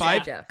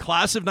 1995.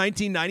 Class of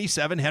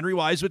 1997. Henry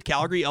Wisewood,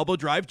 Calgary, Elbow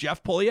Drive.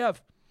 Jeff Poilievre.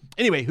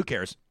 Anyway, who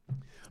cares?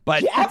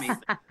 But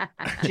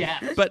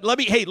but let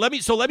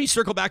me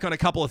circle back on a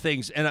couple of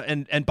things.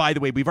 And by the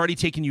way, we've already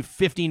taken you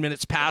 15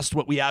 minutes past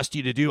what we asked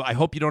you to do. I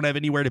hope you don't have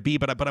anywhere to be,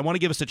 but I want to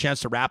give us a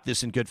chance to wrap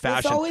this in good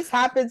fashion. This always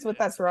happens with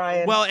us,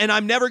 Ryan. Well, and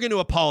I'm never going to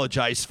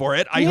apologize for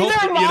it. I Neither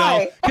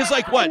hope because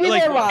like what?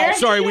 Like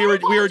sorry, we were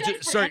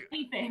sorry.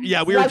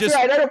 Yeah, we were That's just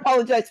right. I don't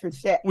apologize for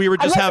shit. We were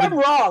just Unless having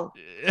I'm wrong.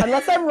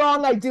 Unless I'm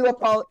wrong, I do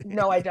apologize.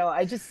 No, I don't.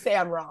 I just say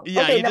I'm wrong.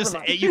 Yeah,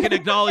 okay, you can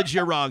acknowledge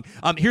you're wrong.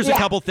 Here's a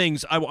couple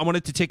things. I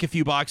wanted to tick a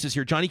few boxes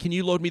here. Johnny, can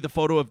you load me the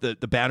photo of the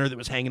banner that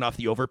was hanging off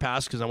the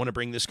overpass? Because I want to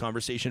bring this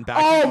conversation back.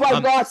 Oh my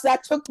gosh,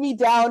 that took me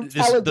down.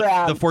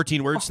 Telegram. The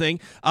 14 words thing.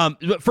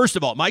 But first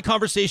of all, my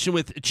conversation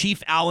with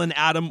Chief Alan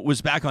Adam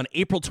was back on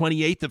April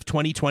 28th of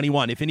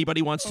 2021. If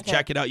anybody wants to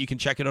check it out, you can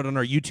check it out on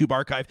our YouTube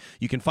archive.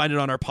 You can find it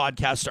on our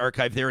podcast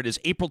archive. There it is,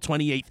 April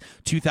 28th,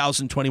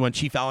 2021.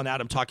 Chief Alan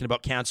Adam talking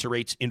about cancer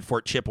rates in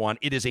Fort Chipewyan.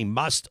 It is a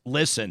must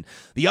listen.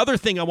 The other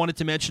thing I wanted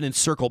to mention and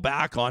circle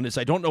back on is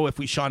I don't know if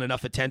we shone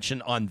enough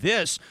attention on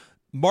this.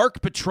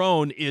 Mark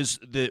Petrone is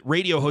the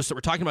radio host that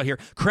we're talking about here.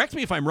 Correct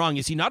me if I'm wrong.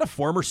 Is he not a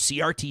former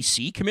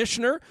CRTC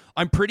commissioner?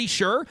 I'm pretty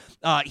sure.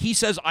 He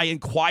says, I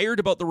inquired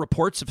about the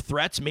reports of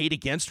threats made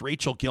against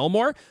Rachel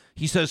Gilmore.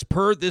 He says,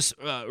 per this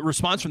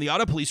response from the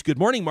Ottawa Police, good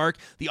morning, Mark.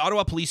 The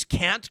Ottawa Police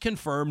can't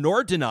confirm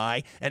nor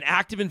deny an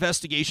active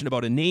investigation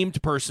about a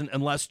named person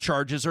unless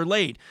charges are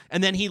laid.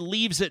 And then he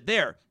leaves it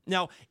there.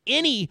 Now,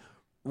 any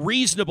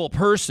reasonable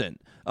person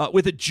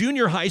with a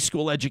junior high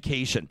school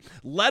education,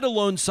 let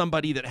alone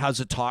somebody that has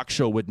a talk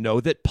show, would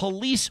know that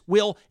police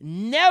will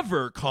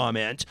never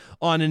comment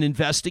on an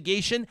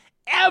investigation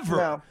ever.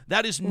 No.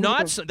 That is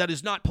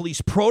not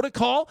police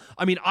protocol.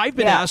 I mean, I've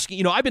been asking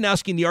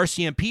the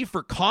RCMP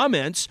for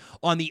comments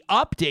on the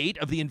update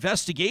of the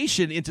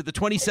investigation into the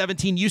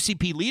 2017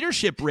 UCP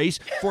leadership race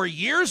for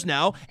years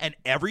now, and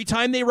every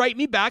time they write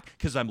me back,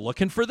 because I'm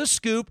looking for the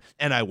scoop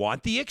and I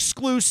want the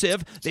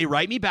exclusive, they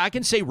write me back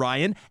and say,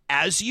 Ryan,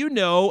 as you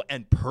know,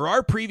 and per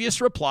our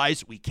previous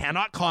replies, we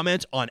cannot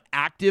comment on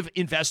active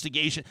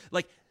investigation.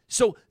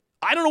 So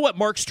I don't know what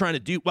Mark's trying to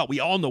do. Well,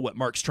 we all know what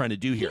Mark's trying to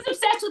do here. He's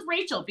obsessed with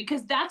Rachel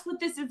because that's what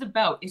this is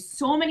about, is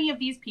so many of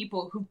these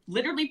people who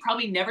literally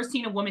probably never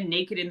seen a woman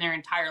naked in their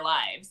entire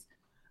lives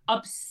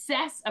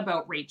obsess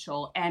about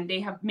Rachel, and they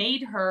have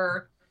made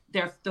her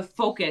the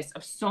focus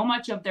of so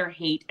much of their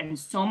hate and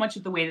so much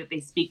of the way that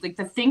they speak. Like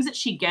the things that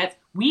she gets,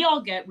 we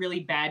all get really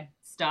bad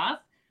stuff,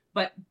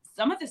 but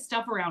some of the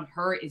stuff around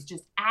her is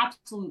just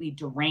absolutely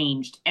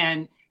deranged.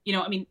 And, you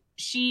know, I mean,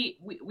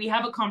 we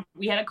had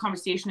a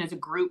conversation as a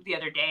group the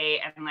other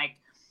day, and like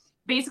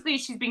basically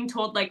she's being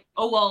told like,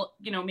 oh well,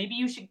 you know, maybe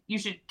you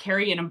should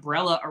carry an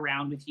umbrella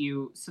around with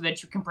you so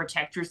that you can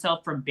protect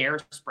yourself from bear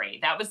spray.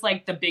 That was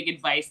like the big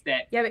advice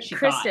that but she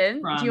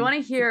Kristen, got from... do you want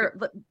to hear,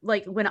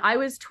 like when I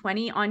was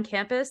 20 on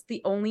campus,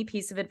 the only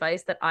piece of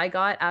advice that I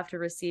got after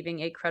receiving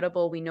a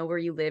credible "we know where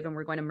you live and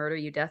we're going to murder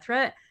you" death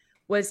threat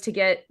was to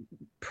get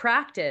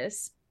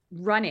practice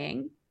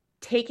running,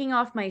 taking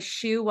off my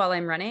shoe while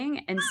I'm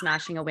running, and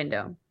smashing a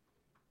window.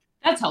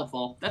 That's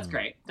helpful. That's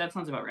great. That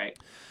sounds about right.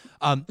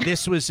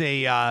 This was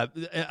I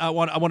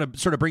want to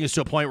sort of bring us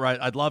to a point where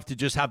I'd love to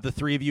just have the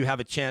three of you have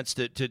a chance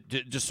to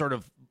just sort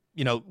of,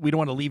 you know, we don't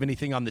want to leave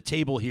anything on the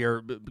table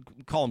here,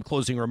 call them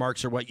closing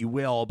remarks or what you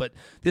will, but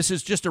this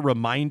is just a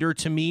reminder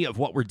to me of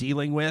what we're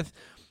dealing with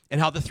and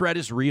how the threat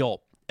is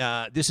real.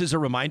 This is a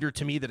reminder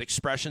to me that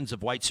expressions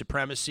of white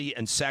supremacy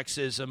and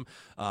sexism,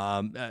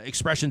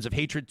 expressions of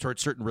hatred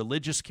towards certain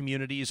religious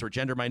communities or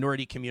gender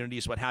minority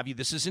communities, what have you.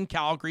 This is in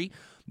Calgary.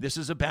 This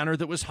is a banner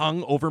that was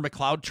hung over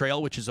McLeod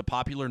Trail, which is a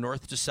popular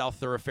north to south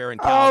thoroughfare in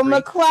Calgary.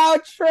 Oh,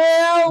 McLeod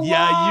Trail.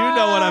 Yeah, you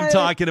know what I'm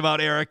talking about,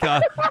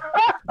 Erica.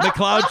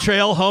 McLeod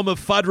Trail, home of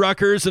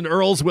Fuddruckers and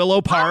Earl's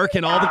Willow Park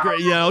and all the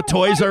great,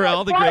 Toys R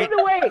all the great.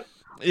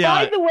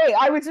 By the way,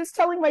 I was just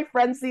telling my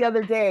friends the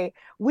other day,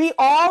 we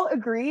all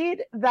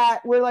agreed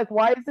that we're like,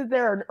 why isn't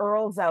there an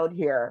Earl's out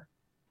here?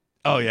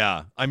 Oh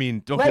yeah, I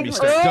mean, don't Like get me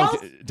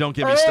started. Don't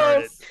get me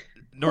started.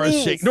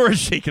 Nora's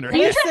shaking her Are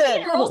you head.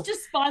 having Earl's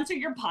just sponsor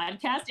your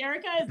podcast,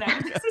 Erica? Is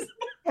that what this is?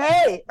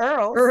 Hey,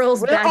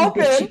 Earl's bad and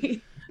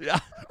bitchy. Yeah,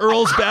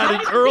 Earl's bad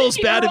and Earl's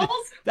bad. And,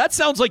 Earl's? that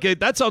sounds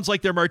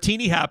like their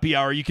martini happy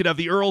hour. You could have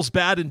the Earl's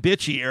bad and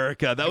bitchy,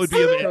 Erica. That would be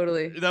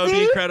Totally. That would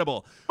be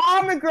incredible.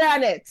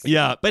 Pomegranates.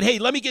 Yeah, but hey,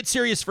 let me get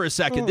serious for a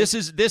second. This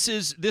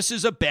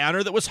is a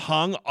banner that was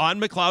hung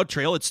on McLeod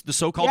Trail. It's the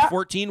so-called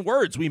 14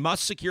 words. We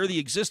must secure the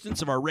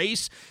existence of our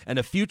race and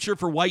a future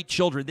for white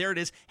children. There it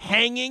is,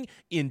 hanging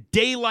in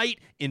daylight,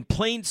 in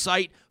plain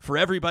sight for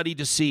everybody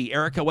to see.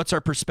 Erica, what's our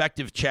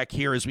perspective check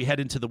here as we head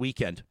into the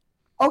weekend?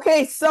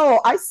 Okay, so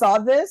I saw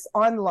this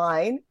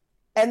online,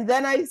 and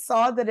then I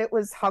saw that it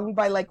was hung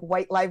by like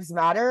White Lives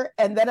Matter,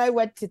 and then I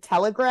went to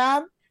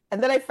Telegram,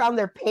 and then I found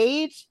their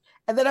page,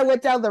 and then I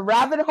went down the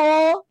rabbit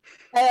hole,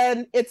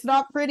 and it's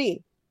not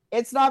pretty.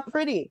 It's not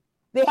pretty.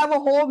 They have a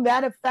whole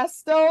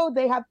manifesto.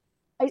 They have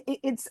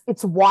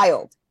it's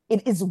wild.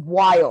 It is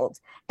wild.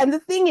 And the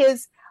thing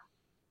is,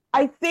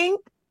 I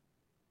think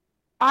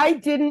I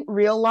didn't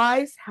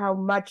realize how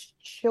much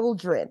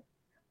children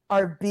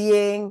are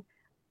being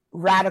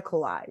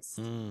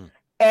radicalized.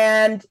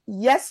 And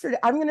yesterday,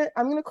 I'm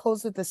gonna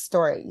close with this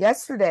story.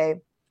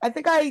 Yesterday, I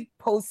think I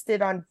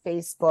posted on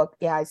Facebook.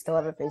 Yeah, I still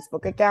have a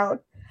Facebook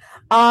account.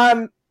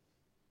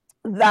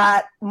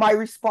 That my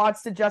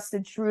response to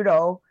Justin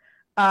Trudeau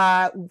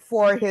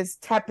for his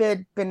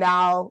tepid,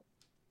 banal,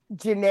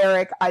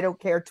 generic, I don't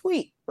care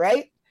tweet,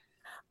 right?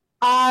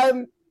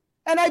 And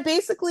I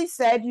basically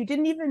said, you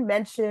didn't even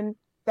mention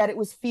that it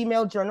was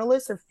female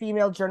journalists or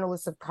female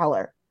journalists of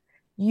color.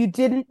 You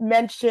didn't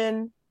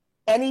mention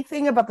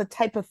anything about the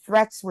type of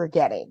threats we're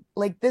getting.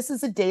 Like, this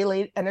is a day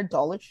late and a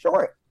dollar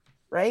short,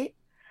 right?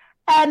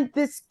 And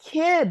this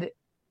kid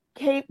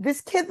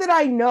that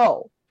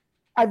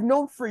I've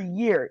known for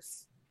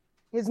years.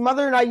 His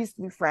mother and I used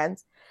to be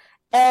friends.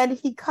 And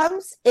he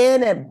comes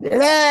in and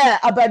blah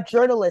about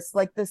journalists,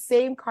 like the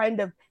same kind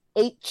of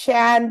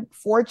 8chan,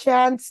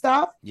 4chan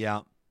stuff.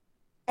 Yeah.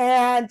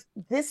 And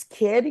this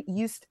kid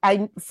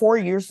 4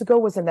 years ago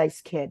was a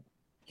nice kid.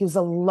 He was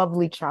a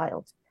lovely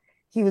child.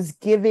 He was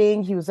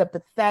giving, he was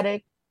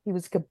empathetic, he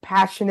was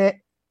compassionate,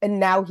 and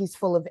now he's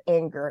full of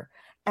anger.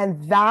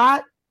 And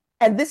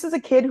this is a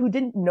kid who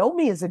didn't know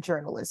me as a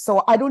journalist.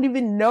 So I don't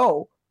even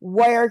know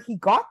where he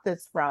got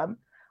this from.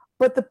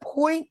 But the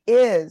point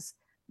is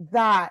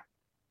that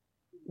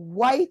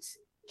white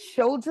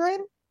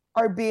children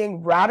are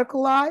being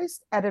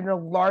radicalized at an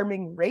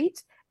alarming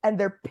rate, and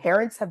their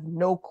parents have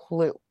no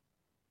clue.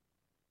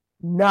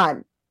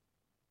 None.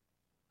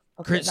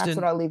 Okay, Kristen, that's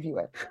what I'll leave you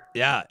with.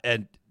 Yeah,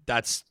 and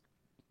that's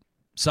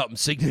something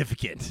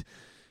significant.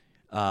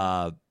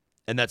 And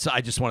that's,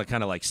 I just want to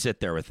kind of like sit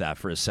there with that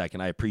for a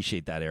second. I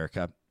appreciate that,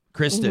 Erica.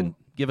 Kristen,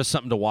 give us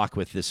something to walk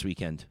with this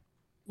weekend.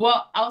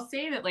 Well, I'll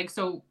say that, like,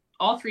 so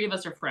all three of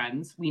us are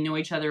friends. We know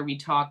each other. We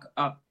talk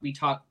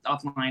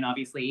offline,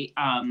 obviously.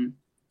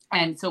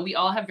 And so we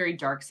all have very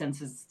dark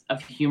senses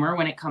of humor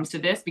when it comes to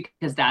this,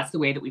 because that's the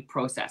way that we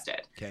processed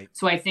it. Okay.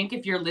 So I think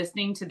if you're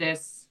listening to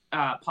this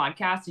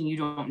podcast and you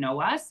don't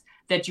know us,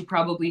 that you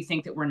probably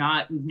think that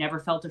we've never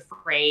felt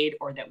afraid,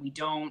 or that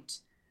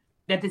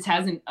that this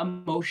hasn't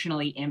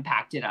emotionally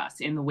impacted us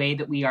in the way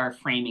that we are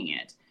framing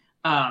it.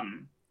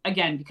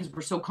 Again, because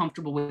we're so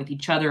comfortable with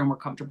each other and we're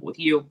comfortable with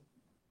you.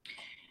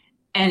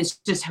 And it's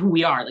just who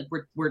we are. Like,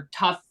 we're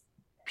tough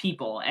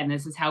people, and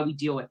this is how we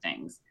deal with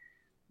things.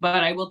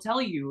 But I will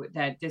tell you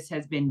that this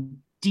has been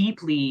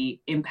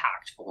deeply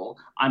impactful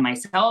on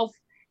myself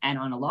and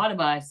on a lot of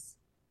us,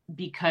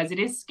 because it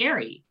is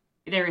scary.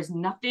 There is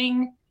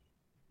nothing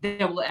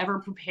that will ever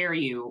prepare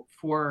you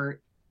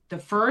for the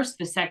first,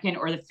 the second,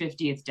 or the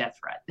 50th death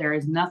threat. There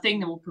is nothing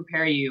that will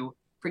prepare you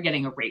for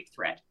getting a rape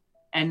threat.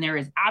 And there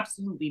is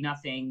absolutely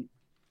nothing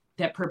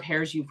that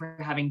prepares you for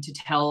having to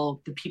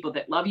tell the people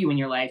that love you in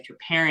your life, your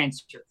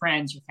parents, your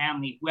friends, your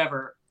family,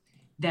 whoever,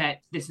 that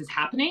this is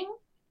happening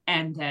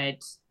and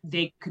that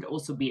they could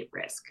also be at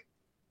risk.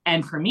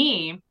 And for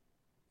me,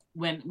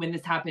 when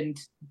this happened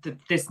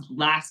this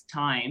last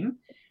time,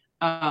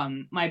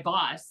 my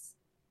boss,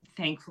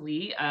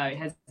 thankfully,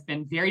 has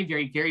been very,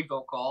 very, very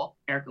vocal.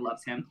 Erica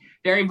loves him.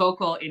 Very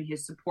vocal in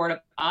his support of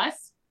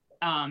us.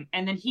 And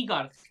then he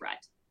got a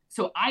threat.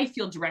 So I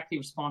feel directly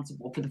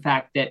responsible for the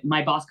fact that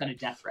my boss got a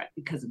death threat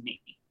because of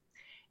me.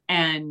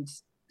 And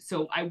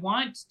so I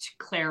want to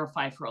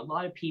clarify for a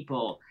lot of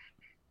people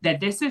that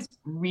this is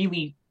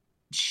really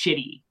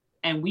shitty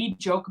And we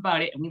joke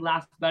about it and we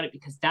laugh about it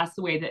because that's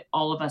the way that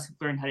all of us have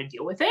learned how to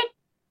deal with it.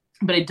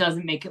 But it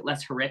doesn't make it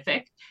less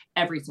horrific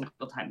every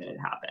single time that it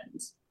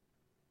happens.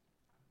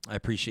 I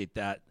appreciate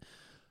that.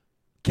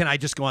 Can I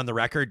just go on the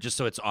record, just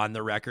so it's on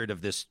the record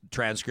of this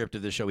transcript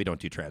of the show? We don't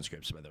do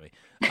transcripts, by the way.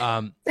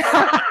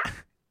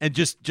 And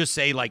just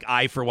say, like,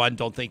 I, for one,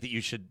 don't think that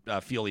you should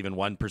feel even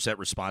 1%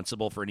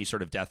 responsible for any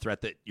sort of death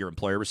threat that your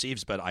employer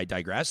receives, but I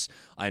digress.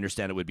 I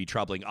understand it would be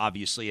troubling,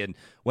 obviously. And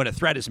when a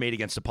threat is made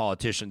against a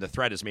politician, the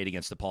threat is made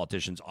against the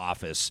politician's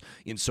office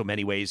in so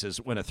many ways as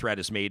when a threat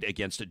is made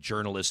against a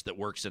journalist that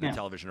works at a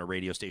television or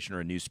radio station or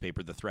a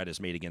newspaper, the threat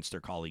is made against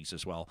their colleagues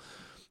as well.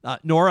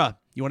 Nora,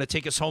 you want to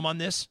take us home on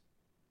this?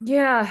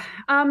 Yeah.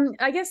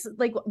 I guess,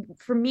 like,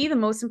 for me, the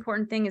most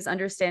important thing is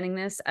understanding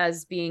this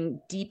as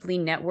being deeply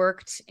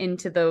networked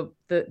into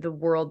the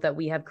world that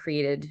we have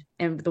created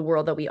and the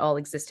world that we all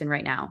exist in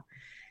right now.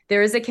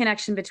 There is a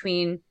connection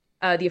between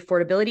the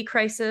affordability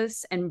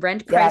crisis and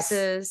rent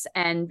prices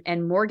and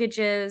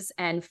mortgages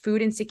and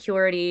food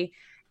insecurity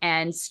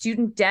and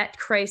student debt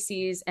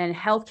crises and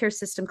healthcare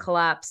system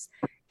collapse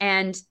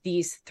and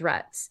these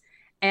threats.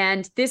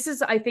 And this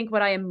is, I think,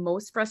 what I am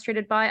most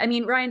frustrated by. I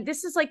mean, Ryan,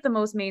 this is like the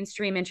most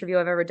mainstream interview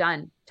I've ever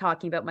done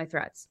talking about my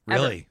threats.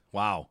 Really? Ever.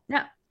 Wow.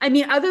 Yeah. I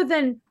mean, other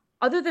than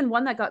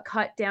one that got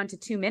cut down to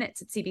 2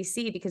 minutes at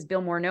CBC because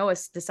Bill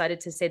Morneau decided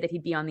to say that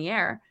he'd be on the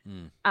air.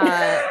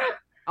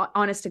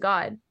 Honest to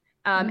God.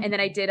 And then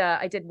I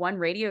did one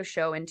radio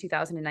show in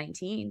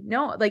 2019.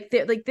 No,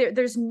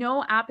 there's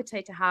no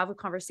appetite to have a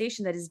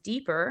conversation that is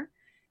deeper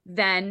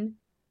than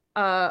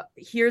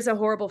here's a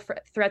horrible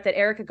threat that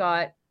Erica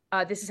got.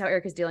 This is how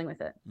Erica's dealing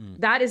with it.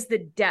 That is the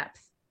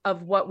depth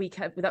of what we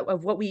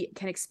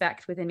can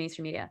expect within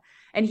mainstream media.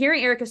 And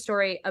hearing Erica's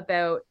story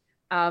about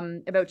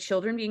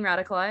children being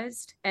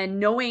radicalized and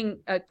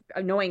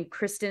knowing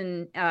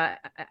Kristen,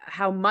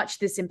 how much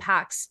this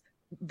impacts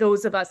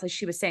those of us, like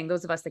she was saying,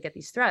 those of us that get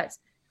these threats.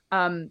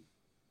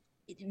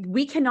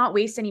 We cannot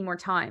waste any more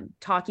time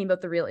talking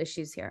about the real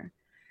issues here.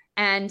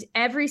 And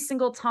every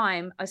single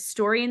time a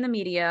story in the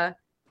media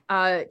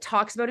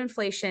talks about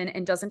inflation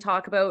and doesn't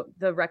talk about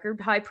the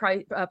record high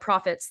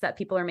profits that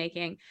people are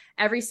making.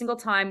 Every single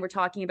time we're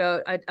talking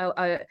about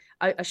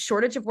a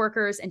shortage of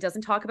workers and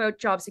doesn't talk about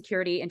job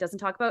security and doesn't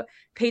talk about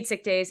paid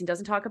sick days and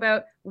doesn't talk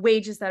about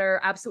wages that are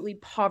absolutely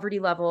poverty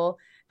level.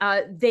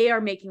 They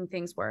are making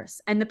things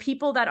worse. And the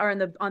people that are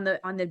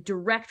on the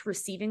direct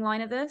receiving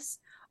line of this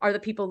are the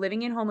people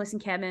living in homeless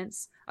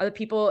encampments, are the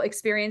people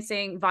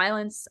experiencing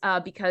violence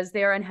because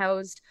they are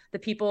unhoused, the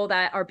people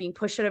that are being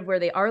pushed out of where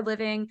they are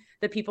living,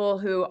 the people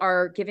who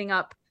are giving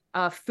up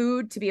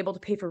food to be able to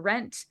pay for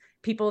rent,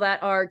 people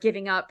that are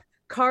giving up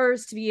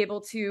cars to be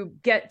able to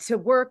get to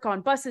work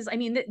on buses. I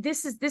mean,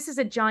 this is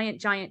a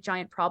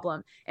giant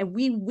problem, and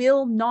we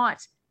will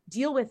not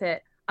deal with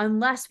it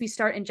unless we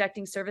start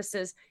injecting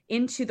services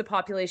into the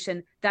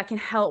population that can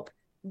help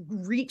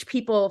reach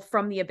people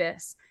from the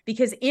abyss.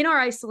 Because in our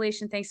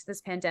isolation, thanks to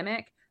this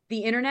pandemic, the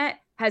internet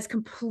has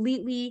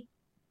completely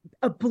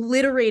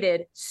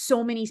obliterated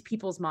so many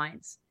people's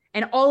minds.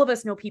 And all of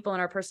us know people in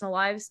our personal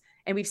lives,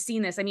 and we've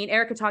seen this. I mean,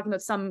 Erica talking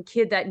about some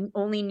kid that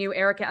only knew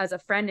Erica as a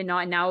friend and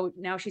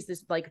now she's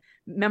this like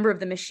member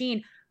of the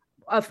machine.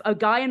 A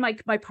guy in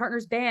my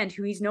partner's band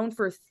who he's known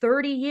for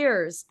 30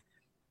 years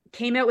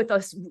came out with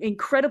this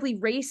incredibly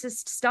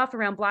racist stuff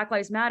around Black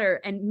Lives Matter,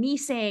 and me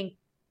saying,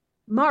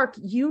 Mark,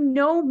 you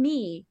know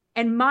me,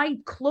 and my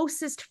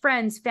closest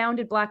friends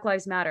founded Black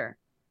Lives Matter.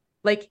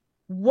 Like,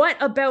 what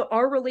about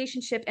our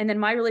relationship and then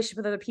my relationship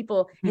with other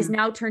people is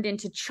now turned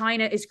into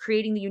China is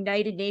creating the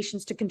United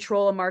Nations to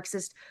control a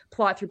Marxist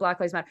plot through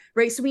Black Lives Matter,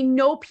 right? So we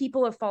know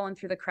people have fallen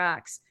through the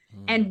cracks.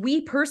 And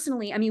we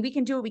personally, I mean, we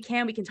can do what we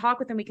can. We can talk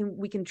with them.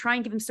 We can try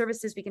and give them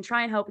services. We can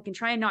try and help. We can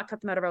try and not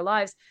cut them out of our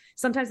lives.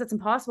 Sometimes that's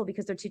impossible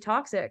because they're too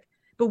toxic.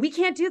 But we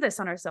can't do this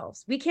on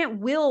ourselves. We can't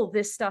will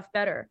this stuff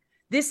better.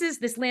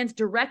 This lands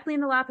directly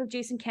in the lap of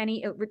Jason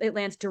Kenney. It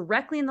lands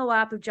directly in the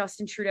lap of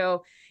Justin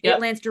Trudeau. It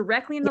lands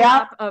directly in the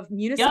lap of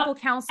municipal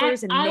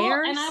councillors and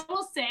mayors. And I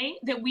will say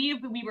that we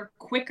were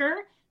quicker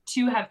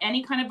to have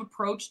any kind of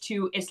approach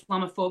to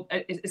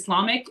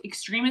Islamic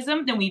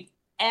extremism than we've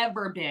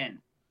ever been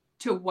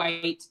to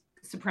white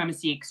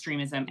supremacy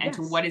extremism and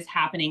to what is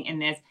happening in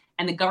this.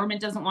 And the government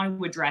doesn't want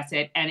to address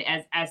it. And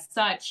as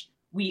such,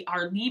 we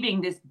are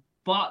leaving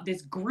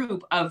this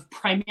group of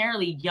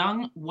primarily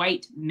young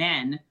white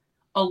men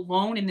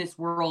alone in this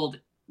world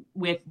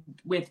with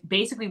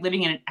basically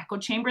living in an echo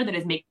chamber that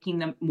is making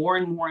them more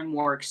and more and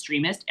more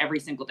extremist every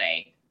single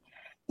day.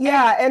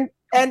 Yeah,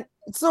 and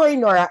sorry,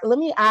 Nora, let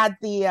me add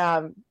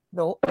an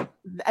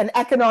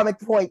economic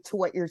point to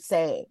what you're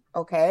saying,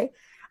 okay?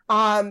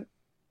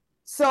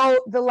 So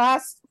the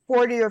last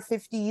 40 or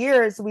 50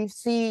 years, we've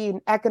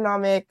seen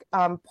economic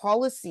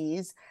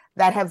policies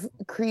that have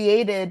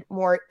created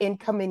more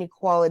income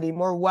inequality,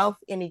 more wealth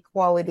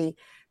inequality.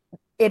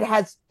 It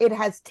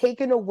has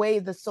taken away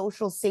the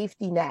social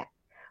safety net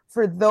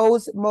for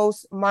those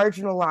most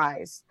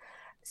marginalized.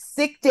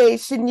 Sick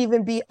days shouldn't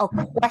even be a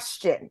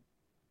question,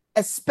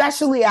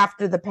 especially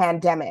after the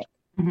pandemic.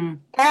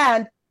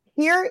 And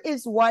here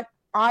is what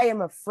I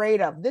am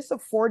afraid of. This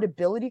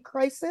affordability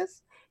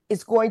crisis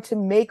is going to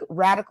make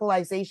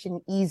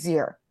radicalization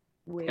easier.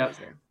 Way Yep.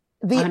 easier.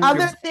 The 100%.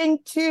 other thing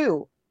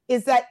too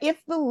is that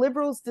if the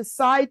Liberals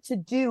decide to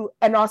do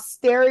an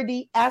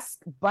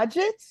austerity-esque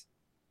budget,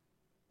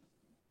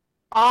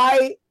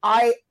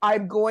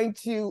 I'm going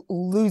to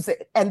lose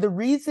it. And the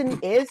reason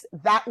is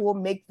that will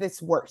make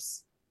this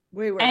worse.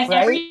 Way worse. And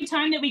Right? every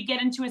time that we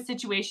get into a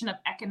situation of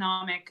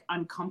economic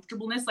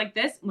uncomfortableness like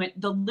this, when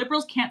the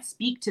Liberals can't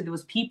speak to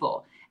those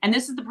people, and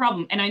this is the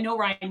problem. And I know,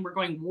 Ryan, we're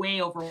going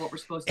way over what we're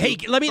supposed to. Hey,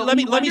 do. let me But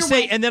we wonder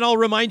say, why- and then I'll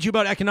remind you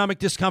about economic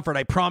discomfort.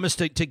 I promise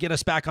to get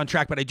us back on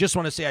track, but I just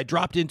want to say I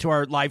dropped into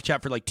our live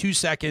chat for like 2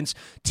 seconds.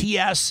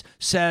 TS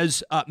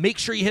says, make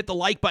sure you hit the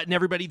like button,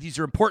 everybody. These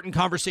are important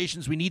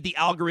conversations. We need the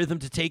algorithm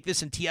to take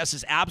this, and TS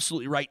is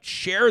absolutely right.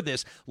 Share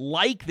this,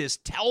 like this,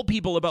 tell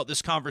people about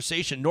this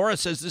conversation. Nora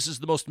says this is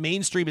the most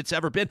mainstream it's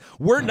ever been.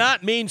 We're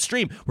not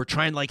mainstream. We're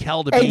trying like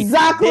hell to be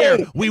Exactly. there.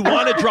 We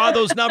want to draw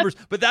those numbers,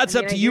 but that's I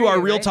mean, up to I you, hear our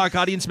you, Real right? Talk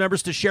audience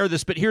members, to share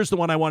this. But here's the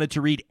one I wanted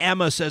to read.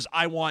 Emma says,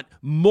 I want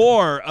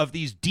more of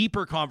these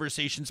deeper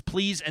conversations,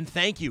 please, and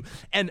thank you.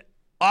 And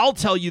I'll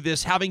tell you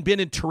this, having been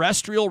in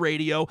terrestrial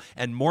radio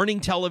and morning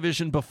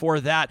television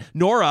before that,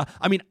 Nora,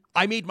 I mean,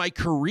 I made my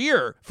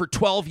career for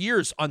 12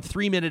 years on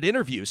 3-minute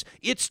interviews.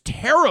 It's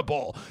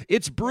terrible.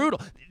 It's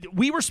brutal.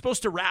 We were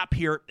supposed to wrap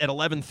here at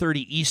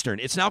 11:30 Eastern.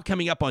 It's now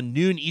coming up on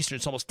noon Eastern.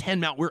 It's almost 10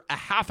 Mountain. We're a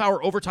half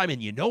hour overtime,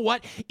 and you know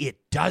what?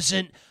 It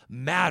doesn't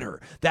matter.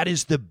 That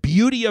is the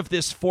beauty of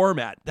this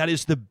format. That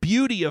is the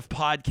beauty of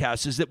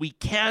podcasts, is that we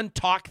can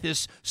talk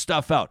this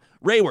stuff out.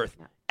 Rayworth,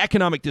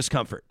 economic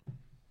discomfort.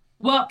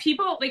 Well,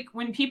 people, like,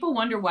 when people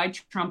wonder why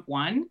Trump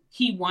won,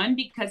 he won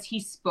because he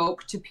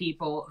spoke to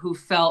people who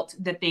felt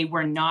that they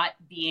were not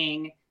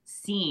being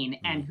seen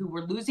and who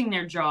were losing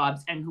their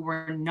jobs and who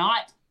were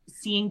not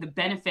seeing the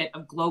benefit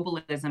of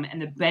globalism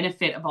and the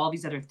benefit of all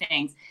these other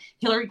things.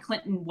 Hillary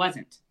Clinton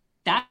wasn't.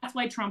 That's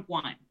why Trump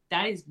won.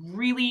 That is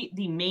really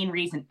the main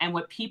reason. And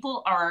what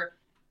people are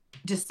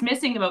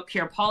dismissing about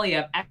Pierre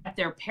Poilievre at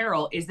their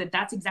peril is that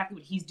that's exactly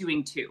what he's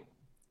doing too.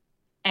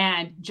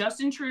 And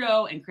Justin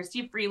Trudeau and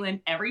Chrystia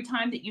Freeland, every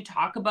time that you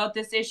talk about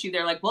this issue,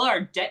 they're like, well,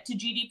 our debt to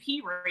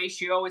GDP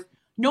ratio is,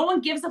 no one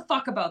gives a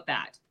fuck about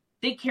that.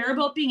 They care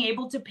about being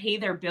able to pay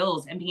their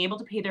bills and being able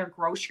to pay their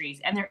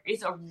groceries. And there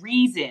is a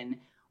reason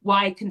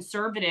why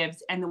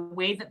conservatives and the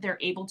way that they're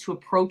able to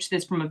approach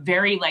this from a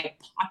very like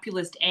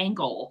populist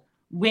angle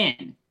win.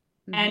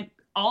 Mm-hmm. And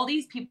all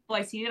these people,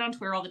 I see it on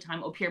Twitter all the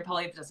time. Oh, Pierre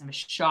Poilievre doesn't have a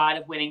shot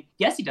of winning.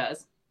 Yes, he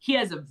does. He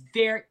has a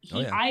very,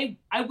 I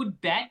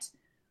would bet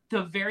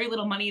the very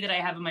little money that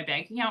I have in my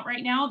bank account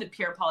right now that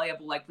Pierre Poilievre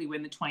will likely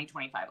win the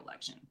 2025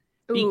 election.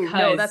 Ooh,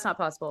 no, that's not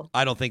possible.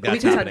 I don't think we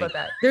that's can happening. talk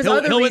about that. There's He'll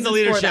other win the reasons for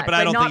leadership, that, but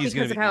I don't not think he's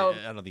going to because of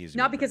be. how, I don't think he's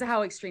not because of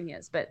how extreme he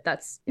is, but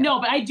that's No,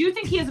 but I do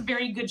think he has a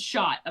very good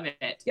shot of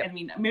it. I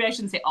mean, maybe I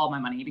shouldn't say all my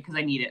money because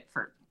I need it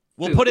for.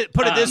 Well, food.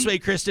 put it this way,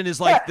 Kristen,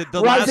 is like the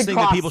rising last thing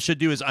that costs. people should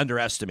do is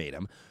underestimate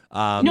him.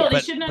 No, they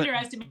shouldn't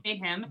underestimate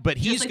him. But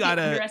just he's like got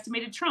they a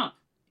underestimated Trump.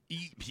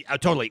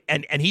 Totally,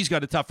 and he's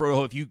got a tough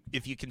road.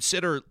 If you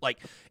consider like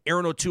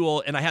Aaron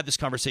O'Toole, and I had this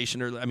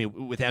conversation earlier, I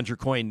mean, with Andrew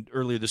Coyne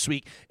earlier this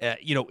week.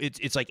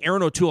 It's like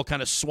Aaron O'Toole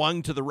kind of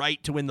swung to the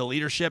right to win the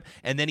leadership,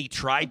 and then he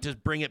tried to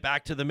bring it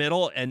back to the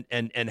middle, and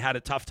had a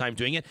tough time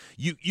doing it.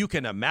 You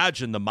can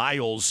imagine the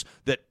miles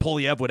that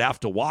Poilievre would have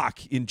to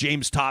walk in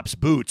James Topp's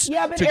boots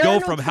Yeah, but to go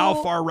Aaron from how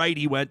O'Toole- far right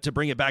he went to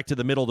bring it back to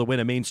the middle to win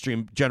a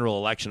mainstream general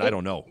election. I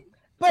don't know.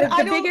 But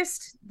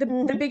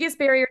the biggest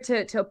barrier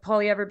to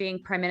Poilievre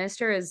being prime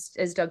minister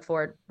is Doug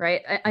Ford,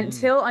 right?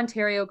 Until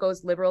Ontario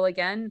goes liberal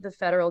again, the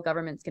federal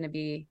government's going to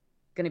be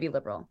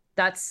liberal.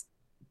 That's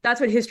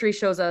what history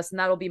shows us, and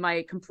that'll be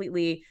my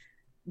completely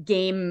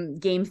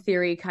game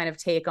theory kind of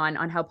take on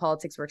how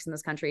politics works in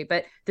this country.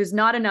 But there's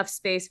not enough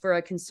space for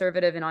a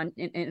conservative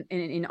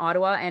in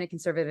Ottawa and a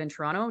conservative in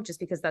Toronto, just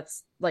because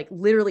that's like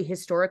literally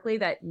historically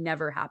that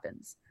never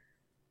happens.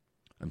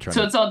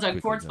 So it's all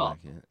Doug Ford's fault.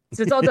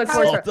 So it's all Doug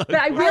Ford's fault. But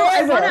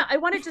I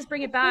want to just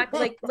bring it back,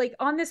 like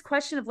on this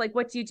question of like,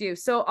 what do you do?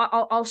 So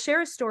I'll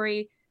share a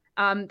story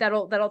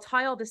that'll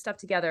tie all this stuff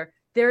together.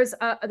 There was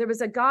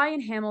a guy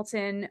in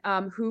Hamilton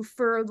who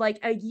for like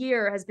a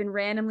year has been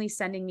randomly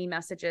sending me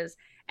messages,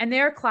 and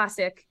they're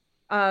classic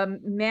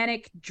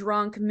manic,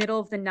 drunk,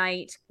 middle of the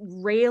night,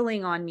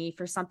 railing on me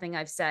for something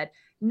I've said.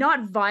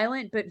 Not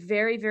violent, but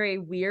very, very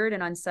weird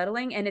and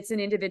unsettling. And it's an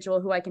individual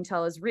who I can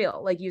tell is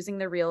real, like using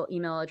the real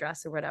email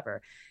address or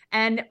whatever.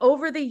 And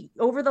over the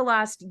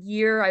last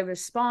year, I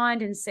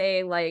respond and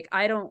say, like,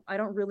 I don't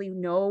really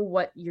know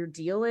what your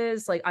deal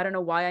is. Like, I don't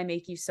know why I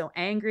make you so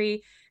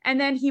angry. And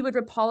then he would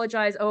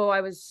apologize. Oh,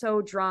 I was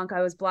so drunk.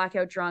 I was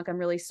blackout drunk. I'm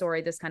really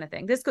sorry. This kind of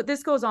thing.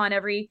 This goes on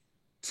every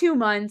 2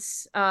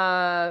 months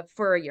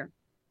for a year.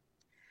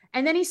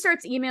 And then he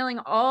starts emailing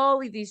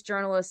all of these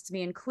journalists,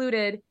 me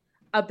included,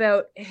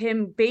 about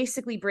him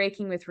basically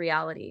breaking with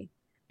reality.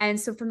 And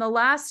so from the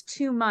last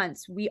 2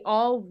 months, we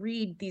all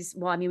read these.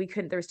 Well, I mean, we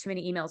couldn't, there's too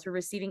many emails. We're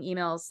receiving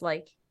emails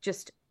like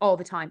just all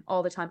the time.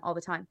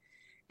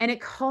 And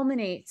it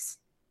culminates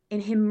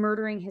in him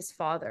murdering his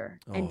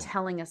father and Oh.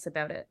 telling us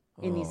about it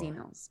in these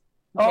emails.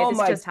 Oh this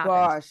my just happened.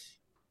 gosh.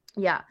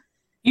 Yeah.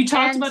 You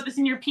talked And- about this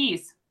in your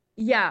piece.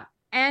 Yeah.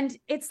 And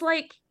it's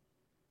like,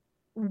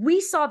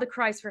 we saw the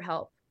cries for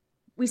help.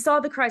 We saw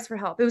the cries for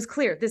help. It was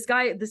clear this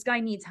guy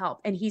needs help,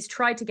 and he's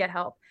tried to get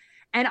help.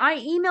 And I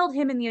emailed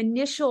him in the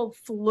initial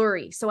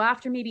flurry. So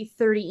after maybe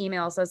 30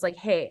 emails, I was like,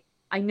 hey,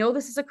 I know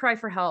this is a cry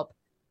for help.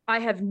 I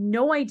have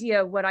no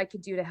idea what I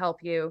could do to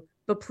help you,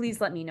 but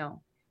please let me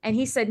know. And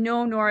he said,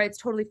 no, Nora, it's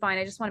totally fine.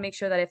 I just want to make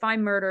sure that if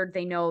I'm murdered,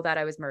 they know that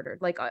I was murdered.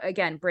 Like,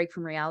 again, break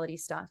from reality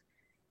stuff.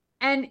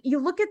 And you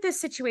look at this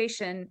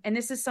situation, and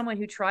this is someone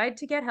who tried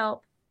to get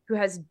help, who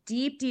has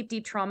deep, deep,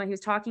 deep trauma. He was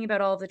talking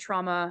about all of the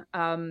trauma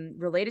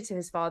related to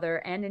his father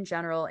and in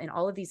general in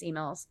all of these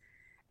emails.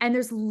 And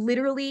there's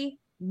literally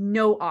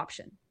no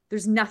option.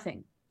 There's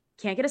nothing.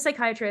 Can't get a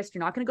psychiatrist.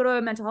 You're not going to go to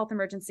a mental health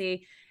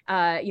emergency.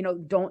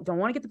 Don't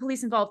want to get the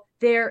police involved.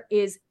 There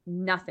is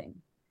nothing.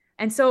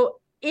 And so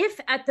if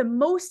at the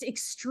most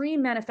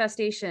extreme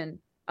manifestation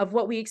of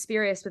what we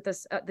experienced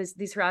with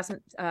these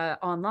harassment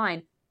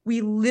online,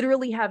 we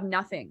literally have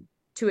nothing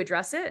to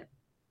address it,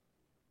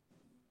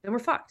 then we're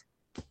fucked.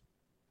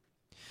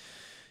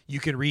 You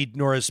can read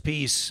Nora's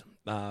piece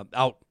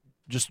out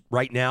just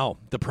right now.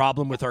 The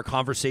problem with our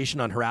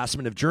conversation on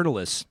harassment of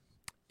journalists.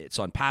 It's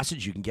on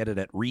Passage. You can get it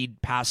at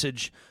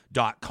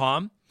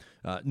readpassage.com.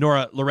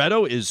 Nora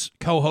Loreto is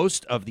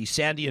co-host of the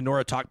Sandy and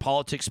Nora Talk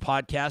Politics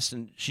podcast,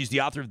 and she's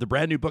the author of the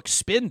brand new book,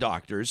 Spin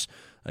Doctors.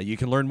 You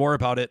can learn more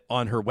about it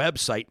on her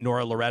website,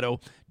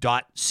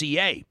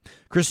 noraloreto.ca.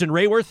 Kristen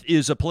Rayworth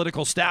is a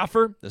political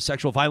staffer, a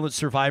sexual violence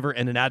survivor,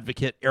 and an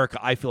advocate.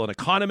 Erica Eiffel, an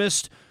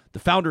economist, the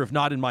founder of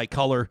Not in My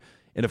Color,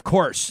 and of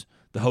course,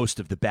 the host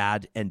of the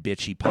Bad and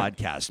Bitchy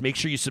podcast. Make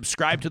sure you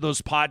subscribe to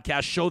those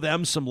podcasts, show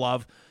them some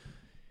love,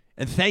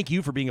 and thank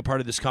you for being a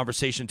part of this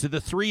conversation. To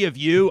the three of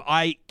you,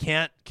 I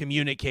can't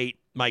communicate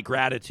my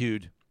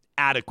gratitude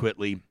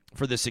adequately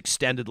for this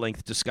extended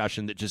length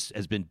discussion that just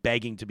has been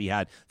begging to be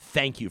had.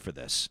 Thank you for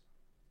this.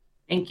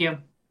 Thank you.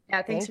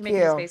 Yeah, thanks for Thank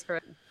making you. space for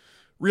it.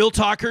 Real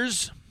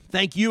Talkers,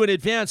 thank you in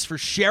advance for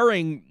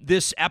sharing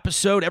this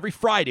episode. Every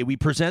Friday, we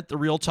present the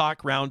Real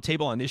Talk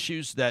Roundtable on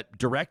issues that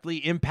directly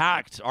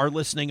impact our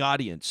listening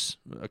audience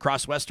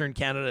across Western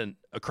Canada and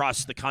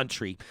across the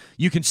country.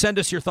 You can send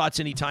us your thoughts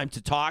anytime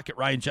to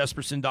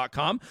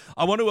talk@ryanjesperson.com.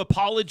 I want to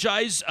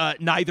apologize.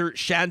 Neither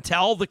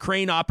Chantel, the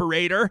crane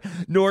operator,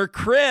 nor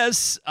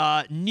Chris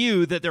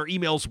knew that their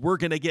emails were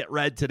going to get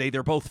read today.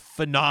 They're both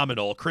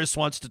phenomenal. Chris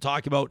wants to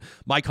talk about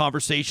my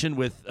conversation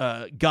with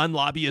gun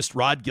lobbyist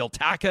Rod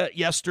Giltaca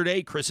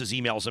yesterday. Chris's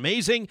email is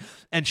amazing.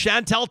 And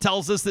Chantel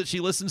tells us that she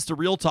listens to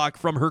Real Talk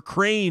from her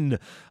crane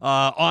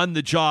on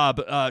the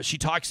job. She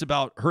talks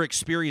about her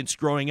experience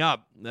growing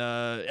up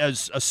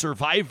as a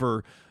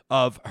survivor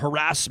of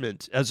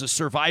harassment, as a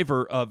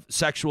survivor of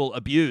sexual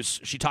abuse.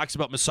 She talks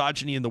about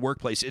misogyny in the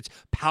workplace. It's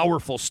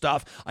powerful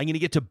stuff. I'm going to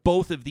get to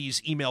both of these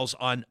emails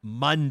on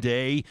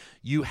Monday.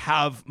 You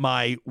have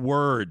my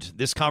word.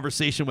 This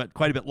conversation went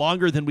quite a bit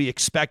longer than we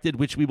expected,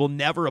 which we will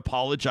never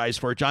apologize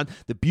for. John,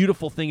 the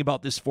beautiful thing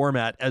about this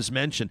format, as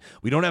mentioned,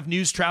 we don't have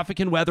news, traffic,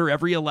 and weather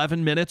every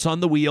 11 minutes on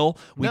the wheel.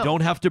 We No.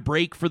 don't have to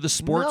break for the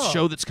sports No.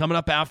 show that's coming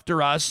up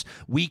after us.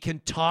 We can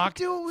talk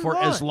do what we for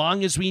want. as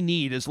long as we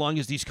need, as long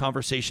as these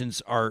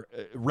conversations are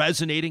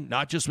resonating,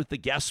 not just with the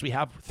guests. We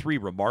have three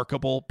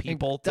remarkable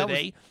people That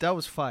today. that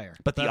was fire.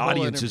 But the That whole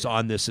audience is interview.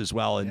 on this as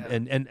well.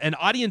 And, Yeah. and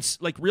audience,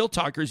 like Real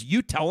Talkers,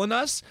 you telling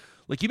us,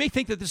 like you may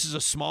think that this is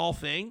a small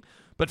thing,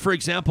 but for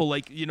example,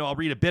 like, I'll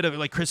read a bit of it,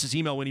 like Chris's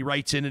email when he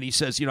writes in and he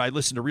says, I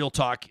listen to Real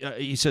Talk.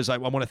 He says, I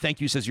want to thank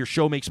you. He says, your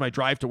show makes my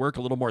drive to work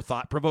a little more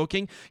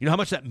thought-provoking. You know how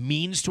much that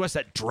means to us?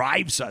 That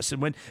drives us.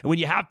 And when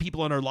you have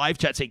people on our live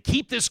chat say,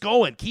 keep this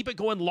going, keep it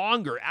going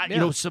longer,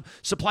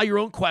 supply your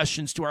own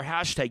questions to our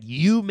hashtag,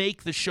 you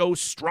make the show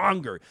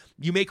stronger.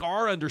 You make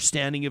our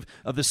understanding of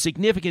the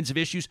significance of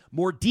issues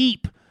more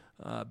deep.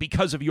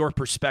 Because of your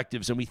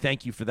perspectives, and we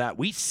thank you for that.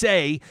 We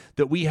say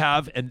that we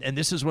have, and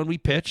this is when we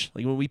pitch,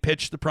 like when we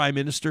pitch the Prime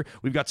Minister,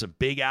 we've got some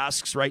big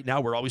asks right now.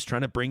 We're always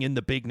trying to bring in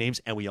the big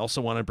names, and we also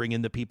want to bring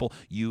in the people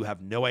you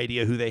have no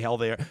idea who the hell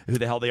they are.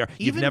 You've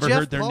Even never Jeff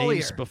heard their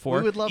names Polyev. before.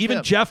 We would love Even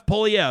him. Jeff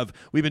Polyev.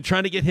 We've been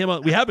trying to get him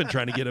on. We have been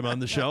trying to get him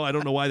on the show. I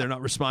don't know why they're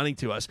not responding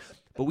to us,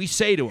 but we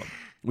say to him,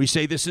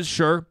 this is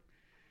sure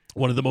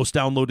one of the most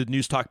downloaded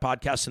news talk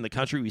podcasts in the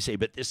country. We say,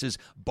 but this is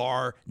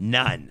bar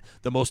none,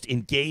 the most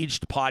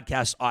engaged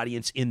podcast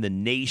audience in the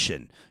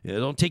nation.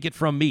 Don't take it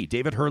from me.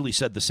 David Hurley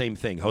said the same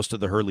thing, host of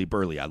the Hurley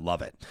Burley. I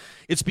love it.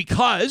 It's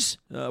because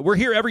we're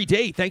here every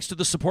day thanks to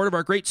the support of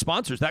our great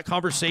sponsors. That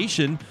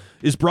conversation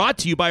is brought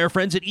to you by our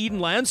friends at Eden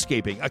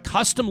Landscaping, a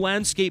custom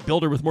landscape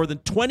builder with more than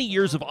 20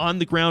 years of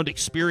on-the-ground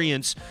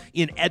experience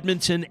in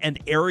Edmonton and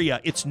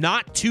area. It's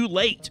not too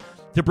late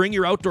to bring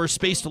your outdoor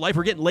space to life.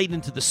 We're getting late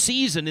into the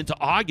season, into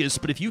August,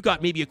 but if you've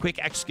got maybe a quick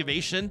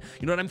excavation,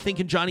 you know what I'm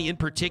thinking, Johnny, in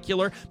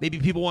particular? Maybe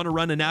people want to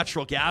run a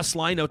natural gas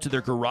line out to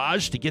their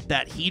garage to get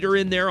that heater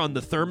in there on the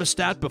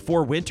thermostat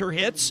before winter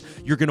hits.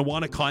 You're going to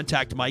want to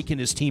contact Mike and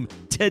his team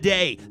today.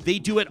 today. They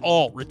do it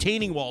all.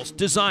 Retaining walls,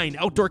 design,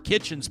 outdoor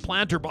kitchens,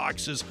 planter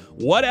boxes,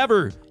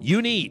 whatever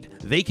you need,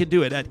 they can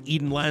do it at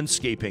Eden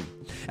Landscaping.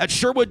 At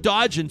Sherwood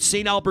Dodge and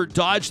St. Albert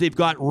Dodge, they've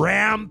got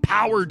Ram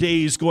Power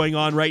Days going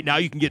on right now.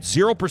 You can get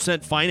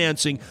 0%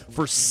 financing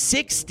for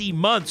 60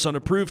 months on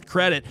approved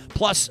credit,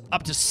 plus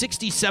up to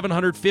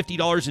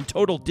 $6,750 in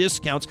total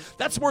discounts.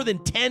 That's more than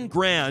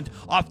 $10,000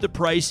 off the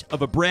price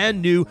of a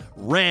brand new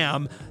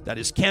Ram. That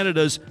is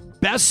Canada's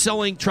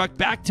best-selling truck,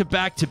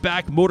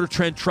 back-to-back Motor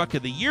Trend Truck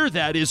of the Year.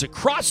 That is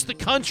across the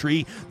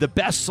country, the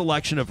best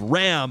selection of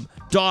Ram,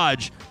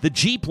 Dodge, the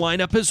Jeep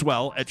lineup as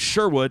well at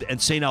Sherwood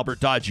and St. Albert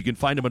Dodge. You can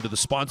find them under the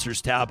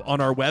sponsors tab on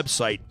our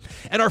website.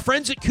 And our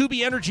friends at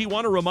Kuby Energy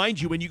want to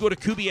remind you, when you go to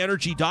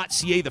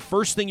kubyenergy.ca, the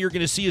first thing you're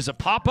going to see is a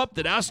pop-up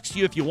that asks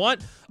you if you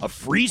want a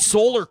free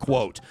solar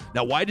quote.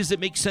 Now, why does it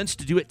make sense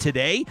to do it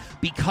today?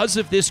 Because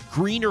of this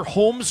Greener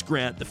Homes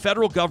grant. The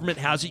federal government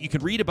has it. You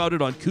can read about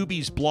it on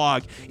Kuby's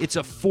blog. It's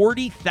a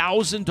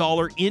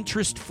 $40,000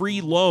 interest-free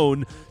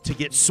loan to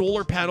get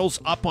solar panels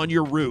up on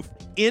your roof.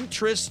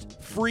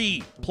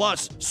 Interest-free.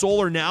 Plus,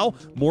 solar now,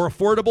 more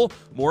affordable,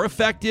 more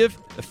effective,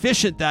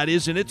 efficient, that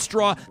is, in its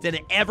draw than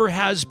it ever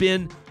has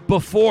been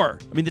before.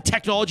 I mean, the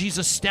technology is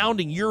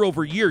astounding year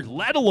over year,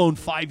 let alone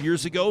 5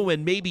 years ago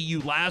when maybe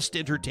you last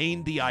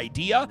entertained the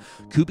idea.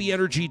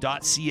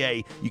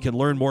 KubyEnergy.ca. You can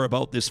learn more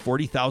about this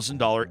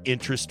 $40,000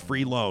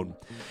 interest-free loan.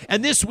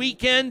 And this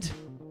weekend,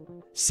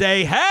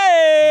 say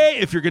hey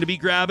if you're going to be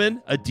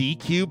grabbing a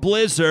DQ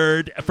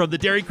Blizzard from the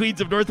Dairy Queens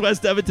of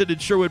Northwest Edmonton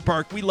and Sherwood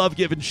Park. We love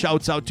giving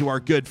shouts out to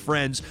our good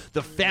friends,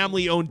 the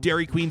family-owned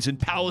Dairy Queens in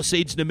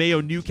Palisades,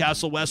 Nemeo,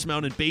 Newcastle,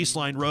 Westmount, and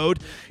Baseline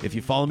Road. If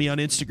you follow me on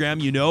Instagram,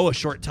 you know a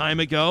short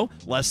time ago,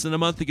 less than a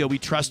month ago, we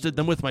trusted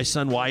them with my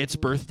son Wyatt's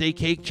birthday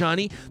cake,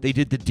 Johnny. They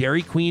did the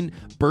Dairy Queen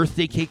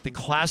birthday cake, the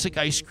classic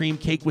ice cream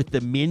cake with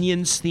the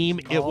Minions theme.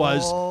 It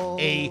was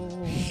a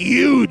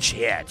huge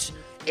hit.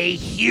 A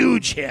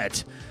huge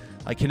hit.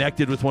 I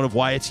connected with one of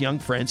Wyatt's young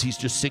friends. He's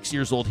just 6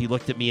 years old. He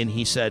looked at me and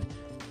he said,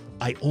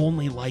 I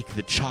only like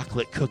the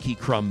chocolate cookie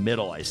crumb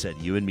middle. I said,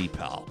 you and me,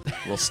 pal.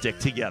 We'll stick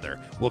together.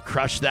 We'll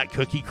crush that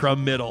cookie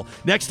crumb middle.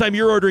 Next time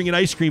you're ordering an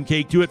ice cream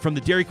cake, do it from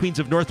the Dairy Queens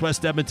of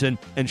Northwest Edmonton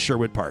and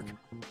Sherwood Park.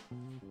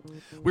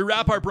 We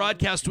wrap our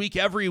broadcast week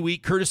every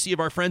week courtesy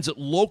of our friends at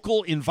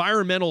Local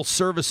Environmental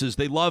Services.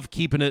 They love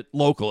keeping it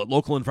local at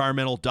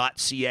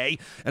localenvironmental.ca.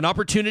 An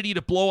opportunity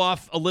to blow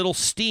off a little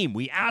steam.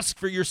 We ask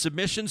for your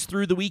submissions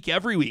through the week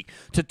every week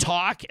to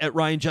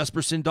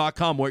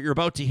talk@ryanjesperson.com. What you're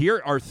about to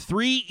hear are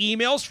 3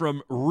 emails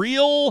from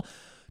real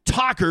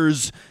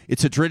talkers.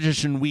 It's a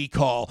tradition we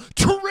call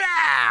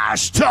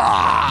Trash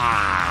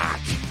Talk.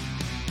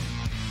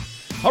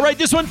 All right,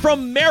 this one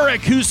from Merrick,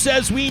 who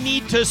says we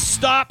need to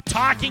stop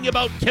talking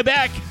about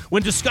Quebec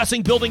when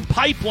discussing building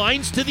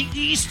pipelines to the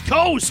East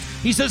Coast.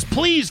 He says,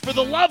 please, for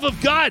the love of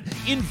God,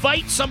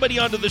 invite somebody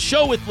onto the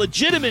show with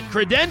legitimate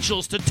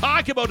credentials to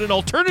talk about an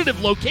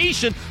alternative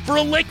location for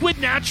a liquid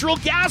natural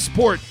gas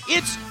port.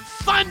 It's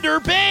Thunder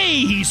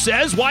Bay, he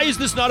says. Why is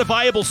this not a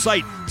viable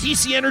site?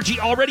 TC Energy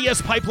already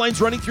has pipelines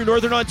running through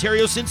Northern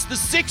Ontario since the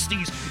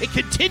 60s. It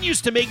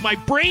continues to make my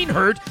brain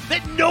hurt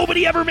that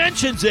nobody ever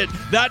mentions it.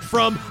 That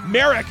from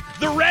Merrick,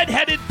 the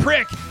redheaded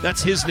prick.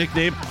 That's his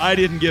nickname. I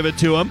didn't give it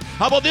to him.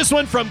 How about this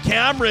one from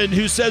Cameron,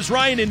 who says,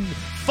 Ryan, in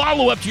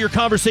follow-up to your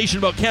conversation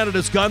about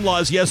Canada's gun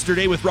laws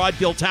yesterday with Rod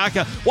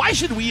Giltaca, why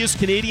should we as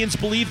Canadians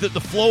believe that the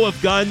flow of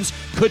guns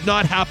could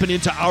not happen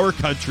into our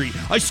country?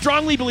 I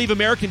strongly believe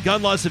American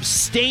gun laws have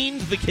stained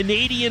the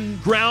Canadian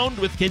ground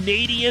with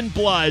Canadian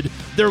blood.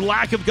 Their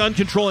lack of gun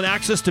control and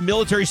access to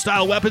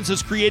military-style weapons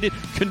has created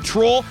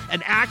control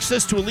and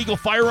access to illegal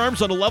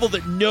firearms on a level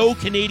that no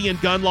Canadian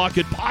gun law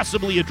could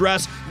possibly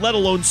address, let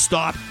alone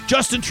stop.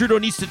 Justin Trudeau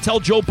needs to tell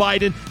Joe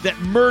Biden that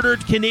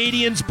murdered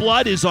Canadians'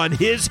 blood is on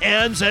his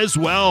hands as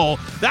well.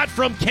 That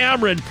from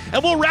Cameron.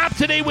 And we'll wrap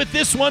today with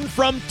this one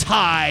from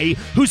Ty,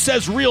 who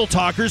says, real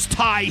talkers,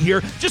 Ty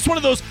here, just one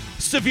of those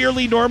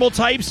severely normal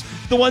types,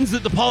 the ones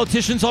that the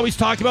politicians always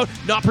talk about,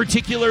 not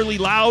particularly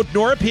loud,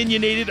 nor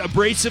opinionated,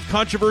 abrasive,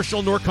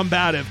 controversial, nor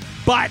combative.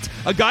 But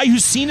a guy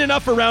who's seen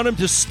enough around him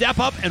to step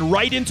up and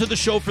write into the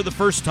show for the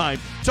first time.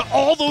 To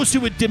all those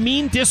who would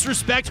demean,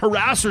 disrespect,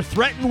 harass, or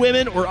threaten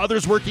women or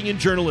others working in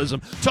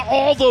journalism. To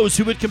all those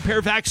who would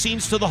compare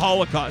vaccines to the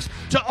Holocaust.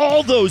 To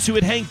all those who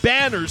would hang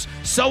banners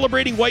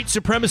celebrating white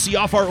supremacy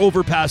off our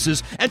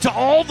overpasses. And to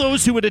all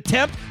those who would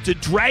attempt to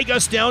drag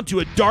us down to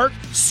a dark,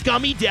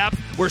 scummy depth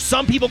where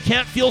some people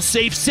can't feel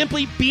safe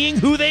simply being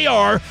who they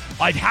are.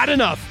 I've had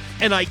enough.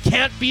 And I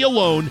can't be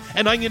alone,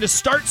 and I'm going to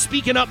start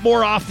speaking up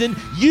more often.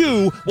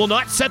 You will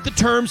not set the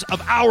terms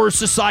of our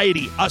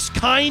society. Us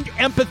kind,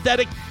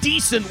 empathetic,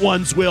 decent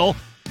ones will.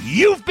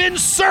 You've been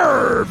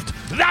served.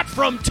 That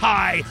from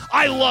Ty.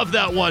 I love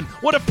that one.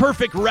 What a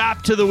perfect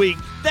wrap to the week.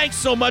 Thanks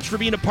so much for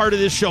being a part of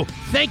this show.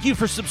 Thank you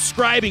for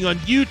subscribing on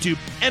YouTube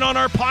and on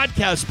our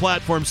podcast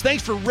platforms.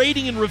 Thanks for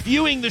rating and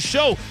reviewing the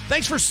show.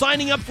 Thanks for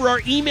signing up for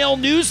our email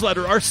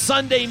newsletter, our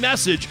Sunday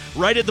message,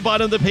 right at the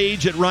bottom of the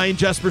page at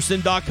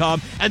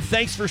ryanjesperson.com. And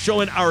thanks for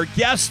showing our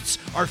guests,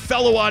 our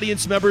fellow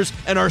audience members,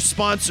 and our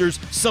sponsors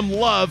some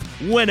love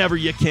whenever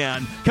you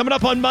can. Coming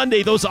up on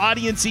Monday, those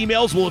audience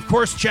emails will, of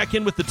course, check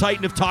in with the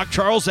Titan of Talk,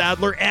 Charles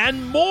Adler,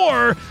 and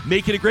more.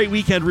 Make it a great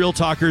weekend, Real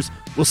Talkers.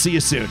 We'll see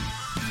you soon.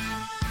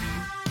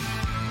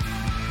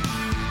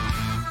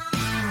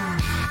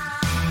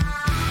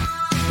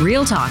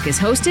 Real Talk is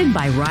hosted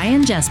by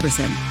Ryan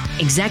Jesperson.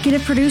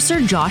 Executive producer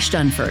Josh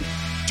Dunford.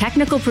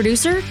 Technical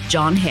producer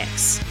John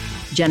Hicks.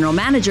 General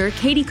manager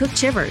Katie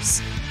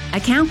Cook-Chivers.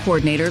 Account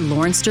coordinator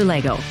Lauren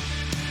Sterlego.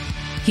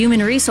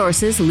 Human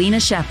resources Lena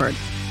Shepard.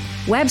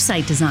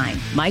 Website design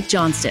Mike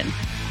Johnston.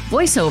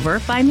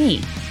 Voiceover by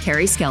me,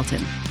 Carrie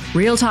Skelton.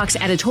 Real Talk's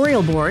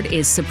editorial board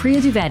is Supriya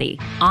Dwivedi,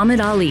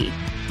 Ahmed Ali,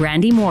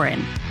 Brandy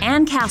Morin,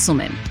 Ann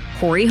Castleman,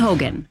 Corey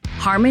Hogan,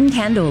 Harman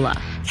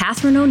Kandola,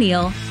 Catherine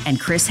O'Neill, and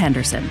Chris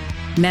Henderson.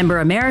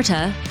 Member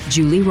Emerita,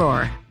 Julie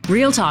Rohr.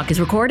 Real Talk is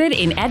recorded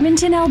in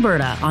Edmonton,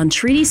 Alberta on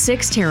Treaty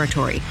 6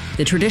 territory,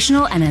 the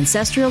traditional and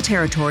ancestral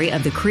territory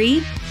of the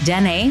Cree,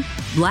 Dene,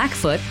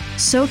 Blackfoot,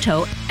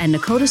 Saulteaux, and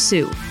Nakota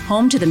Sioux,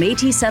 home to the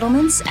Métis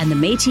settlements and the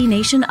Métis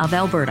Nation of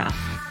Alberta.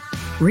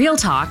 Real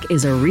Talk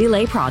is a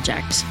relay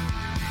project.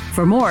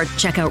 For more,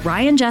 check out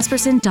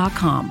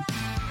ryanjesperson.com.